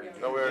 we already did.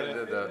 No, we already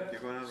did that.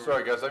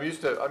 Sorry, guys, I'm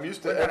used to.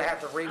 We're gonna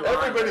have to reline.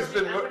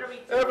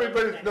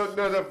 Everybody's,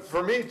 no,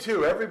 for me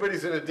too,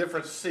 everybody's in a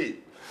different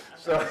seat.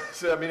 So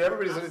I mean,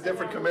 everybody's in a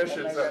different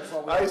commission,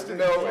 so I used to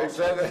know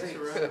exactly.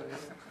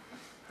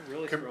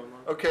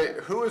 Okay,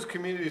 who is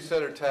Community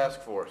Center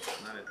Task Force?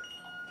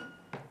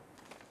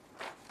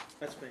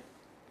 That's me.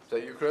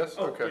 that you, Chris?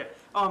 Oh, Okay.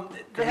 yeah.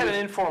 They had an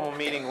informal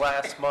meeting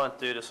last month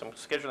due to some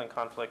scheduling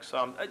conflicts.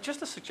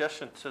 Just a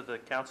suggestion to the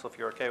council, if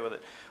you're okay with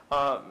it.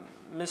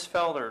 Ms.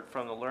 Felder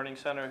from the Learning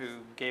Center, who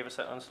gave us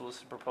that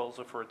unsolicited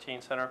proposal for a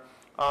teen center,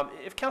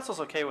 if council's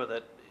okay with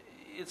it,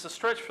 it's a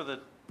stretch for the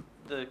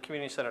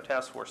Community Center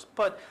Task Force,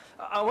 but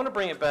I want to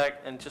bring it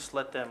back and just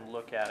let them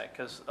look at it,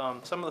 because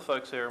some of the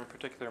folks there, in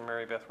particular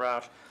Mary Beth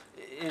Roush,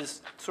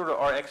 is sort of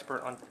our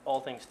expert on all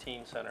things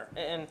teen center.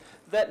 And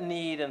that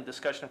need and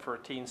discussion for a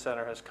teen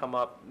center has come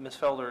up. Ms.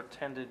 Felder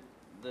attended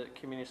the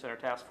Community Center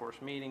Task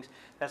Force meetings.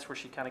 That's where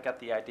she kind of got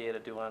the idea to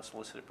do an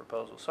unsolicited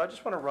proposal. So I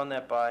just want to run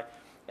that by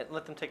and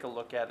let them take a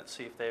look at it,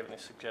 see if they have any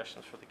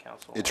suggestions for the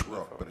council. It's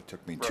rough, but it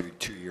took me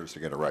two years to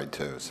get it right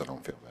too, so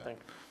don't feel bad.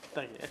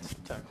 Thank you. It's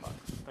 10 o'clock.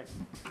 Thank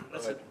you.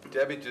 That's it.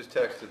 Debbie just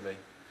texted me.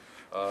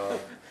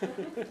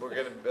 We're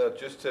gonna,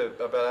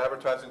 about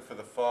advertising for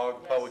the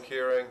FOG public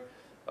hearing,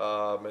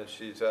 and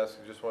she's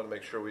asking, just want to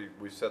make sure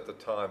we set the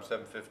time,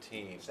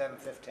 7:15.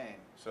 7:15.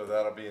 So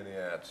that'll be in the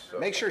ads. So.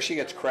 Make sure she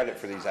gets credit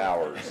for these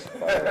hours.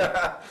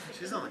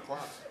 She's on the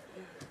clock.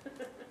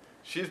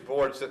 She's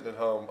bored sitting at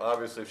home,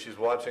 obviously, if she's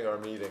watching our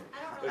meeting.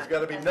 There's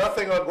got to be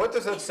nothing on, what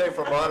does that say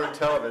for modern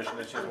television,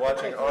 that she's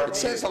watching our meeting? It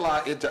says a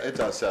lot, it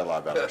does say a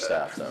lot about our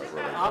staff, though,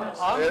 really.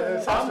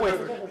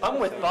 I'm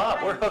with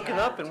Bob. We're hooking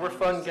up and we're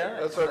fun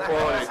guys. That's our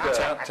quality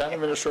staff. Town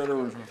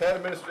administrator,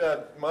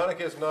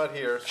 Monica's not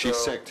here, so. she's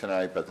sick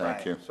tonight, but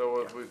thank you.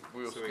 So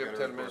we'll skip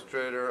town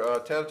administrator.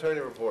 Town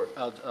attorney report.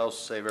 I'll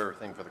save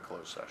everything for the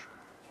closed session.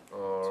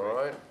 All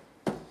right.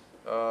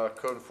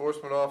 Code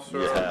enforcement officer,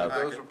 You have.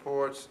 those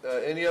reports.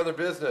 Any other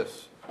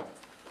business?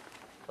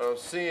 I don't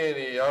see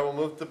any. I will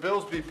move the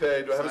bills be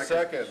paid. Do I have a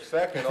second?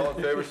 Second. All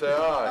in favor, say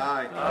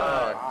aye.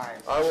 Aye.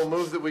 I will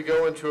move that we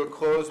go into a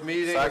closed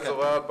meeting. It's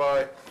allowed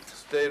by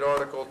State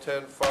Article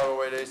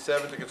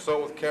 10-508A7 to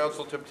consult with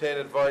counsel to obtain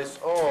advice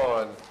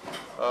on,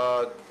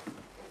 well,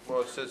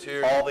 it says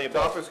here, the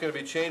topic's going to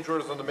be change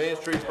orders on the Main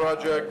Street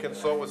project,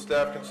 consult with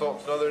staff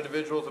consultants and other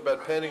individuals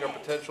about pending or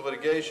potential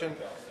litigation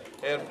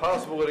and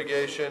possible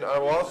litigation. I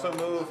will also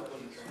move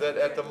that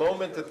at the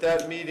moment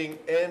that meeting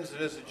ends and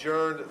is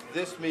adjourned,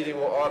 this meeting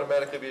will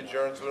automatically be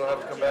adjourned, so we don't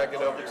have to come back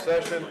in open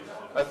session.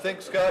 I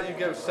think, Scott, you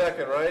give a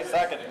second, right?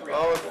 Second.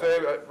 All in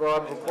favor?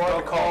 Rob,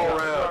 required to call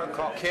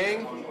around.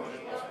 King?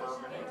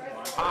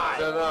 Aye.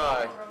 Then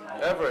aye.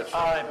 Everett?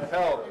 Aye.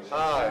 Held?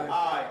 Aye.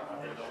 Aye.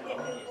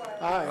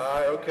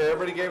 Aye, okay,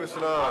 everybody gave us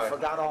an aye. I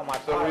forgot all my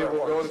So we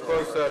will go into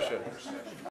closed session.